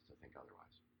dangerous to think otherwise.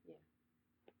 Yeah.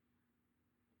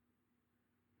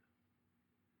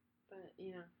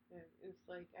 But it's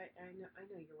like I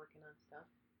know you're working on stuff.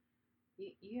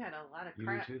 You had a lot of You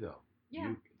crap. do too, though.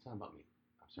 Yeah. It's not about me.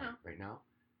 I'm sorry. No. Right now,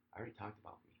 I already talked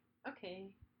about me. Okay.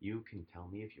 You can tell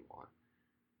me if you want.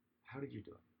 How did you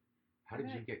do it? How did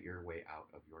you get your way out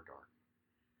of your dark?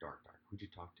 Who'd you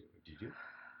talk to? Did you?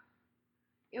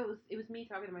 It was me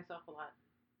talking to myself a lot.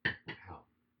 How?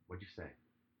 What'd you say?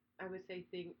 I would say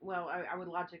things. Well, I would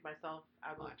logic myself.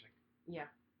 Logic. Yeah,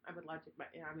 I would logic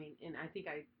and I think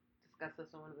I discussed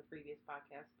this on one of the previous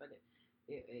podcasts, but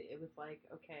it was like,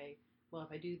 okay, well,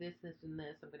 if I do this, this, and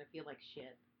this, I'm gonna feel like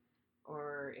shit.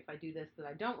 Or if I do this that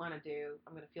I don't want to do,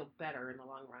 I'm gonna feel better in the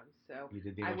long run. So you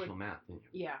did the emotional math, didn't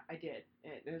you? Yeah, I did.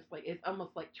 It's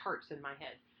almost like charts in my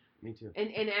head. Me too.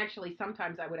 And actually,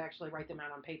 sometimes I would actually write them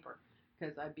out on paper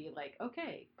because I'd be like,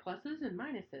 okay, pluses and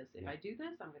minuses. If I do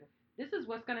this, this is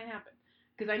what's gonna happen.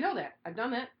 Because I know that I've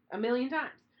done that a million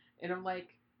times, and I'm like,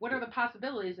 what are the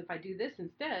possibilities if I do this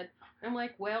instead? And I'm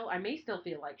like, well, I may still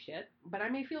feel like shit, but I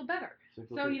may feel better.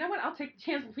 So you know what? I'll take the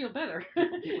chance and feel better.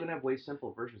 People can have way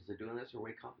simple versions of doing this or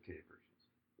way complicated versions.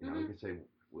 You can say,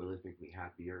 will it make me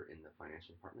happier in the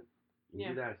financial department? You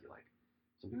can do that if you like.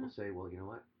 Some people say, well, you know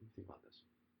what? Let me think about this.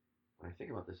 When I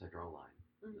think about this, I draw a line.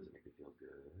 Does it make me feel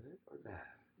good or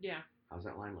bad? Yeah. How's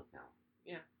that line look now?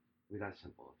 Yeah. It'd be that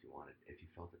simple if you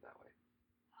felt it that way.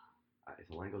 If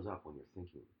the line goes up when you're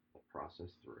thinking the process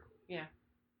through. Yeah.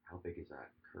 How big is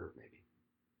that curve, maybe?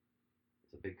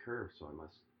 It's a big curve, so I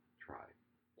must try.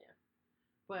 Yeah.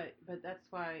 But that's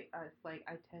why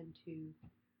I tend to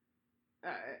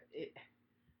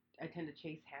I tend to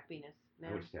chase happiness now.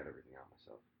 I would stat everything out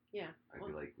myself. Yeah. I'd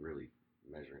be like really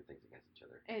measuring things against each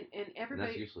other. And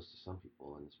everybody. And that's useless to some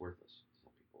people, and it's worthless to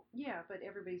some people. Yeah, but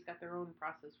everybody's got their own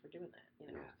process for doing that,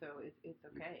 Yeah. So it's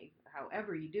okay.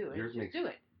 However you do it, Yours just do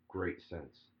it. Great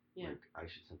sense. Yeah. Like, I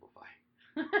should simplify.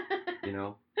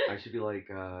 I should be like,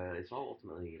 it's all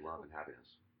ultimately love and happiness.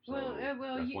 So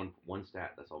that's one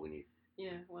stat. That's all we need.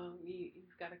 Yeah, well,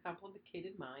 you've got a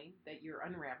complicated mind that you're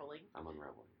unraveling. I'm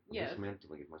unraveling. I'm Yes.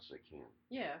 dismantling as much as I can.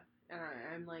 Yeah, and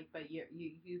I'm like, but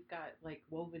you've got like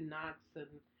woven knots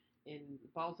and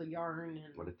balls of yarn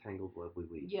and. What a tangled web we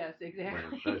weave. Yes,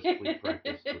 exactly. When we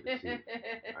practice to deceive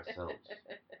ourselves.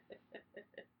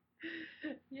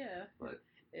 Yeah. But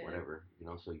whatever, you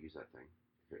can also use that thing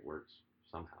if it works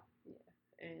somehow.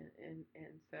 Yeah, and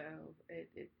so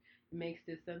it makes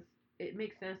sense. It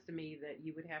makes sense to me that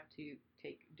you would have to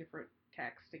take different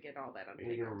tacks to get all that on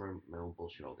paper. I can remember my own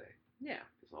bullshit all day. Yeah.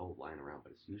 It's all lying around,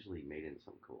 but it's usually made into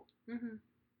something cool. Mhm.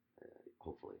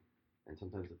 Hopefully, and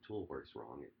sometimes the tool works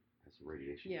wrong. It has some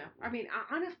radiation. Yeah, I mean,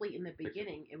 honestly, in the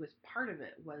beginning, it was part of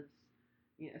it was,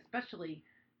 especially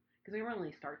because we didn't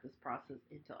really start this process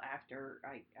until after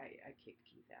I kicked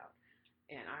Keith out,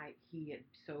 and he had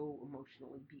so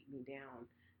emotionally beat me down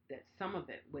that some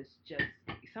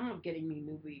of getting me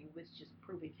moving was just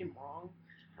proving him wrong,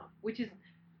 which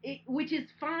is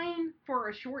fine for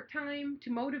a short time to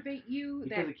motivate you.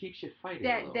 Because it keeps you fighting.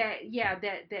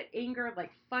 That anger,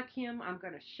 like fuck him, I'm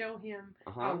gonna show him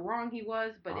how wrong he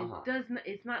was, but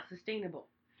it's not sustainable.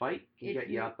 Fight can get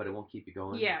you up, but it won't keep you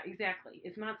going. Yeah, exactly.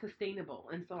 It's not sustainable,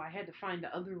 and so I had to find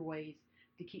other ways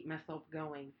to keep myself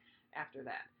going after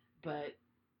that. But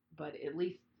at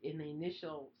least in the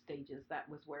initial stages, that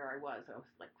was where I was. I was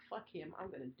like, fuck him. I'm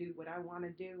going to do what I want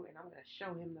to do, and I'm going to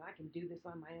show him that I can do this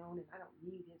on my own, and I don't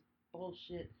need his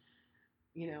bullshit,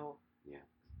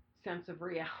 sense of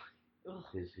reality. Ugh.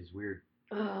 His weird,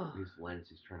 his lens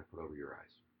he's trying to put over your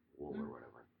eyes, wool or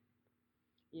whatever.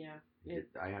 Yeah.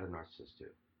 I had a narcissist too.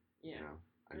 Yeah.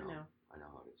 I know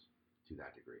how it is to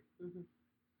that degree. Mm-hmm.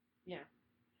 Yeah.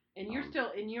 And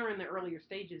you're in the earlier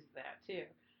stages of that too.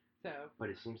 So. But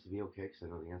it seems to be okay because I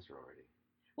know the answer already.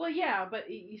 Well, yeah,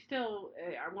 but you still,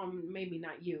 well, maybe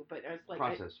not you, but it's like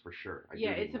process for sure.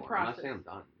 It's a process. I'm not saying I'm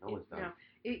done. No one's done. No,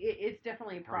 it's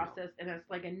definitely a process, and it's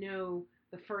like I know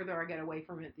the further I get away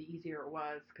from it, the easier it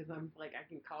was because I'm like I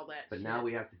can call that. But now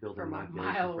we have to build an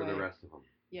inoculation for the rest of them.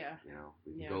 Yeah.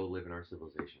 We can go live in our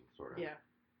civilization, sort of. Yeah.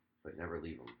 But never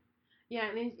leave them.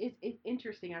 Yeah, and it's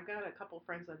interesting. I've got a couple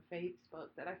friends on Facebook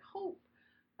that I hope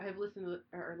have listening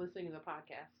to the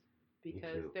podcast.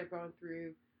 because too. they're going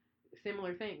through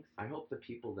similar things. I hope the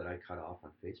people that I cut off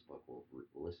on Facebook will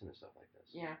listen to stuff like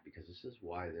this. Yeah. Because this is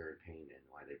why they're in pain and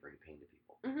why they bring pain to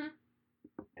people. Mhm.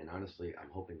 And honestly, I'm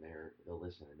hoping they'll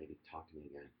listen and maybe talk to me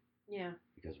again. Yeah.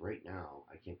 Because right now,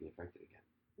 I can't be infected again.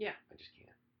 Yeah. I just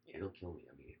can't. Yeah. It'll kill me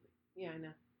immediately. Yeah, I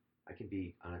know. I can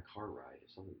be on a car ride.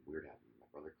 If something weird happens, my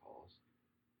brother calls,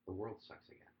 the world sucks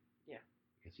again. Yeah.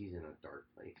 Because he's in a dark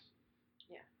place.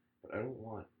 Yeah. But I don't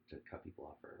want to cut people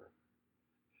off forever.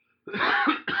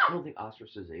 I don't think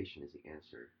ostracization is the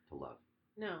answer to love.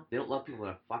 No. They don't love people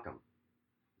that fuck them.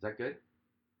 Is that good?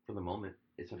 For the moment,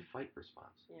 it's a fight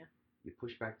response. Yeah. You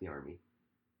push back the army,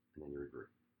 and then you regroup.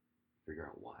 Figure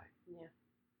out why. Yeah.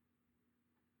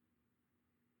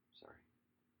 Sorry.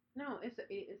 No,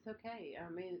 it's okay. I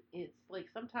mean, it's like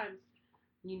sometimes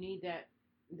you need that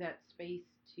space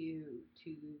to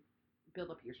build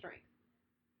up your strength.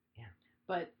 Yeah.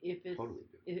 But if it's Totally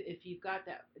do. if you've got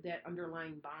that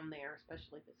underlying bond there,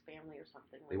 especially if it's family or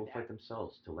something like that, They will fight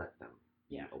themselves to let them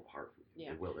be Yeah. apart from you.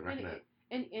 Yeah. They will. They're not gonna.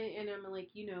 And I'm like,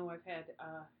 I've had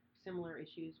similar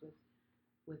issues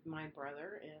with my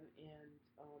brother, and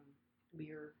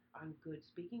we're on good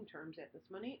speaking terms at this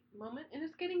moment, and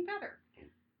it's getting better.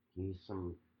 He needs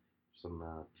some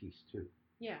peace too.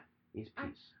 Yeah. He needs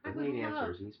peace. I Doesn't would need love-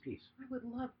 answers. He needs peace. I would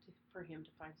love for him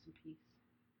to find some peace.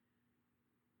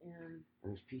 And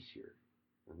there's peace here.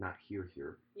 Not here.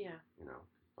 Yeah.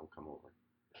 Don't come over.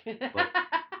 But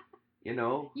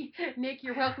Nick,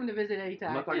 you're welcome to visit anytime.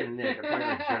 I'm not talking to Nick. I'm talking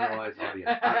to a generalized audience.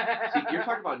 See, you're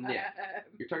talking about Nick.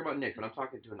 You're talking about Nick, but I'm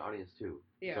talking to an audience too.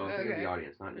 Yeah, so I'm thinking of okay. the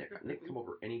audience, not Nick. Nick can come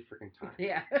over any freaking time.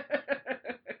 Yeah.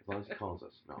 As long as he calls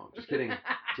us. No, I'm just kidding.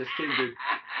 Just kidding, dude.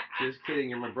 Just kidding.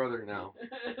 You're my brother now.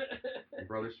 My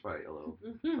brothers fight a little.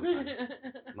 Sometimes.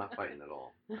 I'm not fighting at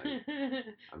all.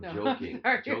 I'm joking.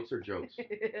 I'm Jokes are jokes.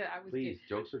 Please,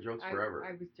 jokes are jokes forever.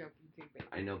 I was joking too, baby.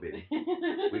 I know, baby.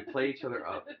 We play each other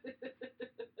up.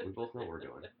 We both know what we're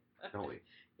doing, don't we?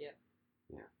 Yeah.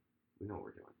 Yeah. We know what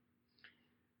we're doing.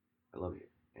 I love you.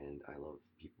 And I love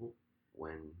people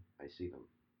when I see them.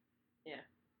 Yeah.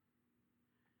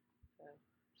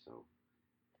 So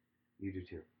you do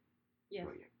too. Yes.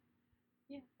 Don't you?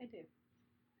 Yeah, I do.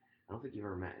 I don't think you've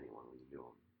ever met anyone when you knew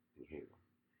them and you hated them.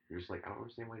 You're just like, I don't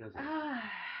understand why he does that.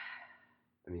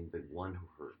 I mean, the one who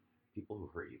hurt, people who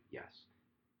hurt you, yes.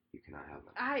 You cannot have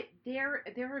them. There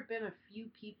have been a few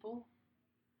people,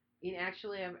 and I've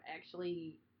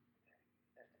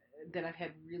that I've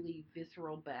had really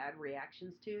visceral bad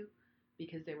reactions to,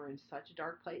 because they were in such a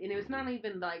dark place, and it was not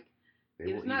even like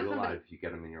They will eat you alive if you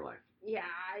get them in your life. Yeah,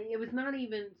 it was not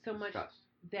even so much Disgust.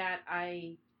 that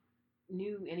I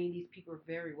knew any of these people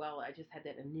very well. I just had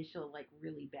that initial like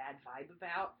really bad vibe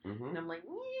about, and I'm like,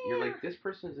 yeah. You're like, this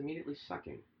person is immediately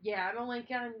sucking. Yeah, I don't like,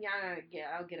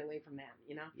 I'll get away from that,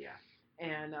 Yeah.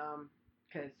 And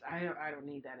because I don't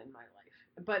need that in my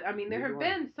life. But I mean, there have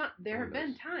been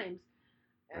times.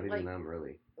 Not even them,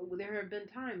 really. There have been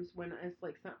times when it's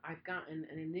like I've gotten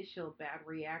an initial bad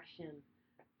reaction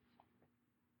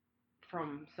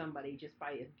from somebody just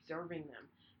by observing them,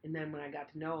 and then when I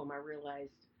got to know them, I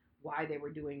realized why they were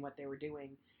doing what they were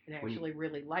doing, and I actually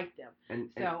really liked them.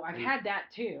 So I've had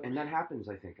that too. And that happens,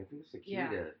 I think. I think it's the key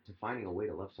to finding a way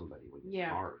to love somebody when it's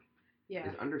hard. Yeah.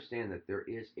 Is understand that there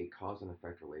is a cause and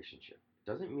effect relationship.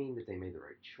 Doesn't mean that they made the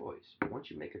right choice. But once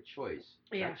you make a choice,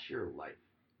 that's your life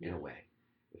in a way.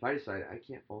 If I decide I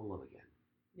can't fall in love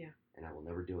again, and I will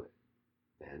never do it,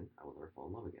 then I will never fall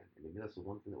in love again. And maybe that's the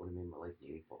one thing that would have made my life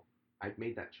meaningful. I've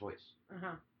made that choice, and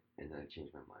then I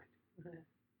changed my mind,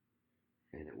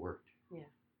 and it worked. Yeah,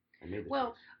 I made the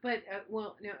choice. But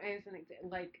no, as an example,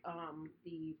 like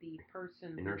the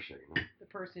person inertia, the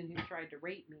person who tried to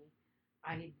rape me,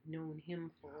 I had known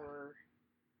him for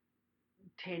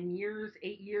 10 years,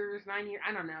 8 years, 9 years,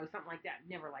 I don't know, something like that.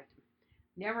 Never liked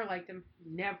him.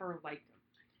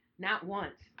 Not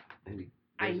once.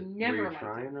 I never liked him.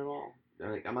 Were you trying at all?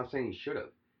 Like, I'm not saying you should have.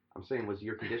 I'm saying, was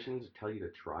your conditioning to tell you to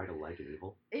try to like an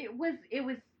evil? It was.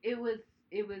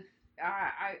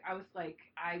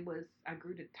 I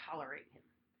grew to tolerate him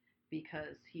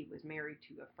because he was married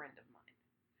to a friend of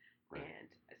mine, and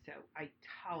so I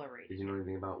tolerated. Did you know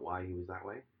anything about why he was that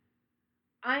way?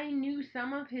 I knew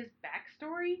some of his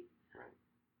backstory, right?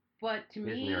 But to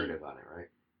me, his narrative on it, right?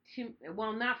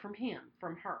 Well, not from him,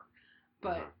 from her,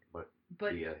 but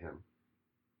via him.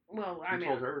 Well, you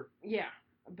told her. Yeah,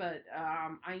 but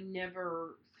I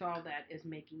never saw that as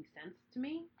making sense to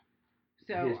me.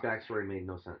 So his backstory made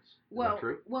no sense. Is that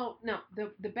true? Well, no,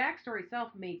 the backstory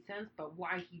itself made sense, but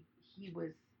why he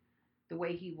was the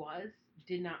way he was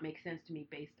did not make sense to me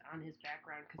based on his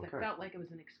background, because I felt like it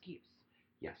was an excuse.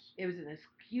 Yes. It was an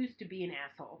excuse to be an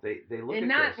asshole. They look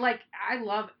And at not this like I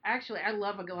love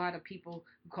a lot of people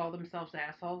who call themselves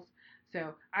assholes.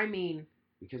 So I mean,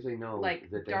 because they know like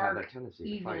that they have dark, that tendency to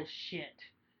evil fight. shit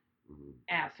Mhm.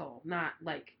 asshole, not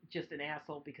like just an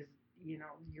asshole because you know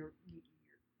you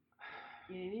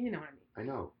know what I mean. I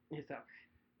know. And so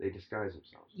They disguise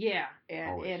themselves. yeah, and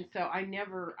Always. and so I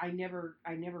never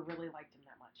really liked him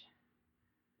that much.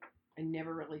 I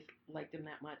never really liked him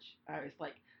that much. I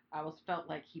always felt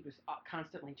like he was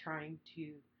constantly trying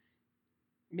to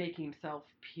make himself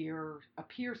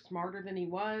appear smarter than he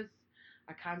was.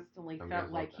 I constantly Some felt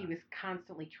guys love like he that. was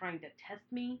constantly trying to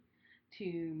test me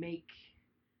to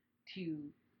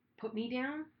to put me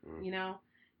down, Mm. you know.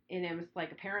 And it was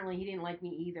like apparently he didn't like me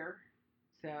either.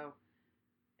 So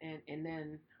and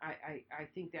then I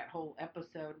think that whole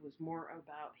episode was more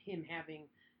about him having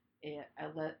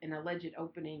an alleged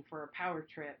opening for a power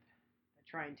trip to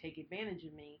try and take advantage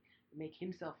of me and make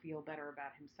himself feel better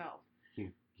about himself.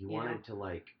 He wanted to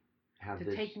like have to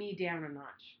this. take me down a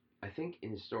notch. I think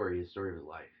in his story of his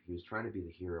life, he was trying to be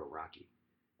the hero Rocky,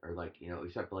 or like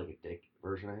except like a dick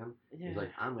version of him. Yeah. He's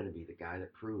like, I'm gonna be the guy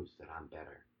that proves that I'm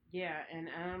better. Yeah, and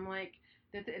I'm like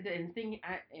the thing,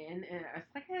 and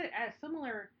it's like a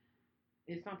similar.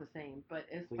 It's not the same, but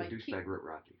it's like a douchebag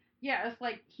Rocky. Yeah, it's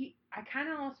like I kind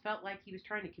of almost felt like he was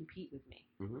trying to compete with me,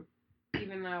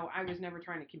 even though I was never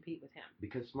trying to compete with him.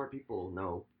 Because smart people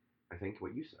know, I think,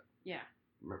 what you said. Yeah.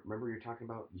 Remember you're talking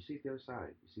about, you see the other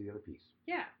side, you see the other piece.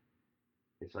 Yeah.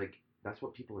 It's like, that's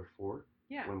what people are for.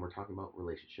 Yeah. When we're talking about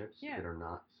relationships that are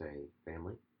not, say,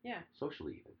 family. Yeah.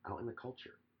 Socially even, out in the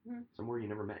culture. Mm-hmm. Somewhere you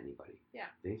never met anybody. Yeah.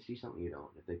 They see something you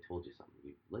don't. If they told you something,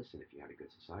 you listen. If you had a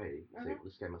good society, you say,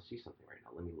 this guy must see something right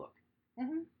now. Let me look.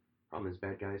 Problem is,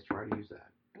 bad guys try to use that.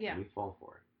 Yeah. And we fall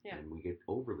for it. Yeah. And we get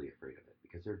overly afraid of it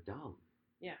because they're dumb.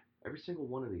 Yeah. Every single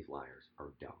one of these liars are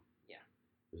dumb. Yeah.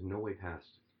 There's no way past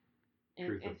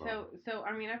truth and so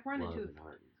I mean I've run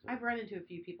into a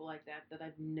few people like that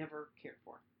I've never cared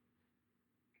for.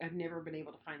 I've never been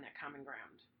able to find that common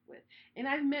ground with. And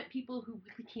I've met people who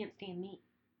really can't stand me.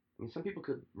 I mean, some people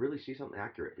could really see something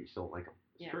accurate, but you still don't like them.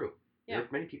 It's true. Yeah. There are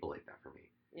many people like that for me.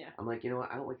 Yeah. I'm like, you know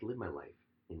what? I don't like to live my life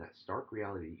in that stark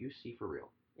reality you see for real.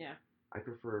 Yeah. I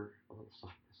prefer a little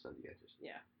softness on the edges.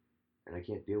 Yeah. And I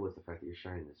can't deal with the fact that you're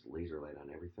shining this laser light on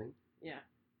everything. Yeah.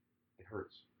 It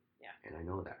hurts. Yeah. And I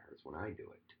know that hurts when I do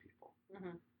it to people.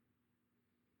 Mm-hmm.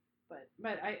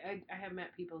 But I have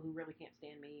met people who really can't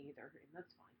stand me either, and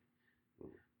that's fine.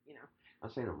 Mm. You know.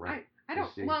 I'm saying I'm right. I don't.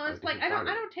 Well, it's like I don't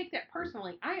take that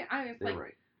personally. It's like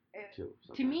right too.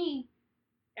 Sometimes. To me,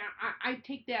 I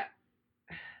take that.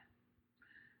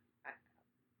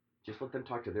 Just let them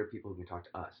talk to their people who can talk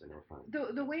to us, and they're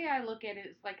fine. The way I look at it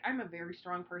is like I'm a very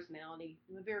strong personality.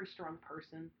 I'm a very strong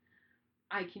person.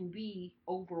 I can be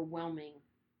overwhelming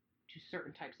to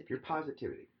certain types of people. Your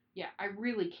positivity. Yeah, I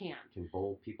really can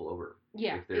bowl people over.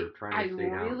 Yeah, if they're trying to stay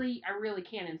down. I really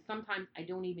can, and sometimes I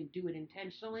don't even do it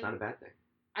intentionally. It's not a bad thing.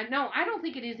 I don't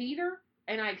think it is either,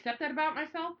 and I accept that about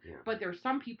myself. Yeah. But there's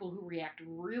some people who react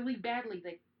really badly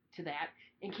to that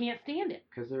and can't stand it.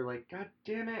 Because they're like, God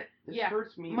damn it, this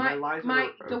hurts me. My lies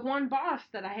are... The one boss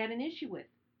that I had an issue with,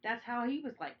 that's how he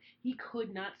was like. He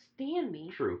could not stand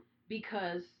me. True.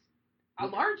 Because...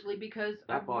 largely because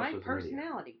of my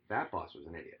personality. That boss was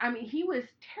an idiot. I mean, he was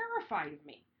terrified of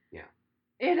me. Yeah.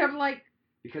 And I'm like...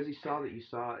 Because he saw that you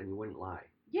saw and you wouldn't lie.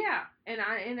 Yeah, and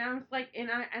I was like, and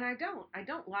I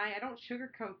don't lie. I don't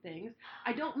sugarcoat things.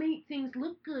 I don't make things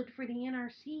look good for the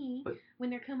NRC when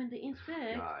they're coming to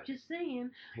inspect. God. Just saying.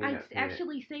 I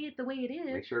actually say it the way it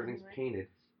is. Make sure everything's painted.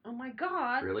 Oh my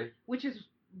God. Really? Which is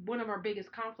one of our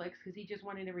biggest conflicts because he just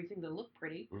wanted everything to look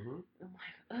pretty. Mm-hmm. I'm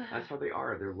like, ugh. That's how they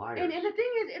are. They're liars. And the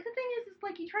thing is, it's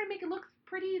like you try and make it look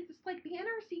pretty. It's like the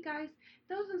NRC guys,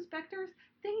 those inspectors,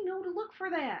 they know to look for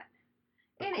that.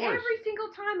 And every single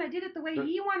time I did it the way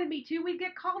he wanted me to, we'd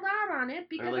get called out on it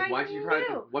because I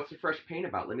knew. What's the fresh paint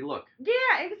about? Let me look.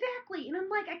 Yeah, exactly. And I'm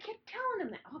like, I kept telling him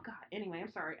that. Oh, God. Anyway,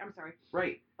 I'm sorry.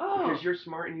 Right. Oh. Because you're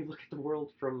smart and you look at the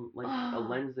world from like a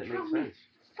lens that makes sense.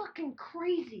 Fucking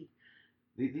crazy.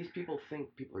 These people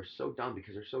think people are so dumb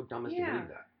because they're so dumb as to believe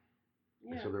that.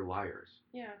 Yeah. And so they're liars.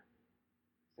 Yeah.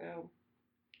 So...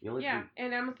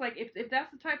 and I'm just like, if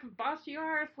that's the type of boss you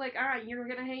are, it's like, you're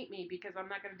gonna hate me because I'm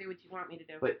not gonna do what you want me to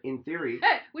do. But in theory,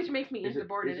 which makes me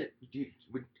insubordinate. You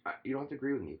don't have to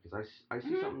agree with me because I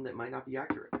see something that might not be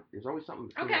accurate. There's always something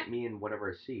between me and whatever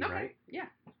I see, right? Yeah.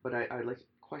 But I'd like to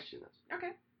question this.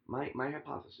 Okay. My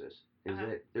hypothesis is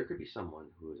that there could be someone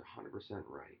who is 100%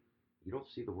 right. You don't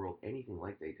see the world anything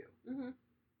like they do, and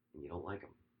you don't like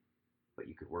them, but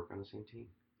you could work on the same team.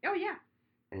 Oh yeah.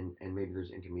 And maybe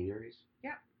there's intermediaries.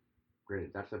 Yeah.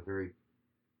 granted, that's a very,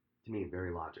 to me,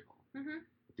 very logical. Mm-hmm.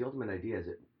 But the ultimate idea is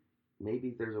that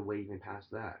maybe there's a way even past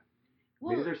that.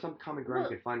 Well, Maybe there's some common ground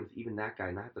well, you could find with even that guy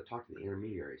and not have to talk to the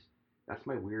intermediaries. That's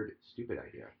my weird, stupid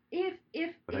idea.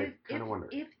 But I kind of wonder.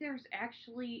 if there's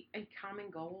actually a common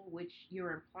goal, which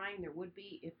you're implying there would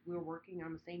be if we're working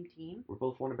on the same team, We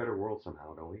both want a better world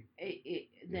somehow, don't we?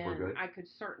 then we're good? I could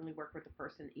certainly work with the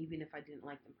person even if I didn't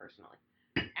like them personally.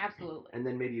 Absolutely. And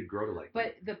then maybe you'd grow to like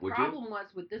But them. the problem was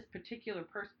with this particular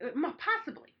person,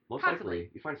 possibly. Most possibly,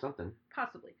 likely, you find something.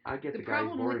 Possibly. I get The the guy who's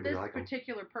problem boring with if you this like him.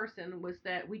 particular person was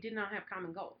that we did not have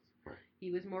common goals. Right.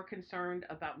 He was more concerned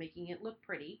about making it look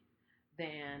pretty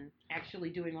than actually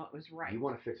doing what was right. You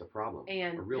want to fix a problem.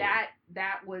 And a real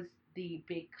that was the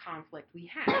big conflict we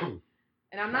had.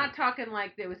 And I'm not talking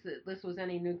like this was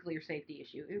any nuclear safety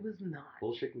issue. It was not.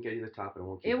 Bullshit can get you to the top and it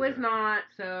won't keep It you was there. not.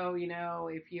 So,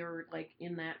 if you're like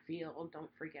in that field, don't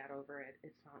freak out over it.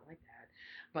 It's not like that.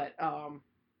 But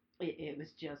it was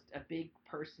just a big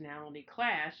personality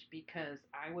clash because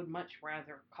I would much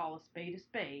rather call a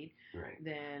spade right.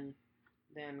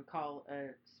 than call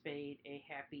a spade a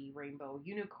happy rainbow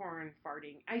unicorn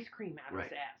farting ice cream out of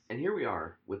his ass. And here we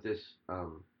are with this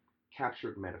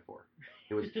captured metaphor.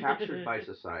 It was captured by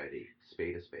society,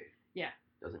 spade a spade. Yeah.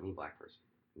 Doesn't mean black person.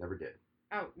 Never did.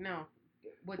 Oh, no.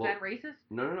 Was that racist?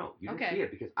 No. You didn't see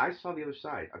it because I saw the other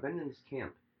side. I've been in this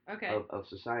camp of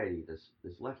society,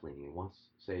 this left leaning, and wants,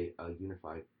 say, a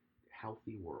unified,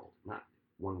 healthy world. Not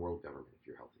one world government if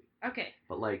you're healthy. Okay.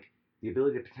 But like the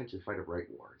ability to potentially fight a right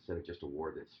war instead of just a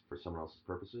war that's for someone else's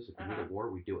purposes. If we need a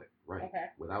war, we do it. Right. Okay.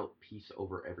 Without peace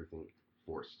over everything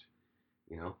forced.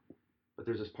 But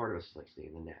there's this part of us like stay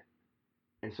in the net.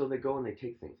 And so they go and they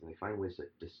take things and they find ways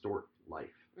that distort life.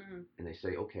 Mm-hmm. And they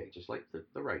say, okay, just like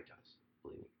the right does,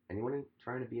 believe me, anyone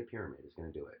trying to be a pyramid is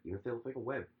going to do it. Even if they look like a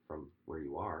web from where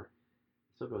you are,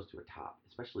 it still goes to a top,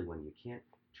 especially when you can't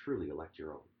truly elect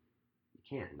your own. You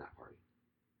can't in that party.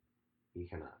 You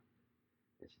cannot.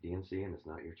 It's DNC and it's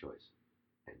not your choice.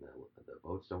 And the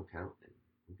votes don't count, and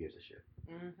who gives a shit?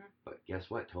 Mm-hmm. But guess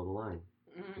what? Toe the line.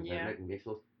 Yeah. That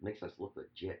makes us look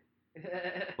legit.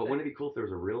 But wouldn't it be cool if there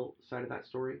was a real side of that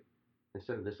story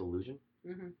instead of this illusion?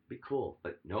 Mm-hmm. Be cool.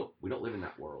 But nope, we don't live in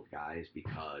that world, guys,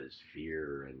 because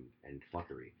fear and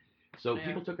fuckery. So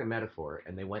people took a metaphor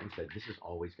and they went and said, this is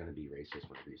always going to be racist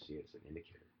whenever you see it as an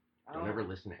indicator. Don't ever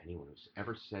listen to anyone who's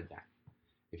ever said that.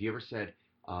 If you ever said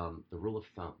the rule of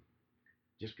thumb,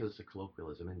 just because it's a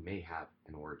colloquialism and may have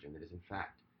an origin that is in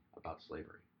fact about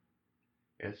slavery.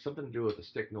 It has something to do with a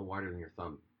stick no wider than your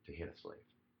thumb to hit a slave.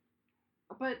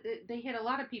 But they hit a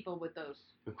lot of people with those.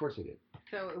 Of course they did.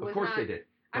 So it was of course they did.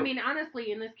 I mean,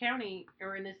 honestly, in this county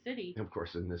or in this city. Of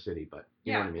course, in this city, but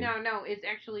you know what I mean. No, it's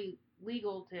actually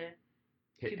legal to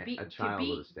hit a child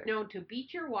with a stick. No, to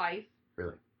beat your wife.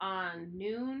 Really? At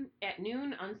noon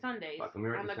on Sundays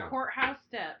on the courthouse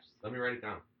steps. Let me write it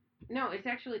down. No, this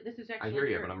is actually I hear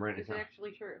you, but I'm writing it down. It's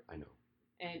actually true. I know.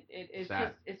 And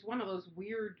it's one of those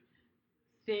weird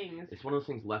things. It's one of those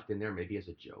things left in there maybe as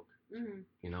a joke.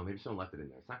 Mm-hmm. Maybe someone left it in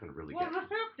there. It's not going to really get.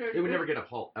 It would never get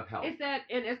upheld. It's that,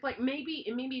 and it's like maybe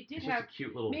it did have just a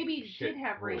cute little. Maybe it did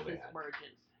have racist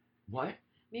origins. What?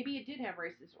 Maybe it did have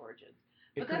racist origins.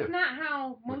 But that's not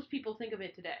how most people think of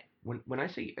it today. When I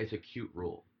say it's a cute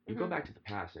rule, you go back to the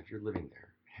past, and if you're living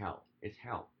there, hell. It's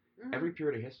hell. Mm-hmm. Every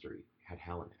period of history had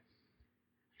hell in it.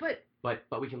 But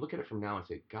we can look at it from now and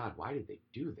say, God, why did they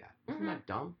do that? Isn't that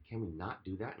dumb? Can we not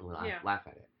do that and laugh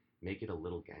at it? Make it a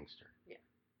little gangster. Yeah.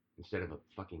 Instead of a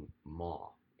fucking maw.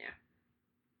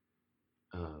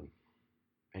 Yeah.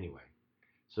 Anyway,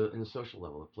 so in the social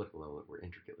level, the political level, we're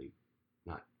intricately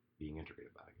not being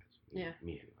intricate about, I guess.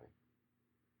 Me anyway.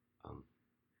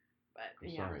 But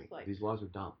I'm sorry. These laws are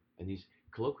dumb, and these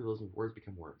colloquialisms, words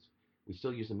become words. We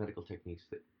still use the medical techniques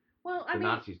that the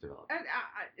Nazis developed.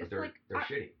 But they're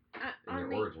shitty in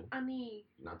their origin,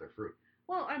 not their fruit.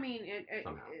 Well, I mean,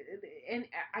 somehow. And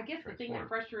I guess the thing that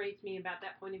frustrates me about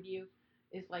that point of view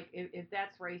is like if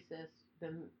that's racist,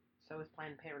 then so is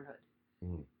Planned Parenthood.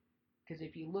 Because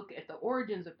if you look at the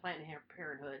origins of Planned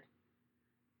Parenthood,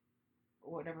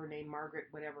 whatever her name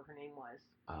was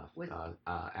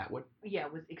Atwood. Yeah,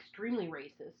 was extremely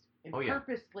racist and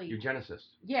purposely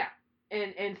eugenicist. Yeah,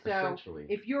 and so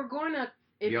if you're gonna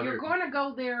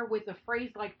go there with a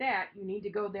phrase like that, you need to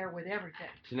go there with everything.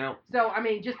 So I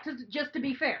mean, just to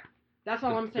be fair, that's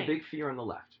all I'm saying. The big fear on the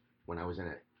left, when I was in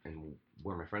it, and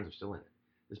where my friends are still in it,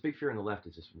 this big fear on the left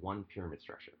is this one pyramid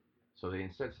structure. So they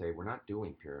instead say, we're not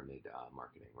doing pyramid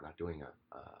marketing. We're not doing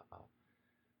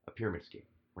a pyramid scheme.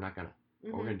 We're not gonna.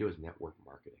 What we're gonna do is network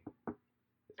marketing.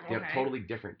 They're totally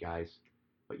different, guys,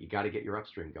 but you got to get your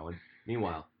upstream going.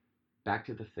 Meanwhile, back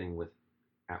to the thing with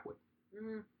Atwood.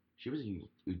 Mhm. She was a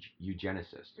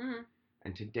eugenicist. Mhm.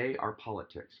 And today our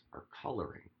politics are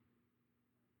coloring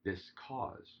this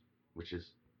cause, which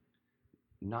is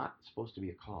not supposed to be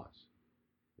a cause.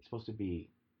 It's supposed to be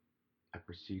a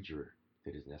procedure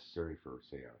that is necessary for,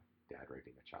 say, a dad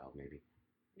raping a child, maybe.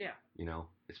 Yeah. You know,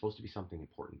 it's supposed to be something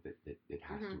important that it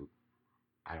has Mhm. to.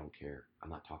 I don't care. I'm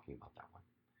not talking about that one.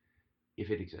 If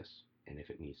it exists and if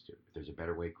it needs to, if there's a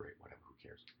better way, great. Whatever. Who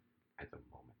cares? At the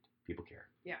moment, people care.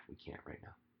 Yeah. We can't right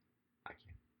now. I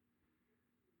can't.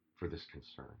 For this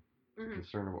concern. The Mhm.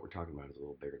 concern of what we're talking about is a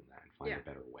little bigger than that, and find Yeah. a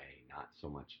better way, not so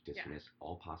much dismiss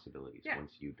all possibilities Yeah.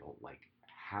 once you don't like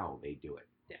how they do it.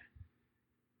 Yeah.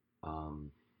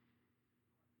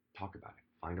 Talk about it.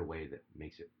 Find a way that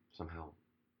makes it somehow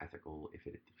ethical if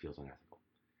it feels unethical.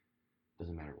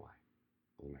 Doesn't matter why.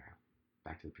 Doesn't matter how.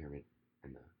 Back to the pyramid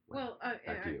and the. Well,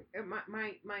 back to you.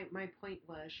 my point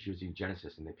was. She was a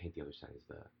eugenicist, and they paint the other side as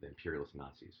the imperialist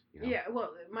Nazis. You know? Yeah,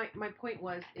 well, my point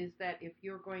was is that if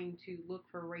you're going to look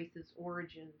for racist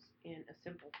origins in a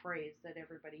simple phrase that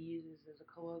everybody uses as a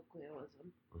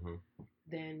colloquialism, Mm-hmm.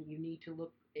 then you need to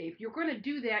look. If you're going to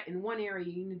do that in one area,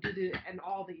 you need to do it in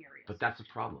all the areas. But that's the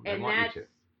problem. And I want that's you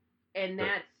to. and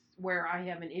that's where I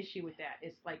have an issue with that.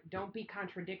 It's like don't be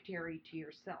contradictory to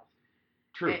yourself.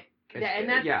 True. And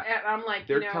that's yeah. I'm like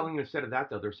they're telling you instead of that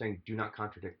though, they're saying do not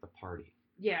contradict the party.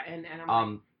 Yeah, and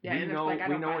I'm like, yeah, we and know it's like I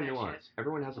we don't know buy a that nuance. shit.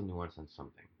 Everyone has a nuance on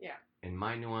something. Yeah. And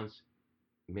my nuance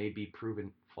may be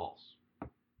proven false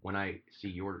when I see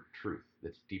your truth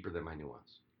that's deeper than my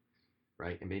nuance,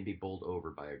 right? It may be bowled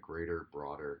over by a greater,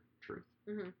 broader truth.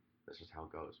 Mm-hmm. That's just how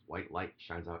it goes. White light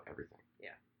shines out everything. Yeah.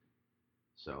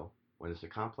 So when it's a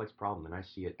complex problem and I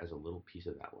see it as a little piece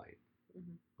of that light,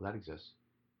 well, that exists.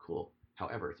 Cool.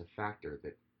 However, it's a factor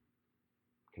that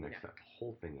connects that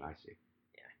whole thing that I see.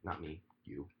 Yeah. Not me,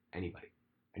 you, anybody.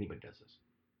 Anybody does this.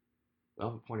 We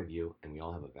all have a point of view, and we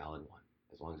all have a valid one,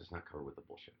 as long as it's not covered with the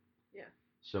bullshit. Yeah.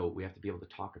 So we have to be able to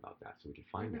talk about that, so we can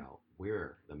find out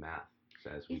where the math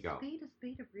says we go. Is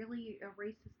spade really a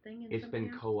racist thing? It's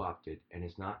been co-opted, and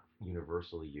it's not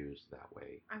universally used that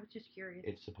way. I was just curious.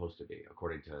 It's supposed to be,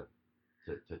 according to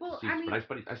well, Steve. I mean,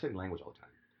 but I say language all the time.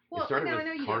 Well, it started I with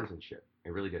know you cards do. and shit.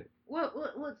 It really did. Well,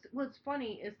 what's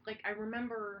funny is like I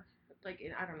remember like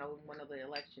in, I don't know, in one of the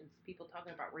elections, people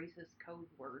talking about racist code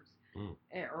words,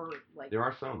 or like there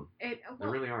are some. Well, there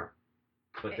really are,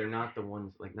 but they're not the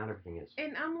ones. Like not everything is.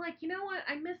 And I'm like, you know what?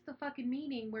 I missed the fucking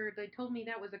meeting where they told me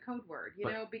that was a code word. You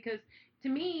know, because to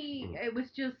me it was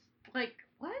just like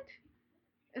what?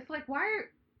 It's like why are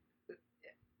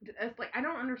it's like I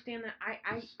don't understand that.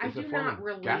 I do not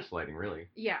relate. Gaslighting, really.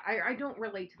 Yeah, I don't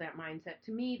relate to that mindset.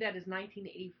 To me, that is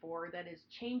 1984. That is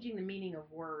changing the meaning of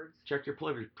words. Check your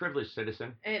privilege,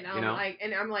 citizen. And I'm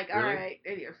like, all really?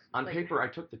 right. On paper, I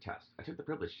took the test. I took the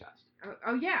privilege test.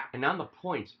 Oh yeah. And on the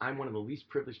points, I'm one of the least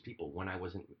privileged people when I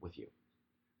wasn't with you.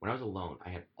 When I was alone, I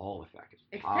had all the factors: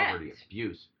 poverty,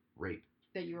 abuse, rape.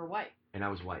 That you were white. And I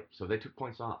was white, so they took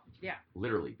points off. Yeah.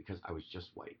 Literally, because I was just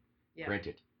white. Yeah.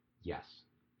 Granted, yes.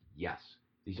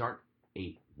 These aren't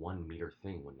a 1 meter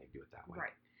thing when they do it that way.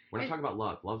 Right. We're not talking about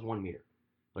love. Love's 1 meter.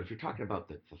 But if you're talking about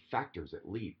the factors that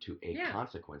lead to a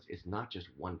consequence, it's not just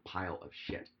one pile of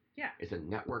shit. Yeah. It's a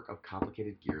network of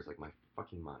complicated gears like my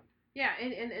fucking mind. Yeah,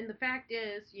 and the fact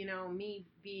is, you know, me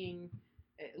being,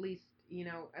 at least, you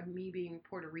know, me being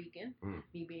Puerto Rican,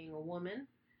 me being a woman,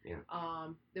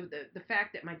 the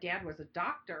fact that my dad was a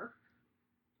doctor,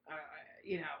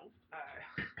 you know,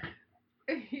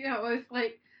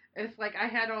 it's like I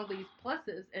had all these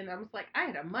pluses, and I was like, I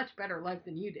had a much better life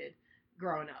than you did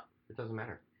growing up. It doesn't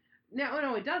matter.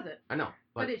 No, it doesn't. I know,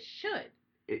 but it should.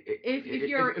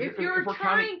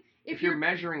 If you're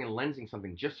measuring and lensing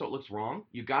something just so it looks wrong,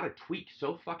 you got to tweak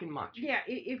so fucking much. Yeah,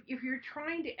 if you're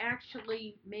trying to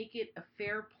actually make it a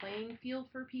fair playing field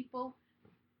for people,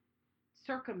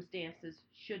 circumstances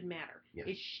should matter. Yes.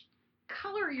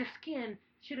 Color of your skin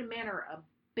shouldn't matter a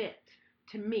bit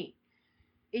to me.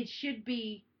 It should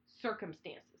be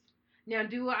circumstances. Now,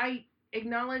 do I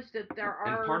acknowledge that there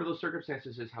are... And part of those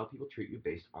circumstances is how people treat you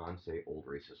based on, say, old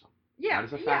racism. Yeah,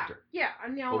 that is a factor. Yeah,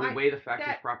 no, but we weigh the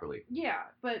factors properly. Yeah,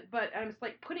 but it's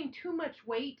like putting too much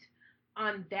weight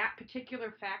on that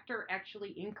particular factor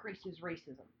actually increases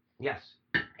racism. Yes,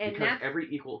 and because every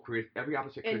opposite creates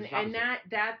opposite. And I'm not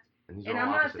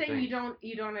saying things.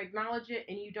 you don't acknowledge it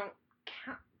and you don't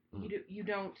count you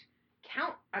don't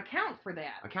account for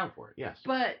that. Account for it, yes.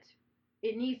 But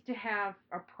it needs to have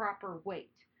a proper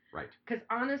weight. Right. Because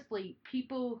honestly,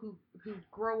 people who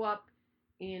grow up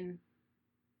in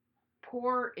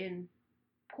poor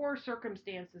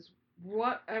circumstances,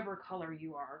 whatever color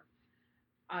you are,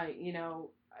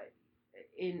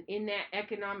 in that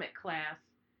economic class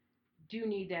do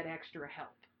need that extra help.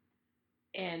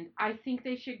 And I think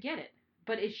they should get it,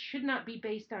 but it should not be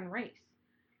based on race.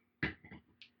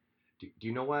 Do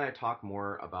you know why I talk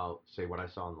more about, say, what I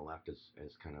saw on the left as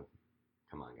kind of,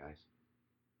 come on, guys?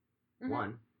 Mm-hmm.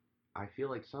 One, I feel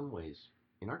like some ways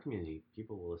in our community,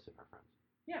 people will listen, our friends.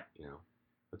 Yeah. You know,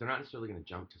 but they're not necessarily going to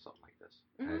jump to something like this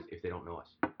Mhm. as if they don't know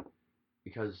us,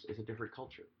 because it's a different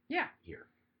culture. Yeah. Here,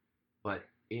 but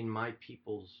in my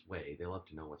people's way, they love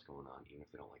to know what's going on, even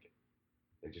if they don't like it.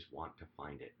 They just want to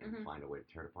find it and Mhm. find a way to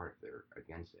tear it apart if they're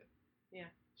against it. Yeah.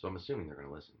 So I'm assuming they're going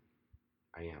to listen.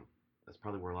 I am. That's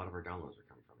probably where a lot of our downloads are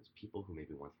coming from. Is people who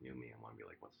maybe once knew me and want to be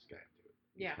like, what's this guy up to?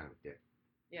 He's Yeah. kind of a dick.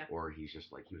 Yeah. Or he's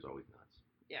just like, he was always nuts.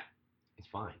 Yeah. It's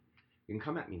fine. You can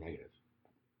come at me negative.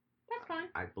 That's fine.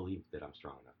 I believe that I'm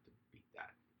strong enough to beat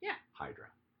that. Yeah.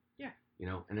 Hydra. Yeah. You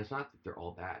know, and it's not that they're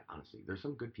all bad, honestly. There's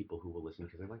some good people who will listen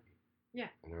because they like me. Yeah.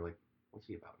 And they're like, what's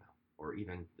he about now? Or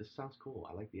even, this sounds cool.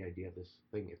 I like the idea of this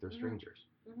thing if they're Mhm. strangers.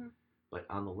 Mm-hmm. But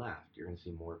on the left, you're going to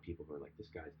see more people who are like, this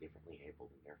guy's differently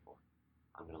abled, and therefore,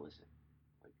 I'm going to listen.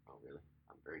 Like, oh, really?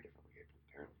 I'm very differently abled,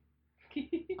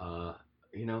 apparently.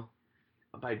 You know,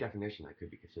 by definition, I could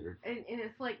be considered. And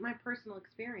it's like my personal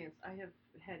experience. I have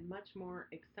had much more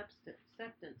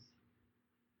acceptance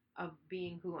of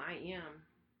being who I am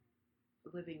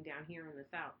living down here in the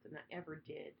South than I ever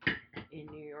did in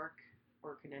New York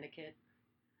or Connecticut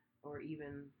or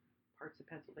even parts of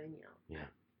Pennsylvania. Yeah.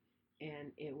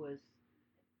 And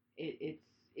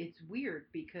it's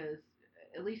weird because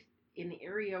at least in the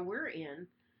area we're in,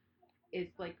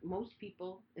 it's like most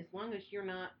people, as long as you're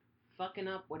not fucking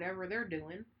up whatever they're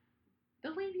doing,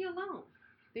 they'll leave you alone.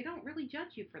 They don't really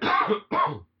judge you for that.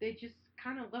 They just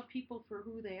kind of love people for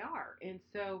who they are. And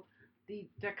so the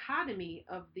dichotomy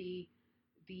of the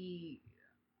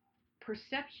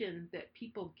perception that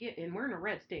people get, and we're in a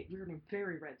red state. We're in a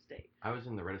very red state. I was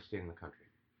in the reddest state in the country,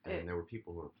 and there were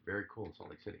people who were very cool in Salt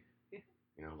Lake City. Yeah.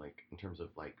 You know, like in terms of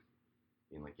like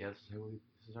being like, yeah, this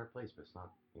is our place, but it's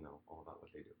not, you know, all about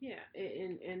what they do. Yeah,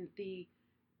 and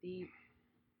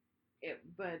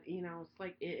but you know, it's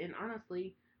like, and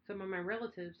honestly, some of my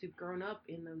relatives who've grown up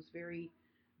in those very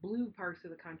blue parts of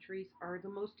the countries are the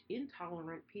most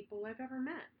intolerant people I've ever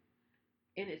met,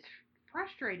 and it's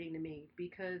frustrating to me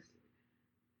because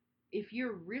if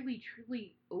you're really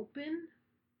truly open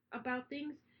about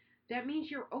things, that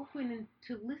means you're open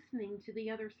to listening to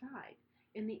the other side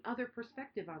and the other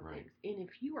perspective on Right. things. And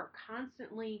if you are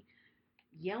constantly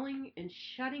yelling and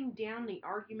shutting down the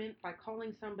argument by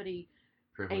calling somebody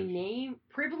Privilege. a name,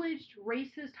 privileged,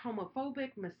 racist,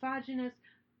 homophobic, misogynist,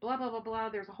 blah blah blah blah.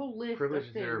 There's a whole list Privilege of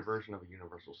is things. their version of a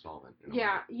universal solvent.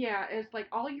 Yeah, yeah. It's like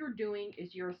all you're doing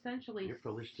is you're essentially You're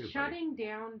privileged too, shutting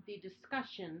down the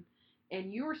discussion,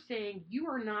 and you're saying you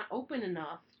are not open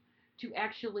enough to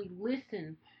actually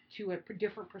listen to a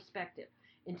different perspective.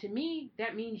 And to me,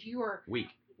 that means you are weak.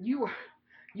 You are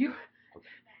you.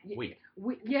 Weak.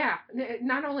 Yeah.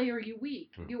 Not only are you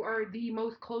weak, you are the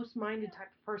most close-minded type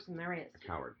of person there is. A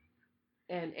coward.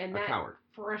 And a that coward.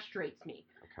 frustrates me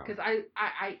A coward. because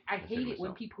I hate it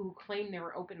when people who claim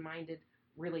they're open-minded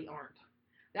really aren't.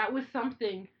 That was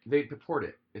something. They purport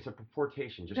it. It's a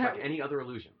purportation, just like any other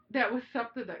illusion. That was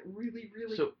something that really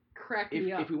cracked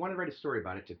me up. If we want to write a story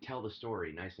about it, to tell the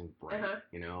story nice and bright,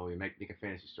 you know, we make a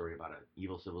fantasy story about an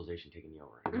evil civilization taking you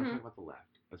over. I'm not talking about the left.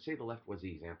 But say the left was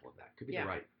the example of that. Could be the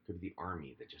right. Could be the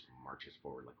army that just marches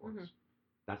forward like orcs.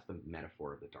 That's the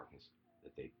metaphor of the darkness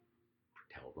that they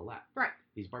tell the left. Right.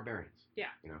 These barbarians. Yeah.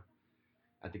 You know,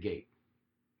 at the gate.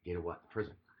 Gate of what? The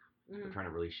prison. They're trying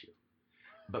to release you.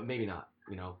 But maybe not.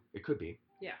 You know, it could be.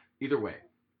 Yeah. Either way,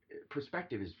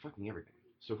 perspective is fucking everything.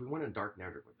 So if we want a dark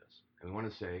narrative with this, and we want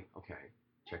to say, okay,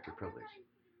 check your privilege,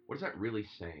 what is that really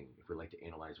saying if we like to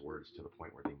analyze words to the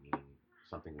point where they mean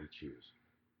something we choose?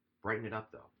 Brighten it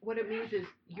up, though. What it means is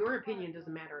your opinion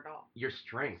doesn't matter at all. Your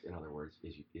strength, in other words,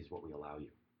 is what we allow you.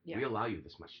 Yeah. We allow you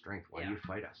this much strength. Why do you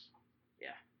fight us?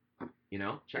 Yeah. You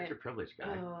know? Check your privilege,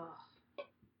 guy.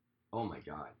 Oh my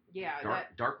God. Yeah.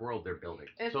 Dark world they're building.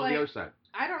 It's so like, the other side.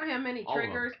 I don't have many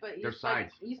triggers, but you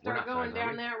start going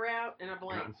down that route, and I'm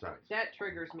like, that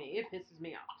triggers me. It pisses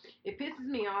me off. It pisses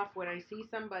me off when I see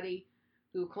somebody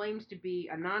who claims to be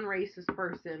a non-racist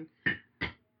person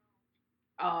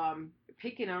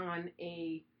picking on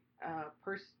an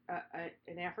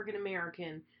African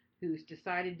American who's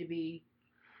decided to be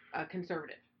a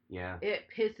conservative. Yeah. It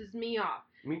pisses me off.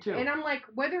 Me too. And I'm like,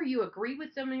 whether you agree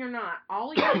with them or not,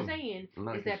 all you're saying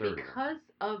is that because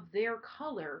of their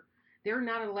color, they're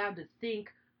not allowed to think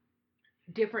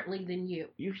differently than you.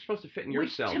 You're supposed to fit in your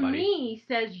Which cell, to buddy. me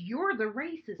says you're the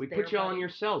racist. We there, put you all in buddy. your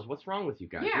cells. What's wrong with you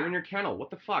guys? Yeah. You're in your kennel. What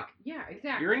the fuck? Yeah,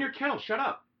 exactly. You're in your kennel. Shut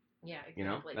up. Yeah, exactly. You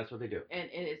know, that's what they do. And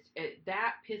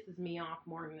that pisses me off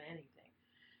more than anything.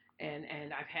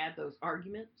 And I've had those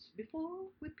arguments before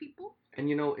with people. And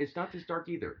you know, it's not this dark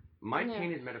either. My Yeah.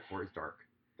 painted metaphor is dark.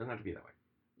 Doesn't have to be that way.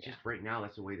 It's Yeah. just right now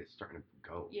that's the way that's starting to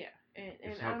go. Yeah, and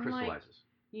It's how it I'm crystallizes. like,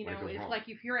 you when it know, goes it's wrong. like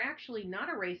if you're actually not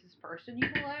a racist person, you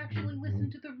will actually listen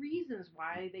to the reasons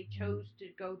why they chose to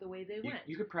go the way they went.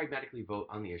 You could pragmatically vote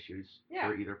on the issues Yeah.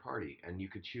 for either party, and you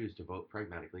could choose to vote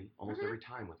pragmatically almost Mhm. every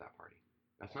time with that party.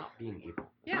 That's not being evil.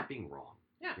 That's Yeah. not being wrong.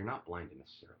 Yeah. You're not blinded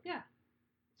necessarily. Yeah.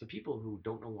 It's the people who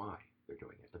don't know why they're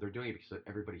doing it, but they're doing it because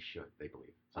everybody should. They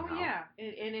believe somehow. Oh yeah,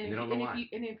 and they don't know why.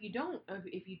 if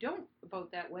you don't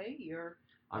vote that way, you're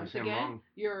once Obviously, I'm again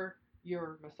wrong.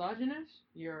 you're misogynist.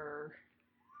 You're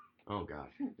Oh god,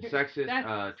 sexist,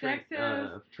 That's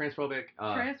sexist, transphobic,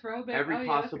 transphobic. every oh,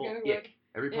 possible yeah, that's a good ick.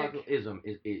 Every possible ism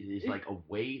is like a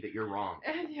way that you're wrong.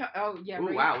 one. Yeah. Oh yeah. Ooh,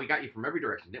 right. wow, we got you from every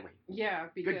direction, didn't we? Yeah.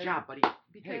 Because, Good job, buddy.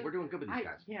 Because Hey, we're doing good with these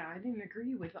guys. I didn't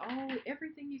agree with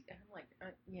everything you said. I'm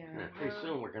like, yeah. And pretty no,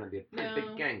 soon we're gonna be a pretty no.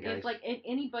 big gang, guys. It's like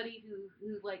anybody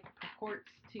who like purports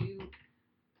to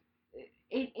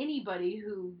anybody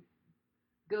who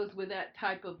goes with that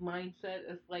type of mindset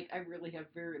is like I really have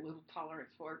very little tolerance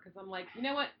for, because I'm like, you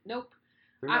know what? Nope.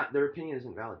 Their opinion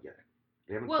isn't valid yet.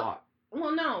 They haven't thought.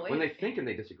 Well, no. When they think and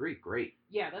they disagree, great.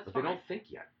 Yeah, that's but fine. they don't think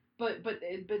yet. But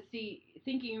see,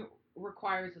 thinking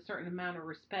requires a certain amount of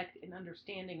respect and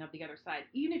understanding of the other side,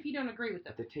 even if you don't agree with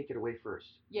them. But they take it away first.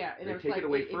 Yeah, and They it's take like, it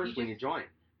away if first when you join.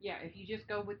 Yeah, if you just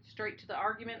go with straight to the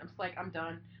argument, I'm just like, I'm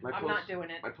done. My I'm post, not doing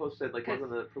it. My post said, like,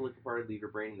 wasn't the political party leave your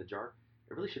brain in the jar?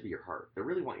 It really should be your heart. They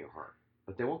really want your heart.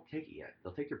 But they won't take it yet.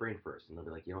 They'll take your brain first, and they'll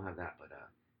be like, you don't have that, but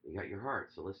you got your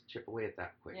heart, so let's chip away at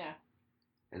that quick. Yeah.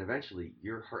 And eventually,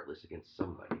 you're heartless against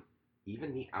somebody,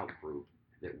 even the out group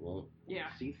that won't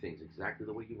see things exactly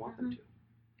the way you want them to.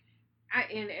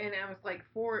 And I was like,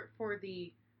 for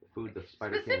the food, the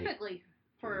spider specifically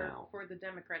candy for the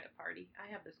Democratic Party,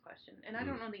 I have this question, and I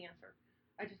don't know the answer.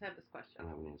 I just have this question. I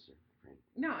don't have an answer. Right?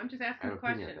 No, I'm just asking a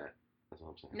question. Of that. That's all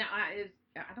I'm saying. No,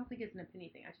 I don't think it's an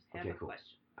opinion thing. I just have a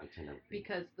question. I tend to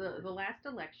because the last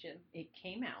election, it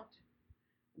came out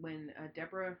when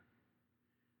Deborah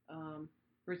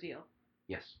Brazil.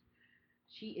 Yes.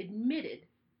 She admitted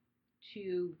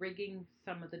to rigging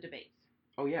some of the debates.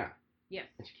 Oh yeah. Yes.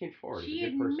 And she came forward. She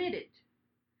admitted.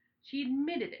 She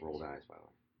admitted it. Rolled eyes, by the way.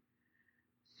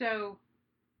 So,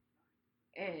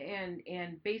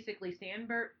 and basically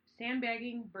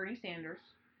sandbagging Bernie Sanders.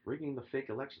 Rigging the fake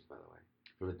elections, by the way,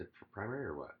 for the primary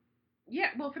or what? Yeah,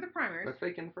 well, for the primaries. They're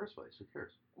fake in the first place. Who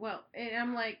cares? Well, and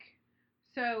I'm like,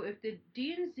 so if the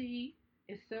DNC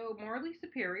is so morally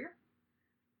superior,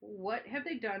 what have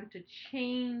they done to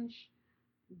change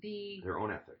their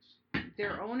own ethics?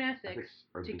 Their own ethics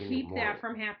to keep that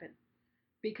from happening?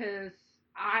 Because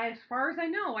as far as I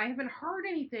know, I haven't heard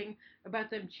anything about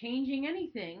them changing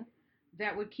anything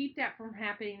that would keep that from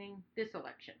happening this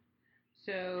election.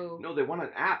 So no, they want an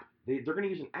app. They're going to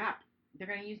use an app. They're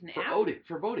going to use an app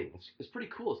for voting. It's pretty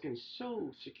cool. It's going to be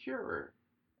so secure.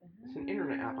 It's an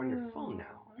internet app on your phone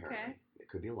now. Apparently. Okay. It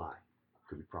could be a lie. It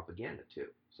could be propaganda too.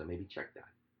 So maybe check that.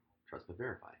 Trust but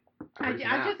verify. I'm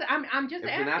just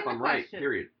asking an app, I'm right.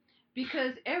 Period.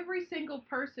 Because every single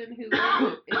person who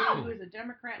is a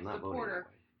Democrat supporter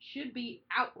should be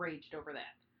outraged over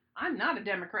that. I'm not a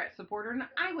Democrat supporter, and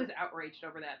I was outraged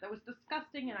over that. That was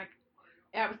disgusting, and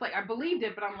I was like, I believed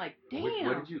it, but I'm like, damn.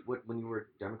 When you were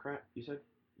a Democrat, you said?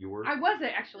 You were? I was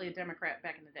actually a Democrat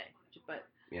back in the day, but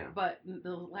yeah. But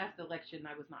the last election,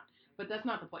 I was not. But that's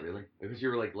not the point. Really? Because you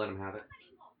were like, let them have it?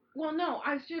 Well, no,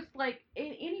 I was just like,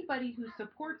 anybody who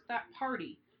supports that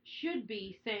party should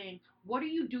be saying, what are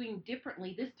you doing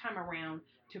differently this time around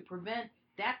to prevent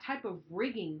that type of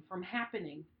rigging from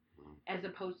happening as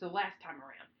opposed to last time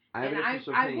around? I have an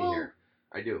interesting opinion here.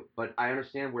 I do. But I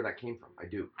understand where that came from. I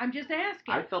do. I'm just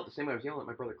asking. I felt the same way. I was yelling at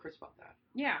my brother Chris about that.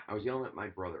 Yeah. I was yelling at my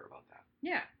brother about that.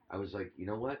 Yeah. I was like, you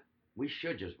know what? We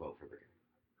should just vote for the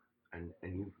guy.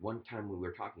 And you, one time we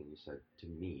were talking, you said to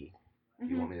me, do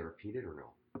you want me to repeat it or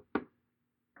no?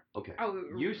 Okay. Oh,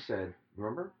 you said,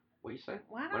 remember what you said?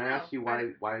 Well, when I asked you why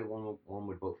one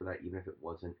would vote for that, even if it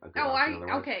wasn't a good option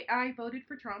otherwise. Okay, I voted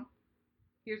for Trump.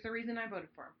 Here's the reason I voted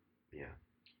for him.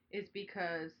 Yeah. Is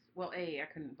because, well, I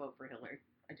couldn't vote for Hillary.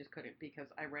 I just couldn't because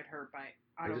I read her autobiography.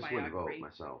 I just wouldn't vote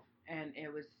myself. And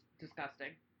it was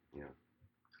disgusting. Yeah.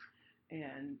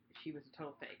 And she was a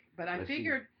total fake. But I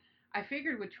figured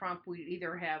with Trump we'd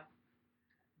either have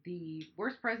the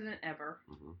worst president ever,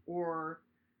 or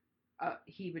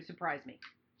he would surprise me.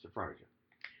 Surprise you.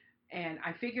 And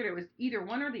I figured it was either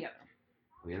one or the other.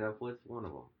 We ended up with one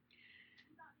of them.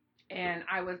 And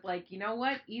I was like, you know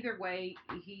what? Either way,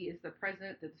 he is the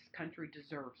president that this country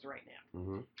deserves right now.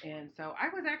 Mm-hmm. And so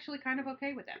I was actually kind of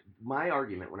okay with that. My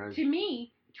argument when I was... To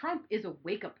me, Trump is a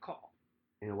wake-up call.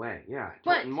 In a way, yeah.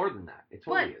 But more than that. It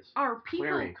totally is. Our people...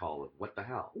 Clarion call of what the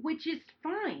hell. Which is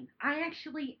fine. I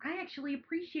actually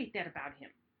appreciate that about him.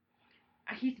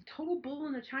 He's a total bull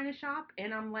in the china shop,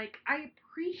 and I'm like, I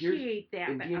appreciate that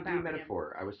in D&D about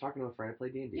metaphor, I was talking to a friend who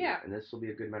played D&D, Yeah. and this will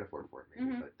be a good metaphor for it,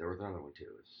 maybe, Mhm. but there was another one too.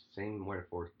 It's same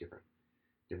metaphor,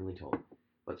 differently told.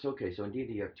 But it's okay. So in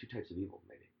D&D, you have two types of evil,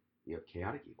 maybe. You have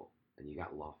chaotic evil, and you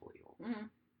got lawful evil. Mhm.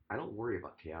 I don't worry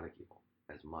about chaotic evil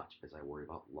as much as I worry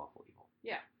about lawful evil.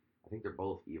 Yeah. I think they're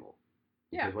both evil.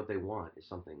 Yeah. Because what they want is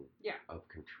something Yeah. of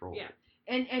control. Yeah.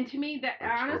 And to me, that Or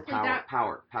honestly,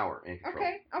 power and control.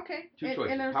 Okay. Two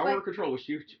choices: and power like, or control. Which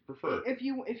do you prefer? If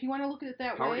you want to look at it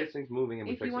that Power way, gets things moving, and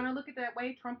we if fix you want it. to look at it that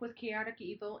way, Trump was chaotic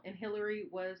evil, and Hillary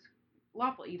was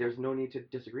lawful evil. There's no need to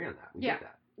disagree on that. We get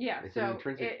that. Yeah. It's an So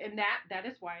intrinsic... and that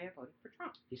is why I voted for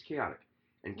Trump. He's chaotic,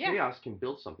 and Yeah. chaos can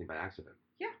build something by accident.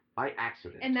 Yeah. By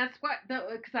accident. And that's what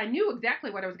because I knew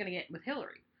exactly what I was going to get with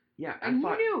Hillary. Yeah, I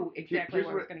thought, knew exactly here's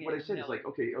what I was going to get. What I with said Hillary. is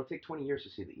like, okay, it'll take 20 years to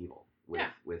see the evil with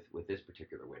Yeah. with this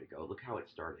particular way to go. Look how it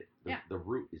started. Yeah. The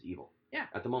root is evil. Yeah.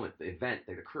 At the moment, the event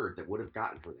that occurred that would have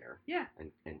gotten her there. Yeah.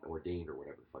 And ordained or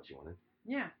whatever the fuck she wanted.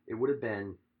 Yeah. It would have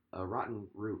been a rotten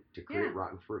root to create Yeah.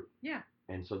 rotten fruit. Yeah.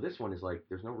 And so this one is like,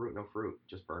 there's no root, no fruit,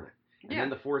 just burn it. And Yeah. then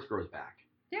the forest grows back.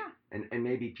 Yeah. And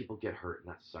maybe people get hurt, and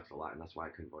that sucks a lot, and that's why I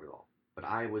couldn't vote at all. But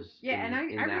I was Yeah, in,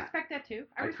 and I that. respect that too.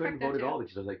 I couldn't respect that vote too. at all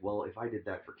because I was like, well, if I did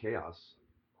that for chaos,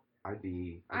 I'd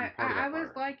be part of that I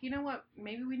was fire. like, you know what?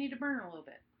 Maybe we need to burn a little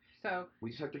bit. So We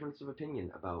just have difference of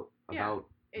opinion about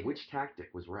it- which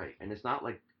tactic was right, and it's not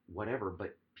like whatever.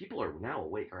 But people are now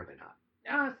awake, are they not?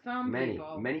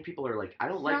 Many people are like, I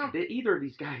don't like either of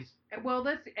these guys. Well,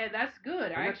 that's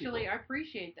good. I met people. I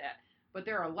appreciate that. But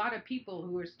there are a lot of people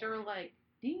who are still like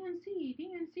DNC,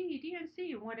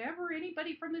 and whatever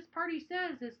anybody from this party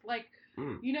says is like,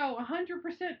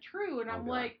 100% true. And I'm God.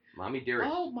 like, Mommy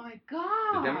dearest. oh my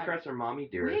God. The Democrats are mommy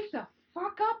dearest. Wake the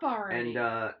fuck up already.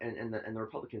 And the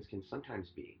Republicans can sometimes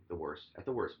be the worst. At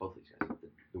the worst, both of these guys.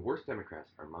 The worst Democrats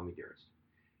are mommy dearest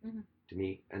to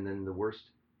me, and then the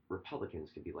worst Republicans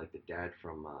can be like the dad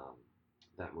from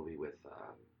that movie with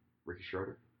Ricky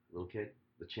Schroeder, little kid,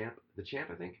 the champ,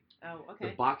 I think. Oh, okay.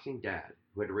 The boxing dad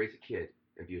who had to raise a kid,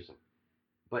 abuse him,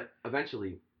 but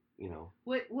eventually, I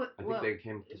think they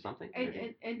came to something.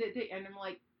 And I'm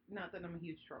like, not that I'm a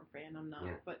huge Trump fan, I'm not.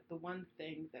 Yeah. But the one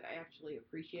thing that I actually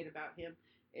appreciate about him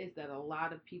is that a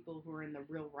lot of people who are in the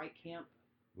real right camp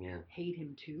hate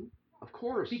him too. Of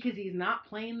course. Because he's not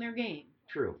playing their game.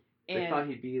 True. They thought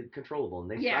he'd be controllable, and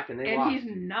they suck, and they and lost. And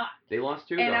he's not. They lost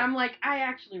too, And though. I'm like, I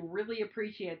actually really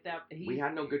appreciate that. We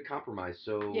had no good compromise,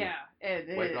 so... Yeah.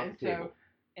 Wipe it off the table.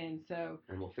 And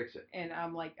we'll fix it. And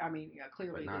I'm like,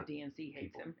 clearly the DNC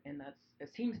hates him, and it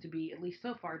seems to be, at least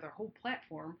so far, their whole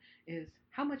platform is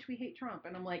how much we hate Trump.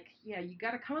 And I'm like, yeah, you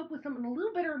got to come up with something a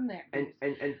little better than that.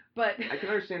 But I can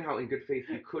understand how, in good faith,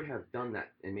 you could have done that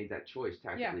and made that choice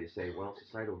tactically to say, well,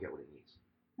 society will get what it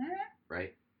needs,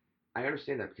 right? I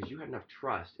understand that because you have enough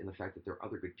trust in the fact that there are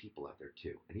other good people out there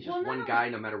too, and he's just one guy,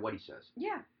 no matter what he says.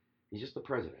 Yeah. He's just the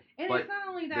president. And but it's not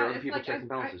only that. There are other it's people like checks and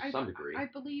balances to some degree. I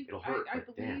believe. It'll hurt. I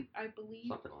but believe.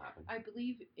 Something will happen. I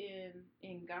believe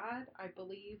in God. I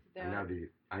believe that.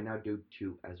 I now do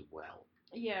too as well.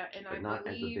 Yeah, and but I not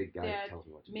believe as the big guy that tells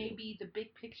me what to maybe do. the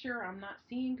big picture I'm not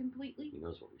seeing completely. He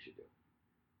knows what we should do.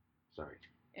 Sorry.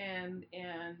 And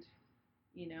and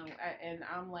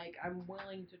I'm like, I'm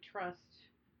willing to trust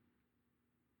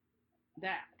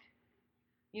that.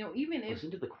 Even if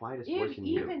listen to the quietest voice in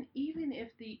you. Even if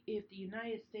the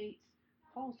United States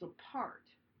falls apart,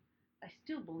 I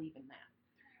still believe in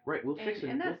that. Right, we'll fix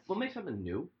it. We'll make something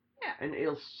new. Yeah. And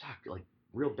it'll suck like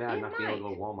real bad not being able to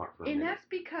go to Walmart for a minute. And that's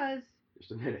because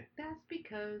just a minute. That's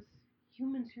because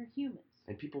humans are humans.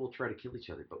 And people will try to kill each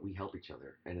other, but we help each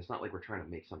other. And it's not like we're trying to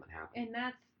make something happen. And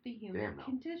that's the human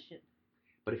condition.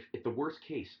 But if the worst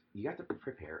case, you have to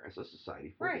prepare as a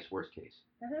society for this worst case.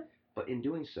 Uh-huh. But in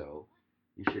doing so,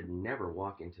 you should never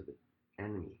walk into the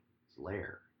enemy's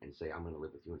lair and say, I'm going to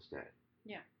live with you instead.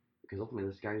 Yeah. Because ultimately,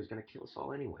 this guy is going to kill us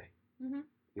all anyway. Mm-hmm.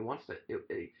 He wants to...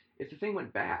 If the thing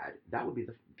went bad, that would be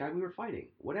the guy we were fighting.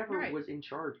 Whatever was in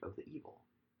charge of the evil.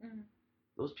 Mm-hmm.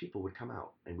 Those people would come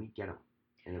out, and we'd get them.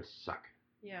 And it would suck.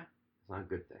 Yeah. It's not a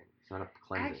good thing. It's not a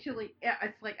cleansing. Actually, yeah,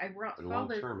 it's like I saw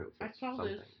this. I saw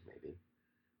this.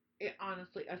 Maybe.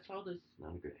 Honestly, I saw this.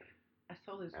 Not a good thing. I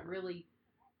saw this really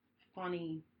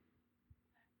funny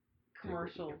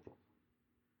commercial,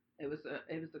 It was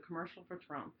a commercial for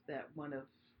Trump that one of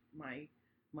my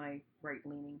right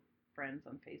leaning friends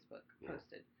on Facebook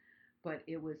posted. But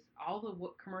it was all the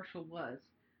what commercial was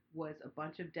a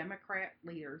bunch of Democrat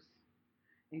leaders,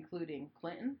 including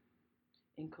Clinton,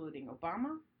 including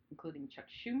Obama, including Chuck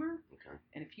Schumer,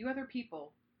 and a few other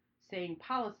people saying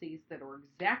policies that are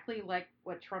exactly like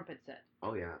what Trump had said.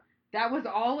 Oh, yeah. That was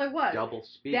all it was. Double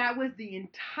speak. That was the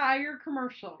entire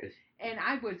commercial. And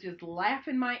I was just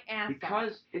laughing my ass off.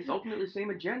 Because it's ultimately the same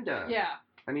agenda. Yeah.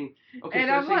 I mean, okay,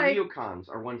 so say neocons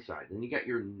are one side, and you got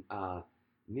your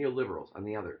neoliberals on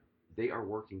the other. They are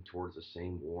working towards the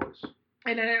same wars.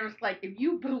 And then it was like, if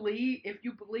you believe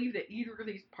that either of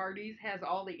these parties has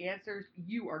all the answers,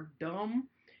 you are dumb.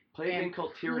 Play a game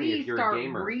called Tyranny if you're a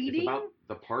gamer. Reading. It's about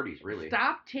the parties, really.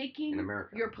 Stop taking in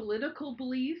America. Your political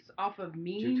beliefs off of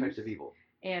memes. Two types of evil.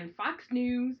 And Fox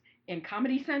News and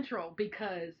Comedy Central,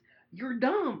 because you're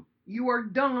dumb. You are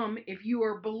dumb if you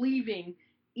are believing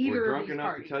either of these parties. We're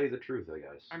drunk enough to tell you the truth, I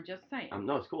guess. I'm just saying.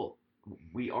 No, it's cool.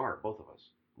 We are, both of us.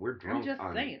 We're drunk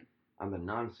saying. On the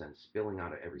nonsense spilling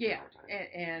out of every single time.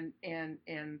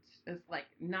 And it's like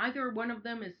neither one of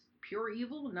them is pure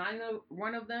evil. Neither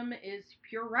one of them is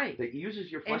pure right. That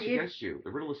uses your flesh against you.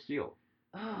 The riddle of steel.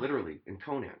 Oh. Literally, in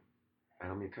Conan. I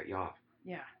don't mean to cut you off.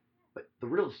 Yeah. But the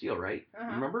riddle of steel, right?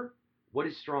 Remember? What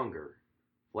is stronger,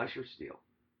 flesh or steel?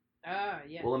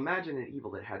 Yeah. Well, imagine an evil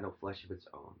that had no flesh of its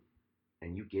own,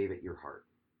 and you gave it your heart.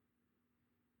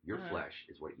 Your flesh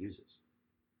is what it uses.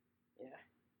 Yeah.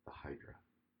 The Hydra.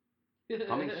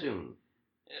 Coming soon.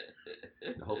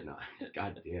 I hope not.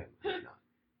 God damn, I hope not.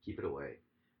 Keep it away.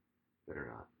 Better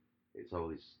not. It's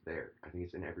always there. I think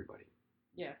it's in everybody.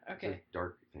 Yeah, okay. It's a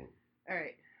dark thing.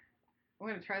 Alright. I'm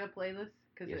going to try to play this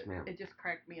because it just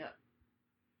cracked me up.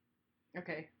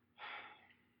 Okay.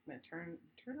 I'm going to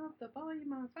turn off the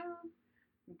volume on my phone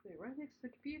and put it right next to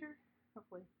the computer.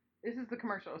 Hopefully. This is the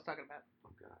commercial I was talking about.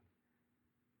 Oh, God.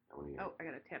 I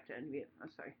got to tap to unmute.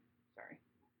 I'm sorry.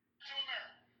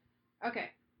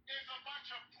 Okay. Is a bunch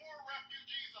of poor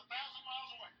refugees 1,000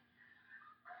 miles away.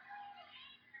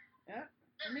 Yep.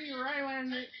 Right when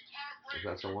is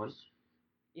that the one?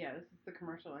 Yeah, this is the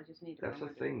commercial. I just need to. That's the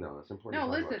thing, though. That's important. No,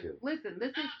 listen.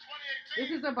 This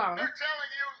is Obama. They're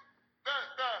telling you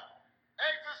the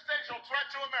existential threat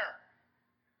to America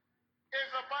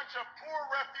is a bunch of poor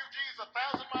refugees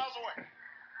 1,000 miles away.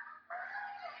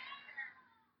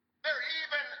 They're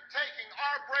even taking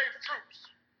our brave troops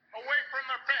away from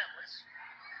their families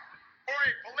for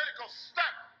a political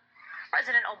stunt.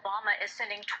 President Obama is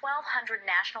sending 1,200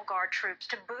 National Guard troops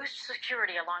to boost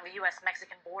security along the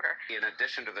U.S.-Mexican border. In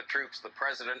addition to the troops, the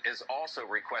president is also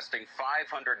requesting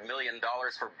 $500 million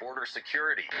for border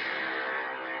security.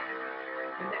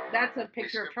 That's a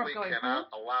picture of Trump going, We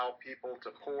cannot allow people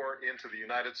to pour into the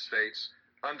United States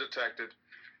undetected,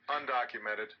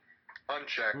 undocumented,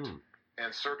 unchecked,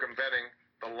 and circumventing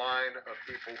the line of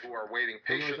people who are waiting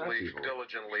patiently,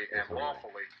 diligently, and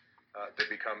lawfully to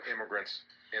become immigrants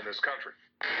in this country.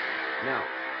 Now.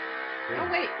 Oh,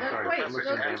 wait. Let's wait.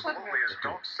 Absolutely is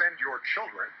don't send your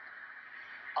children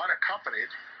unaccompanied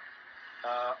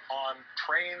on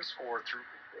trains or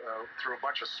through a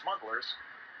bunch of smugglers.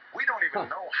 We don't even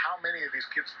know how many of these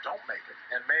kids don't make it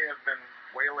and may have been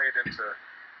waylaid into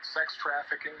sex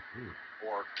trafficking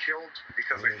or killed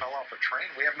because they fell off a train.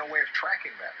 We have no way of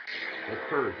tracking that.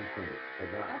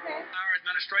 Our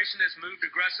administration has moved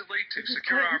aggressively to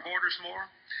secure our borders more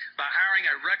by hiring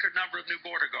a record number of new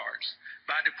border guards,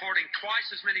 by deporting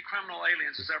twice as many criminal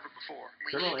aliens as ever before.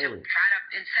 We need to try to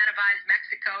incentivize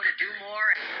Mexico to do more.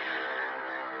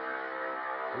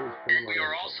 And we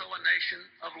are also a nation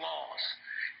of laws.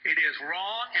 It is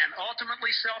wrong and ultimately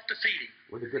self-defeating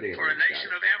for a nation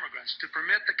of immigrants to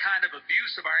permit the kind of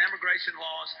abuse of our immigration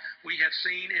laws we have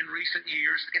seen in recent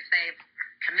years. If they've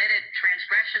committed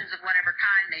transgressions of whatever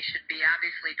kind, they should be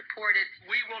obviously deported.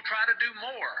 We will try to do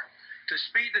more to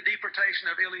speed the deportation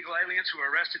of illegal aliens who are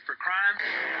arrested for crime.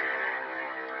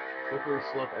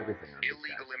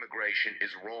 Illegal immigration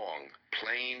is wrong,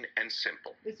 plain and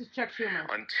simple. This is Chuck Schumer.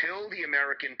 Until the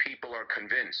American people are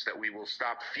convinced that we will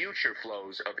stop future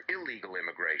flows of illegal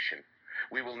immigration,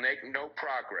 we will make no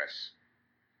progress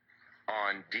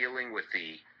on dealing with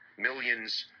the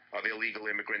millions of illegal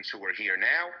immigrants who are here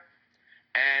now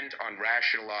and on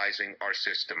rationalizing our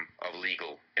system of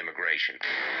legal immigration.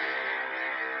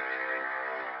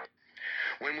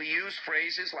 When we use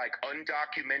phrases like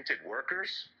undocumented workers,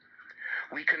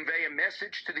 we convey a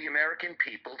message to the American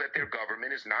people that their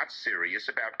government is not serious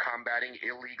about combating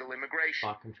illegal immigration.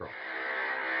 Thought control.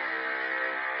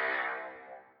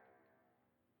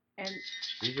 And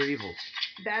these are evils.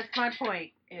 That's my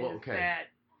point. Is that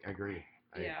I agree.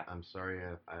 I'm sorry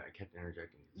I kept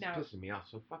interjecting. It's pissing me off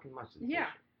so fucking much. Yeah.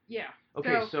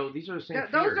 Okay, so these are the same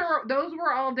fears. Those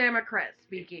were all Democrats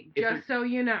speaking, just so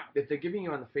you know. If they're giving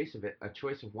you on the face of it a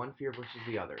choice of one fear versus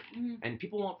the other, and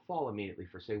people won't fall immediately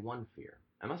for, say, one fear.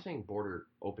 I'm not saying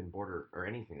open border, or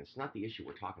anything. It's not the issue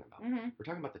we're talking about. We're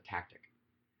talking about the tactic.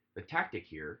 The tactic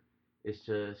here is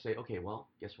to say, okay, well,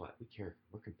 guess what? We care.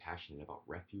 We're compassionate about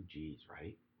refugees,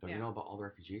 right? Don't you know about all the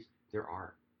refugees? There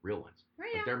are real ones.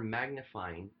 But they're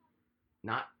magnifying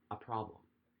not a problem.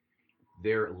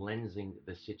 They're lensing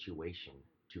the situation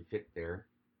to fit their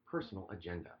personal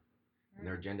agenda. And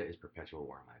their agenda is perpetual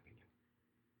war, in my opinion.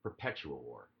 Perpetual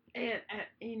war. And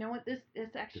you know what? This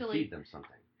actually... To feed them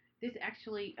something. This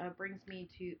actually brings me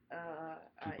to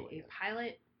a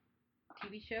pilot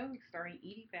TV show starring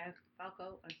Edie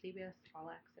Falco on CBS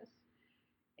All Access.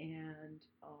 And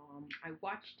I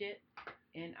watched it,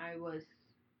 and I was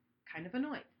kind of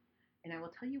annoyed. And I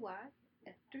will tell you why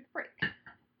after the break.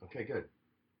 Okay, good.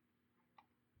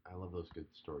 I love those good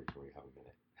stories where you have a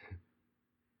minute.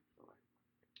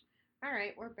 All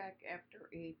right, we're back after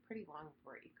a pretty long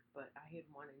break, but I had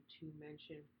wanted to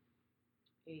mention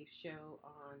a show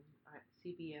on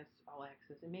CBS All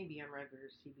Access, and maybe on regular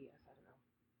CBS, I don't know.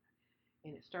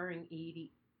 And it's starring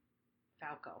Edie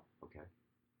Falco. Okay.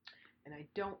 And I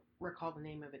don't recall the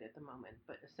name of it at the moment,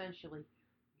 but essentially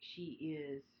she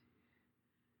is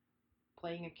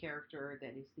playing a character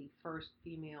that is the first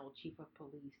female chief of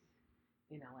police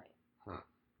in LA. Huh.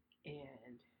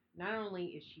 And not only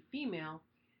is she female,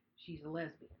 she's a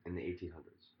lesbian. In the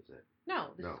 1800s, is it? No,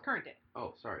 this is current day.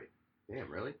 Oh, sorry. Damn,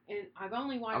 really? And I've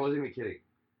only watched... I wasn't even kidding.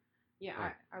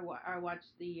 Yeah, oh. I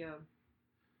watched the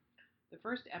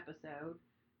first episode,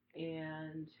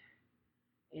 and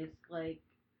it's like...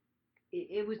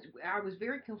 I was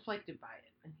very conflicted by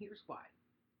it, and here's why.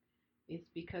 It's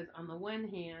because on the one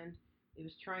hand, it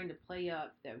was trying to play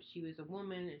up that she was a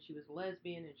woman and she was a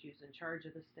lesbian and she was in charge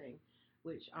of this thing,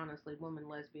 which honestly, woman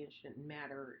lesbian shouldn't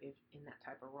matter if in that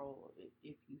type of role.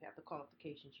 If you have the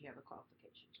qualifications, you have the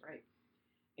qualifications, right?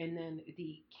 And then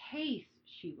the case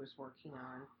she was working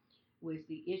on was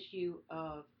the issue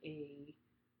of a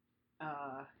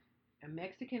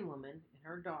Mexican woman and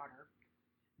her daughter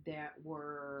that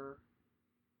were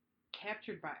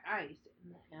captured by ICE,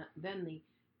 and then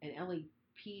an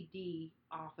LAPD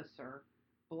officer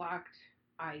blocked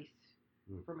ICE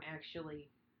from actually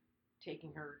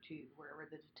taking her to wherever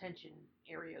the detention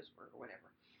areas were or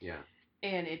whatever. Yeah.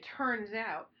 And it turns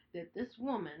out that this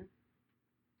woman,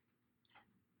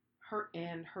 her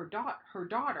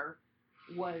daughter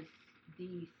was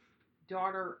the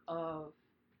daughter of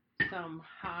some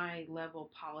high-level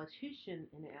politician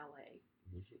in LA.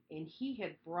 And he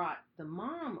had brought the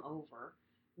mom over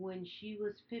when she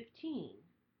was 15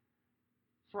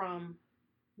 from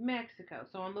Mexico.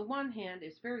 So on the one hand,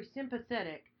 it's very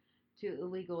sympathetic to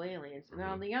illegal aliens. And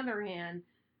on the other hand,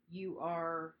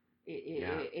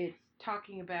 it's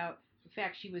talking about the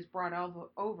fact she was brought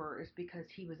over is because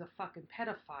he was a fucking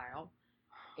pedophile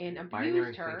and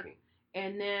abused her. Thinking.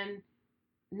 And then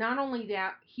not only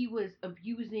that, he was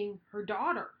abusing her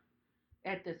daughter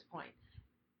at this point,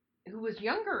 who was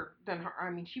younger than her.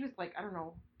 I mean, she was like, I don't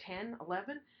know, 10,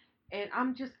 11. And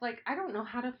I'm just like, I don't know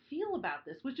how to feel about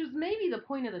this, which is maybe the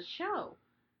point of the show,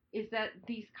 is that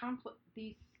these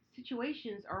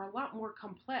situations are a lot more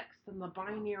complex than the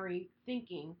binary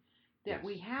thinking that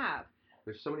we have.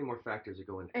 There's so many more factors that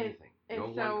go into anything. No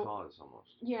one cause almost.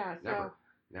 Yeah.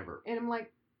 Never. And I'm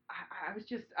like, I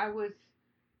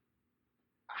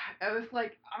was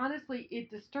like, honestly, it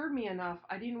disturbed me enough.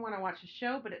 I didn't want to watch the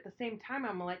show, but at the same time,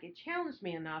 I'm like, it challenged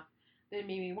me enough that it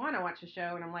made me want to watch the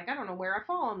show. And I'm like, I don't know where I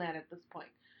fall on that at this point.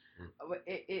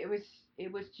 It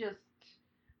was just,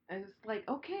 I was like,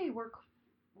 okay, we're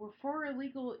for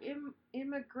illegal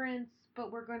immigrants,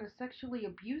 but we're going to sexually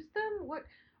abuse them? What?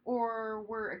 Or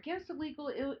we're against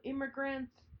illegal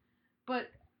immigrants, but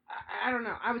I don't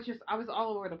know. I was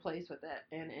all over the place with it,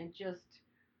 and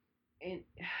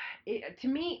to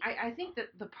me, I think that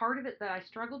the part of it that I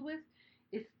struggled with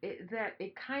is that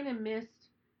it kind of missed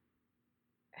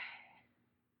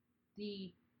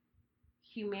the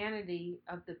humanity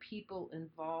of the people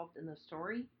involved in the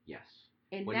story. Yes.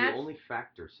 And when you only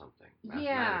factor something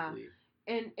mathematically,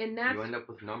 and that's, you end up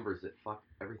with numbers that fuck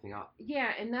everything up.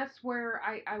 Yeah, and that's where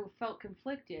I felt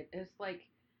conflicted. It's like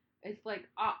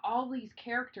all these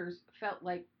characters felt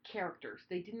like characters.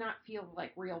 They did not feel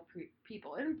like real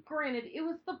people. And granted, it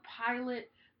was the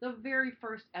pilot, the very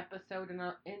first episode, and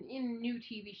in new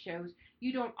TV shows,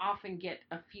 you don't often get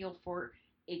a feel for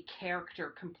a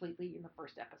character completely in the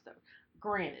first episode.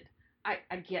 Granted, I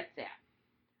get that.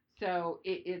 So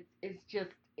it's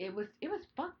just it was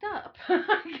fucked up. I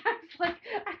was like,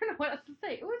 I don't know what else to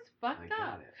say. It was fucked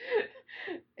up.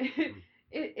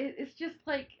 It's just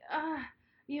like,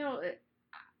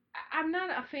 I'm not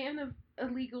a fan of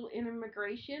illegal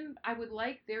immigration. I would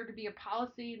like there to be a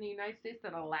policy in the United States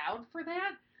that allowed for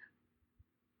that.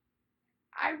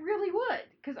 I really would,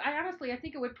 because I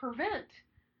think it would prevent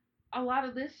a lot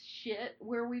of this shit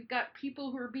where we've got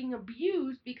people who are being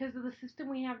abused because of the system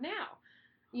we have now,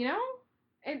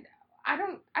 and I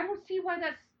don't see why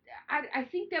that's. I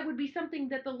think that would be something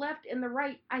that the left and the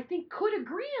right, I think, could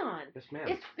agree on. Yes, ma'am.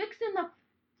 It's fixing the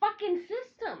fucking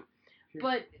system.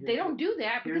 But they don't do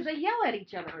that because they yell at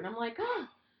each other. And I'm like, oh,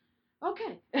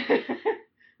 okay. It's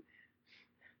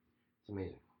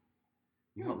amazing.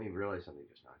 You helped me realize something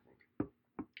just now, I think.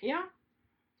 Yeah?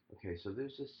 Okay, so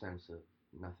there's this sense of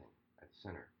nothing at the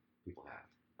center people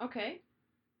have. Okay.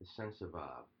 The sense of,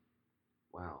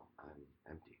 wow, I'm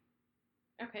empty.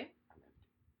 Okay. I'm empty.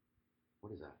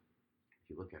 What is that? If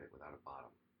you look at it without a bottom,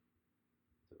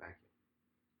 it's a vacuum.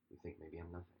 You think maybe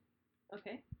I'm nothing.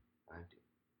 Okay. I'm empty.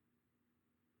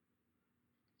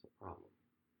 Problem.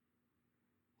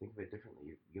 Think of it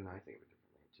differently. You and I think of it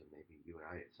differently. So maybe you and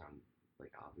I, it sounds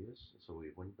like obvious, so we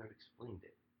wouldn't have explained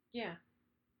it. Yeah.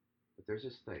 But there's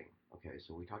this thing. Okay,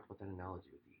 so we talked about that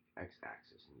analogy with the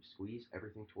x-axis, and you squeeze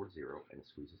everything towards 0, and it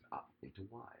squeezes up into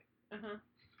y. Uh-huh.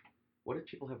 What if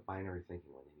people have binary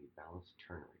thinking when they need balanced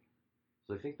ternary?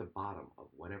 So they think the bottom of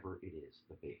whatever it is,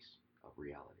 the base of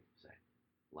reality, say,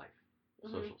 life,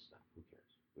 social stuff, who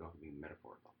cares? We don't have to be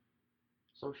metaphorical.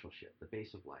 Social shit, the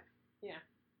base of life,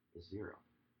 is 0,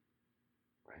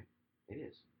 right? It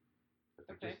is. But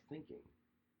they're just thinking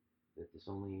that there's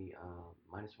only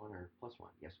 -1 or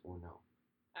 +1, yes or no.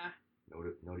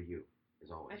 No to you, as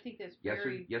always. I think that's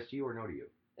yes to you or no to you.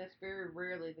 That's very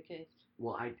rarely the case.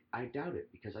 Well, I doubt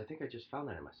it, because I think I just found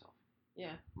that in myself.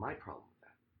 Yeah. My problem with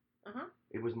that. Uh-huh.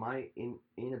 It was my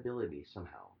inability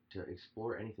somehow to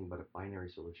explore anything but a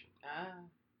binary solution.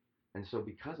 And so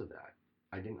because of that,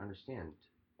 I didn't understand.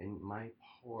 And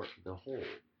the whole,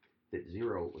 that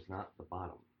 0 was not the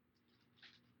bottom.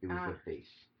 It was the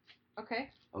base.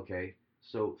 Okay. Okay,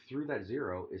 so through that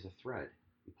 0 is a thread.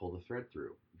 You pull the thread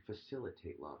through. You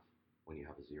facilitate love when you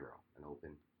have a 0, an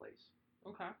open place.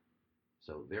 Okay.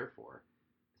 So therefore,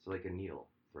 it's like a needle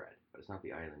thread, but it's not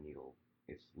the eye of the needle.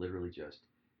 It's literally just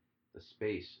the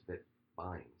space that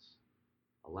binds,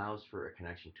 allows for a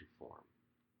connection to form.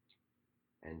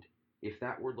 And if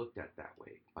that were looked at that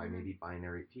way by maybe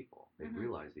binary people, they'd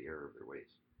realize the error of their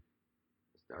ways.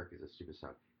 As dark as a stupid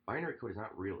sound. Binary code is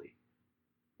not really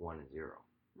 1 and 0.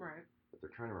 Right. But they're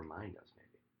trying to remind us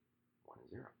maybe 1 and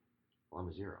 0. Well, I'm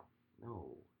a 0.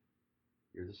 No.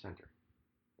 You're the center,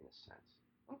 in a sense.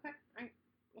 Okay. I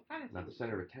kind of not the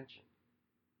center of attention.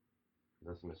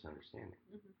 That's a misunderstanding.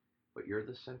 But you're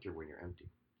the center when you're empty.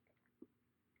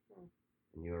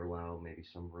 And you allow maybe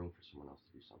some room for someone else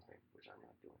to do something, which I'm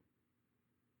not doing.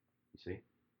 You see?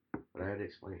 But I had to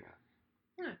explain that.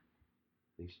 Yeah.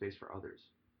 Leave space for others.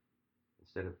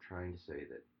 Instead of trying to say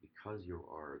that because you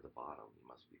are the bottom, you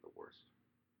must be the worst.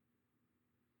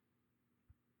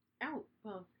 Oh,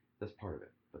 well. That's part of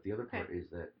it. But the other part is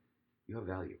that you have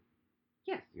value.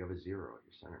 Yes. You have a 0 at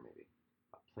your center, maybe.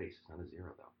 A place. It's not a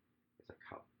 0, though. It's a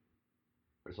cup.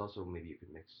 But it's also maybe you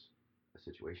could mix a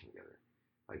situation together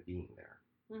by being there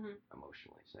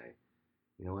emotionally. Say,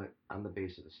 you know what? I'm the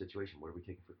base of the situation. What are we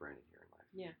taking for granted here in life?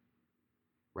 Yeah.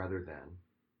 Rather than,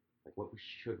 like, what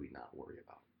should we not worry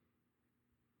about?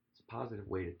 It's a positive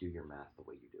way to do your math the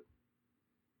way you do.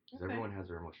 Because everyone has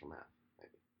their emotional math,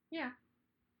 maybe. Yeah.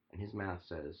 And his math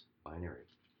says binary.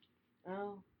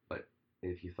 Oh. But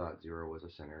if you thought 0 was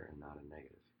a center and not a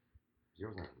negative.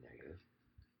 0 is not a negative.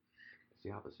 It's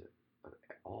the opposite of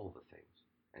all the things.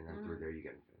 And then through there you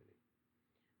get infinity.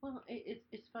 Well,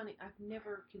 it's funny. I've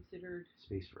never considered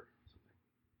space for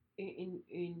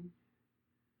something.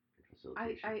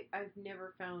 I've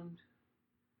never found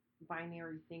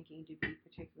binary thinking to be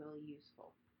particularly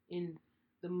useful in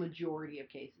the majority of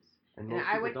cases. And most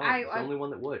people don't. It's the only one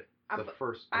that would. It's the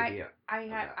first idea.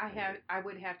 I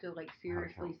would have to like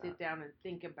seriously sit down and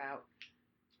think about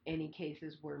any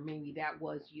cases where maybe that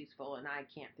was useful, and I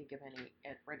can't think of any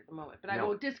right at the moment. But I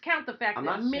will discount the fact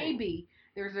that maybe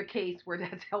there's a case where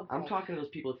that's helpful. I'm talking to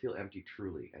those people that feel empty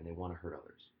truly, and they want to hurt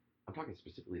others. I'm talking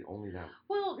specifically only them.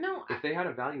 Well, no. If they had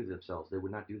a value to themselves, they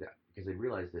would not do that, because they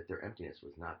realized that their emptiness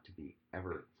was not to be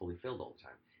ever fully filled all the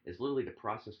time. It's literally to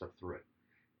process stuff through it.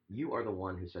 You are the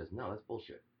one who says, no, that's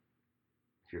bullshit,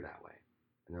 if you're that way.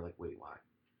 And they're like, wait, why?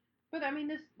 But I mean,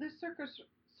 this circles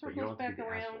back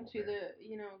around to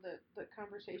the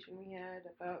conversation we had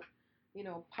about,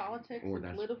 politics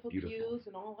and political views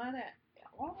and all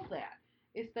all that.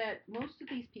 Is that most of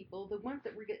these people, the ones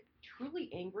that get truly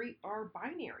angry, are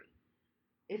binary.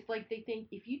 It's like they think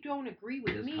if you don't agree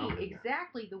with me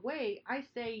exactly the way I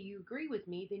say you agree with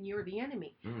me, then you're the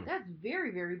enemy. That's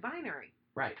very, very binary.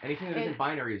 Right. Anything that isn't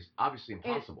binary is obviously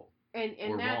impossible and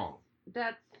or wrong.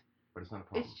 That's. But it's not a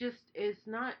problem. It's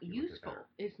not useful.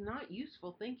 It's not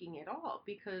useful thinking at all,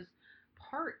 because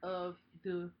part of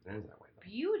the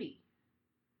beauty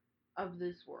of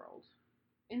this world,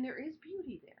 and there is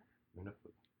beauty there.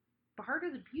 Part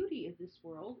of the beauty of this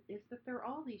world is that there are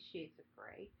all these shades of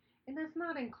gray, and that's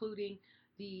not including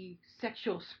the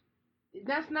sexual.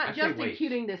 That's not just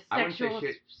including the sexual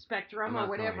spectrum or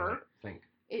whatever.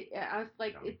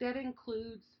 That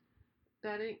includes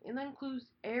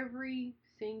every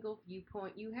single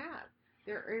viewpoint you have.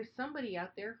 There is somebody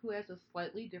out there who has a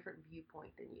slightly different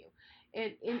viewpoint than you,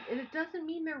 and it doesn't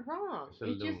mean they're wrong.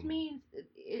 It just means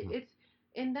it's,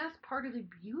 and that's part of the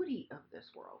beauty of this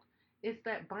world. It's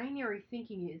that binary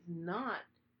thinking is not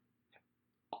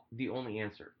the only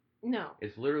answer. No.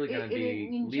 It's literally going to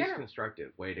be least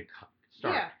constructive way to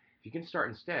start. Yeah. If you can start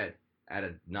instead at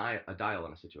a dial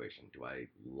on a situation. Do I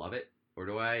love it, or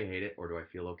do I hate it, or do I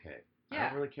feel okay? Yeah. I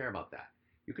don't really care about that.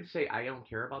 You could say, I don't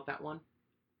care about that one.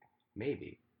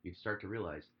 Maybe you'd start to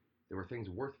realize there were things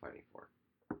worth fighting for.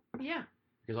 Yeah.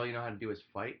 Because all you know how to do is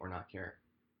fight or not care.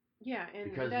 Yeah, and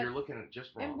because you're looking at just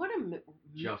wrong. And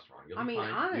just wrong. You'll be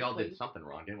fine. Honestly, we all did something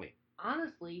wrong, didn't we?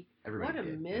 Honestly, everybody what a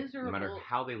did. miserable. No matter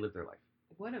how they live their life.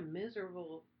 What a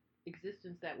miserable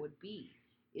existence that would be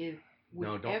if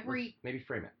maybe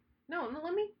frame it. No,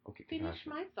 let me finish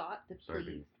my thought. Sorry,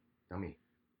 please. Tell me.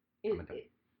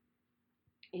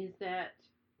 Is that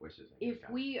if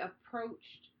we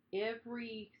approached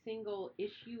every single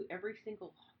issue, every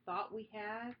single thought we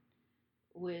had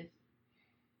with,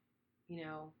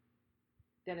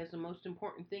 that is the most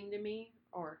important thing to me,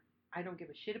 or I don't give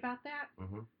a shit about that,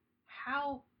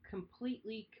 how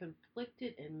completely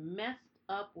conflicted and messed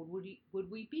up would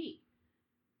we be?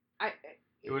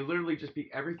 It would literally just be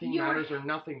everything matters or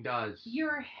nothing does.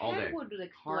 Your head would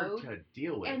explode. Hard to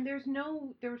deal with. And there's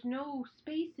no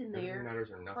space in there. Everything matters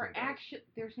or nothing does.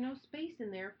 There's no space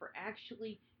in there for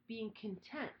actually being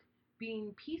content,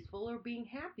 being peaceful, or being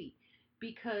happy,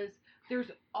 because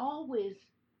there's always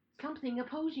something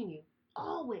opposing you.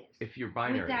 Always. If you're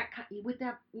binary. With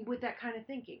that kind of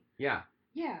thinking. Yeah.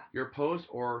 Yeah. You're opposed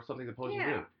or something's opposing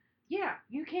you. Yeah.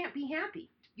 You can't be happy.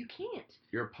 You can't.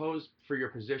 You're opposed for your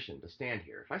position to stand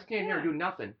here. If I stand here and do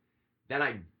nothing, then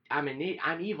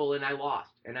I'm evil and I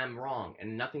lost and I'm wrong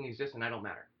and nothing exists and I don't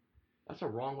matter. That's a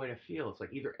wrong way to feel. It's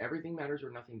like either everything matters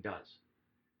or nothing does.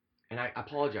 And I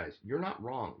apologize. You're not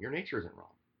wrong. Your nature isn't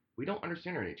wrong. We don't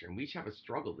understand our nature, and we each have a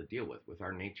struggle to deal with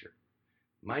our nature.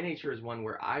 My nature is one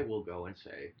where I will go and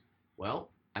say, well,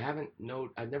 I've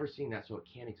never seen that, so it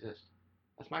can't exist.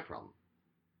 That's my problem.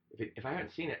 If I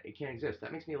haven't seen it, it can't exist.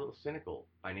 That makes me a little cynical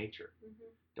by nature.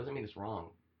 Doesn't mean it's wrong.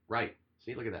 Right.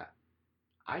 See, look at that.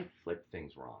 I flip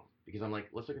things wrong because I'm like,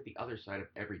 let's look at the other side of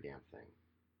every damn thing.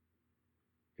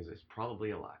 Because it's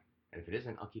probably a lie. And if it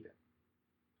isn't, I'll keep it.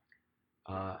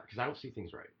 Because I don't see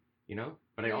things right,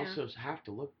 But I also have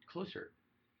to look closer.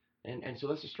 And so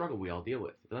that's a struggle we all deal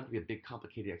with. It doesn't have to be a big,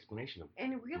 complicated explanation of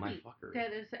my fuckery.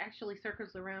 That is actually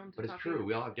circles around. But it's true.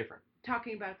 We all have different.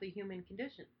 Talking about the human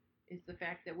condition is the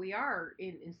fact that we are,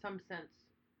 in some sense,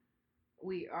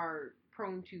 we are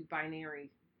prone to binary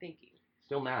thinking.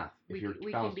 Still math. If you're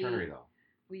balanced ternary, though.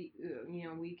 We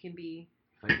can be.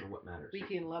 Fight for what matters. We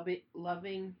can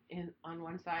loving on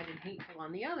one side and hateful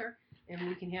on the other, and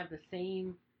we can have the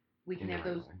same. We can have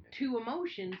those two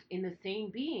emotions in the same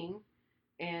being,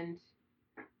 and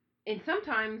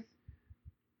sometimes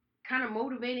kind of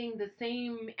motivating the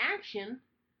same action.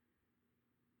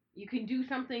 You can do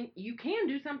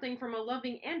something from a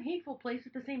loving and hateful place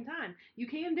at the same time. You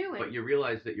can do it. But you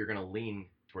realize that you're going to lean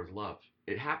towards love.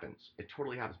 It happens. It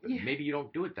totally happens. But maybe you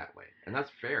don't do it that way. And that's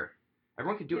fair.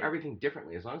 Everyone can do everything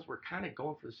differently as long as we're kind of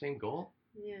going for the same goal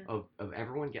of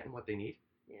everyone getting what they need.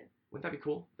 Yeah. Wouldn't that be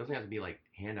cool? It doesn't have to be like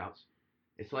handouts.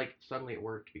 It's like suddenly it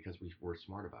worked because we were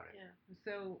smart about it. Yeah.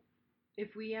 So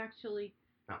if we actually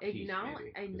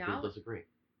acknowledge, disagree.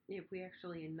 If we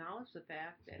actually acknowledge the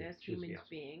fact that as humans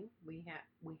being, we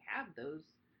have those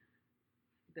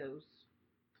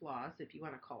flaws, if you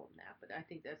want to call them that, but I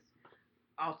think that's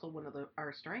also one of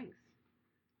our strengths.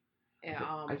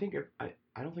 I think I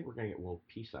don't think we're gonna get world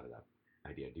peace out of that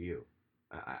idea. Do you?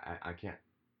 I can't.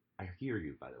 I hear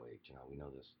you, by the way, Janelle. We know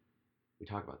this. We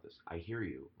talk about this. I hear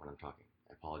you when I'm talking.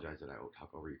 I apologize that I talk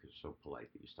over you because you're so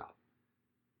polite that you stop.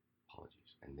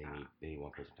 Apologies. And they need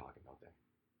one person talking, don't they?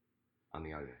 On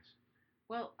the audience.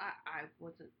 Well, I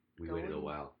wasn't. We waited a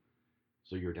while.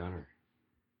 So you're done, or?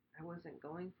 I wasn't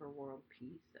going for world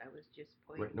peace. I was just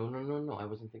Right. pointing. No. I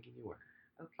wasn't thinking you were.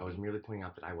 Okay. I was merely pointing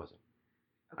out that I wasn't.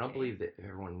 Okay. I don't believe that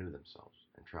everyone knew themselves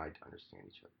and tried to understand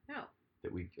each other. No.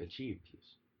 That we achieved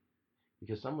peace.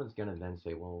 Because someone's going to then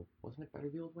say, well, wasn't it better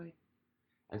the old way?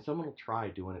 And someone will try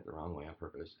doing it the wrong way on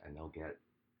purpose, and they'll get,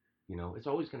 it's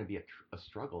always going to be a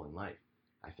struggle in life,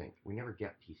 I think. We never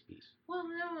get peace. Well,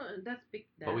 no, that's big.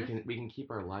 But we can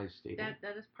keep our lives stable.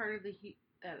 That is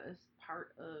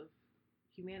part of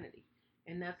humanity.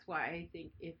 And that's why I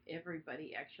think if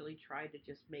everybody actually tried to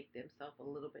just make themselves a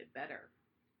little bit better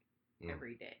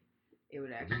every day, it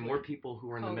would actually be more people who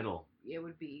are in the middle. It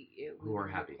would who are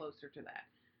happy, closer to that.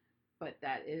 But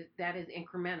that is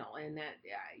incremental, and that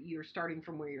you're starting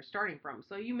from where you're starting from.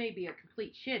 So you may be a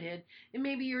complete shithead, and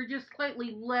maybe you're just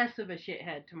slightly less of a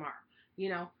shithead tomorrow,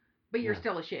 but you're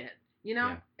still a shithead,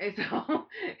 Yeah. And so,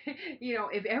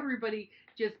 if everybody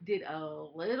just did a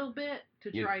little bit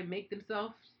to try and make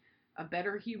themselves a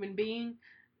better human being,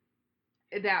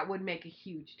 that would make a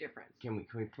huge difference. Can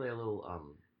we play a little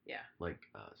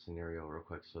scenario real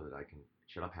quick so that I can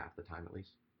shut up half the time at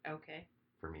least? Okay.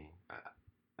 For me,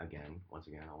 once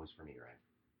again, always for me, right?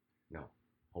 No,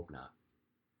 hope not.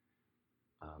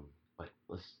 But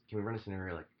can we run a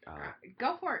scenario like?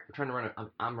 Go for it. We're trying to run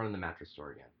I'm running the mattress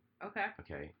store again. Okay.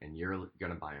 Okay, and you're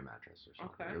gonna buy a mattress or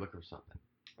something. Okay. You're looking for something.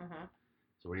 Uh-huh.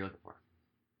 So what are you looking for?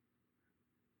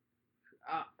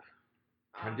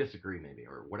 Try to disagree maybe,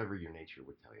 or whatever your nature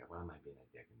would tell you. Why am I being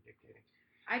a dick and dictating?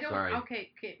 I don't. Sorry.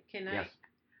 Okay. Can I? Yes.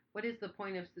 What is the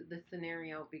point of the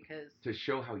scenario? Because to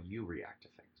show how you react to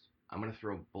things. I'm gonna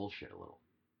throw bullshit a little.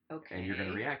 Okay. And you're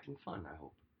gonna react in fun. I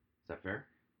hope. Is that fair?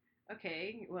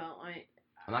 Okay. Well,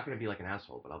 I'm not gonna be like an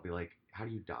asshole, but I'll be like, how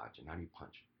do you dodge and how do you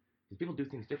punch? Because people do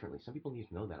things differently. Some people need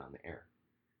to know that on the air.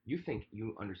 You think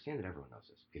you understand that everyone knows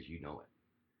this because you know it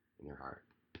in your heart.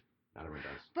 Not everyone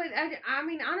does. But I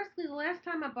mean, honestly, the last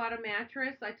time I bought a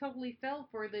mattress, I totally fell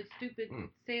for the stupid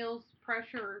sales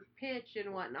pressure pitch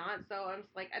and whatnot. So I'm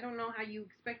just like, I don't know how you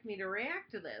expect me to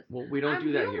react to this. Well, we don't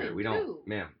do that here. We don't,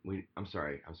 ma'am. I'm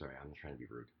sorry. I'm not trying to be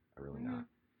rude. I'm really not.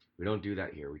 We don't do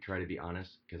that here. We try to be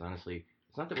honest because honestly,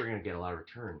 it's not that we're gonna get a lot of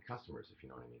return customers, if you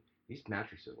know what I mean. These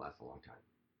mattresses last a long time.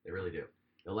 They really do.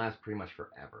 They'll last pretty much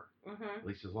forever. At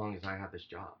least as long as I have this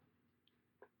job.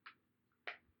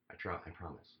 I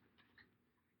promise.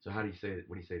 So what do you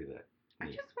say to that? I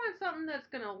just want something that's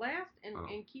going to last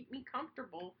and keep me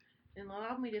comfortable and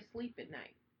allow me to sleep at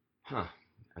night. Huh.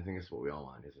 I think that's what we all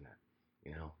want, isn't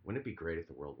it? Wouldn't it be great if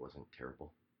the world wasn't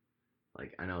terrible?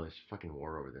 Like, I know there's fucking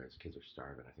war over there. These kids are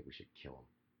starving. I think we should kill them.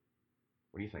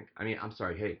 What do you think? I mean, I'm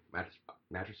sorry. Hey,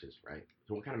 mattresses, right?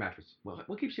 So what kind of mattress?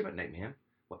 What keeps you up at night, man?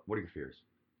 What are your fears?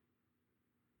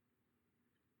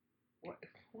 What?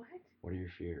 What are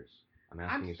your fears? I'm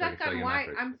asking you so I can tell you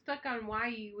I'm stuck on why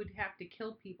you would have to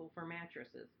kill people for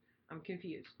mattresses. I'm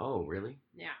confused. Oh, really?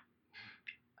 Yeah.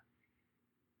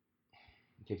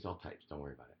 It takes all types. Don't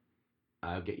worry about it.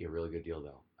 I'll get you a really good deal,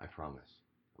 though. I promise.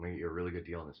 I'm going to get you a really good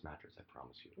deal on this mattress. I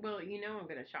promise you. Well, I'm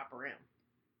going to shop around.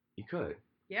 You could.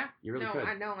 Yeah. You really could.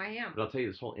 I know I am. But I'll tell you,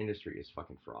 this whole industry is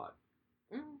fucking fraud.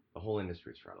 Mm-hmm. The whole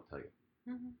industry is fraud, I'll tell you.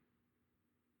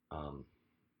 Mm-hmm.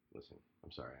 Listen,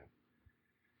 I'm sorry.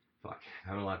 I'm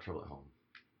having a lot of trouble at home.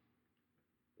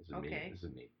 This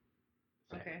is me.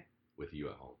 Okay. With you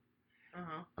at home.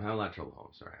 Uh-huh. I'm having a lot of trouble at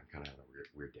home. Sorry, I'm kind of having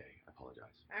a weird day. I apologize.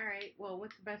 All right. Well,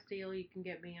 what's the best deal you can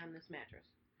get me on this mattress?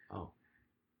 Oh.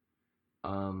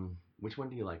 Which one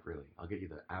do you like, really? I'll get you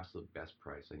the absolute best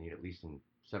price. I need at least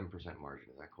a 7% margin.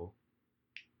 Is that cool?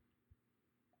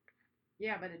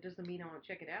 Yeah, but it doesn't mean I won't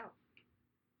check it out.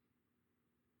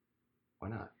 Why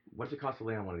not? What's it cost to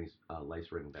lay on one of these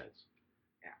lice-ridden beds?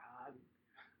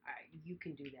 You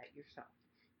can do that yourself.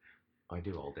 I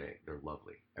do all day. They're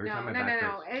lovely.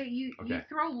 No. Hey, you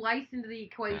throw lice into the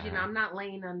equation. I'm not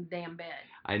laying on the damn bed.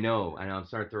 I know. I'm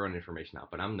starting to throw information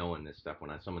out, but I'm knowing this stuff when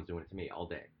someone's doing it to me all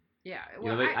day. Yeah.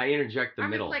 Well, I interject the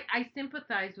middle. I'm just like, I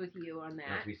sympathize with you on that.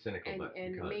 Not to be cynical,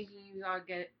 and maybe you ought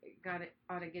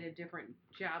to get a different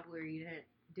job where you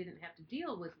didn't have to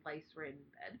deal with lice-ridden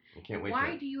bed. I can't wait.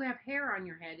 Why do you have hair on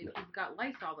your head if you've got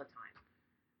lice all the time?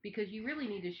 Because you really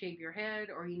need to shave your head,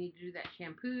 or you need to do that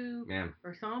shampoo,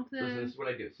 or something. Listen, this is what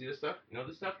I do. See this stuff? You know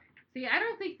this stuff? See, I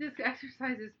don't think this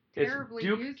exercise is terribly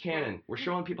useful. It's Duke Cannon. We're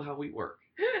showing people how we work.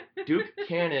 Duke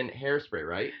Cannon hairspray,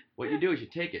 right? What you do is you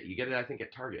take it. You get it, I think,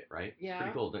 at Target, right? Yeah. It's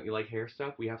pretty cool. Don't you like hair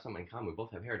stuff? We have something in common. We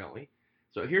both have hair, don't we?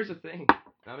 So here's the thing.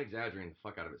 I'm exaggerating the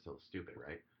fuck out of it, so it's stupid,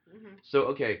 right? Mm-hmm.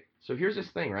 So here's this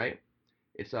thing, right?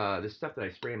 It's this stuff that I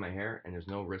spray in my hair, and there's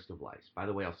no risk of lice. By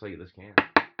the way, I'll sell you this can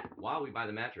while we buy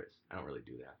the mattress. I don't really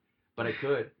do that, but I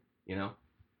could,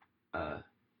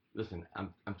 Listen,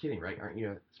 I'm kidding, right? Aren't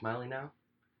you smiling now?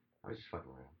 I was just fucking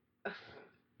around.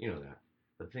 You know that.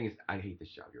 But the thing is, I hate this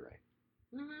job. You're right.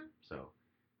 Mhm. So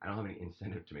I don't have any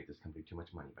incentive to make this company too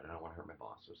much money, but I don't want to hurt my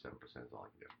boss. So 7% is all I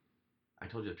can do. I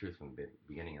told you the truth from the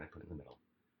beginning, and I put it in the middle.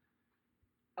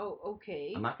 Oh,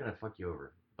 okay. I'm not gonna fuck you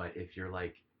over, but if you're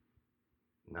like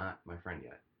not my friend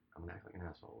yet, I'm gonna act like an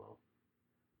asshole. Well,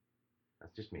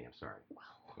 that's just me. I'm sorry.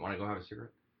 You want to go have a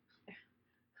cigarette?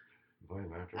 Buy a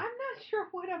mattress. I'm not sure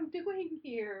what I'm doing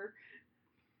here.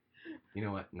 You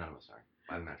know what? None of us are.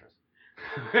 Buy the mattress.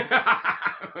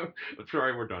 I'm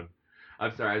sorry, we're done.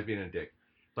 I'm sorry, I was being a dick.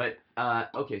 But,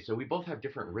 okay, so we both have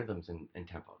different rhythms and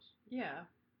tempos. Yeah.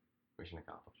 Mission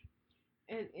accomplished.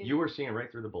 And you were seeing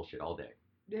right through the bullshit all day.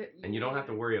 And you don't have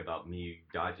to worry about me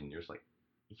dodging. You're just like,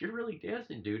 you're really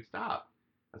dancing, dude. Stop.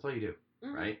 That's all you do,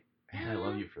 right? And I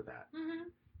love you for that. Mm-hmm.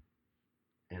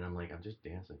 And I'm like, I'm just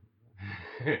dancing.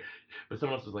 But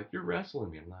someone else is like, you're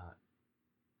wrestling me. I'm not.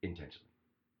 Intentionally.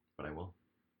 But I will.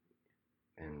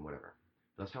 And whatever.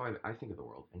 That's how I think of the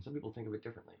world. And some people think of it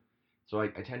differently. So I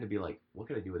tend to be like, what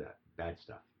can I do with that bad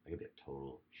stuff? I could be a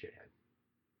total shithead.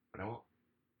 But I won't.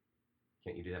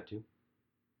 Can't you do that too?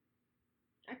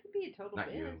 I can be a total Not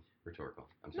bitch. you. Rhetorical.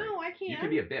 I'm sorry. No, I can't. You can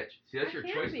be a bitch. See, that's your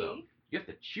choice, be. though. You have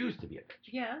to choose to be a bitch.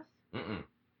 Yes.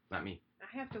 Not me.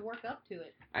 I have to work up to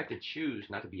it. I have to choose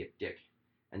not to be a dick.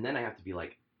 And then I have to be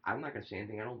like, I'm not going to say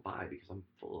anything I don't buy because I'm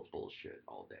full of bullshit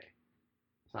all day.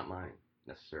 It's not mine,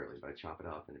 necessarily, but I chop it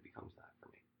up and it becomes that for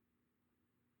me.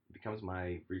 It becomes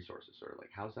my resources, sort of like,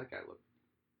 how's that guy look?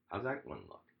 How's that one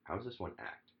look? How's this one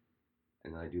act?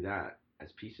 And then I do that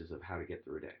as pieces of how to get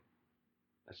through a day.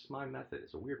 That's just my method.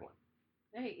 It's a weird one.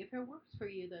 Hey, if it works for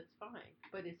you, that's fine.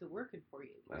 But is it working for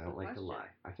you? I don't like to lie.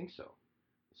 I think so.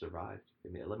 It survived.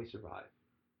 It let me survive.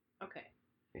 Okay.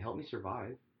 It helped me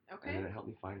survive. Okay. And then it helped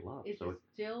me find love. Is it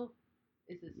still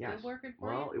working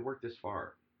for you? Well, it worked this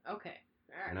far. Okay.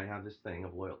 All right. And I have this thing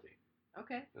of loyalty.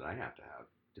 Okay. That I have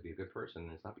to be a good person,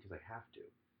 and it's not because I have to.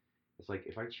 It's like,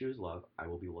 if I choose love, I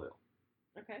will be loyal.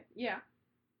 Okay. Yeah.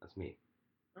 That's me.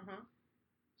 Uh-huh.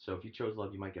 So if you chose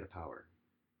love, you might get a power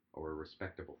or a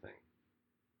respectable thing.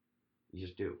 You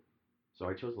just do. So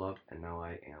I chose love, and now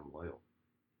I am loyal.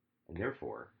 And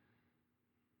therefore,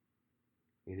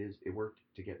 it worked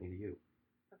to get me to you.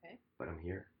 Okay. But I'm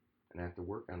here, and I have to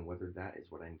work on whether that is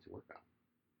what I need to work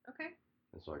on. Okay.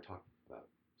 And so I talk about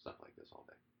stuff like this all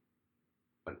day.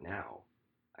 But now,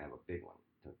 I have a big one,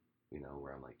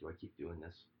 where I'm like, do I keep doing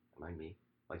this? Am I me?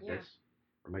 Like this?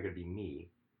 Or am I going to be me?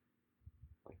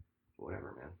 Like,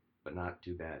 whatever, man. But not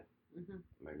too bad. Mm-hmm.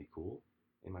 Am I be cool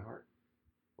in my heart?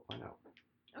 We'll find out.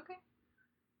 Okay.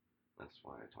 That's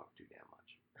why I talk too damn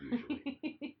much,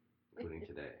 usually. Including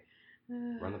today.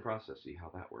 Run the process, see how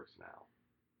that works now.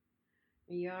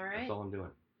 Are you all right? That's all I'm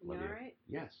doing. You all right?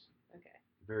 Yes. Okay.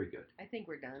 Very good. I think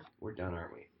we're done. We're done,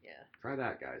 aren't we? Yeah. Try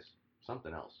that, guys.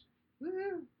 Something else.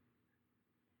 Woohoo.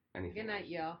 Anything Good night, else?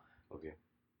 y'all. Okay.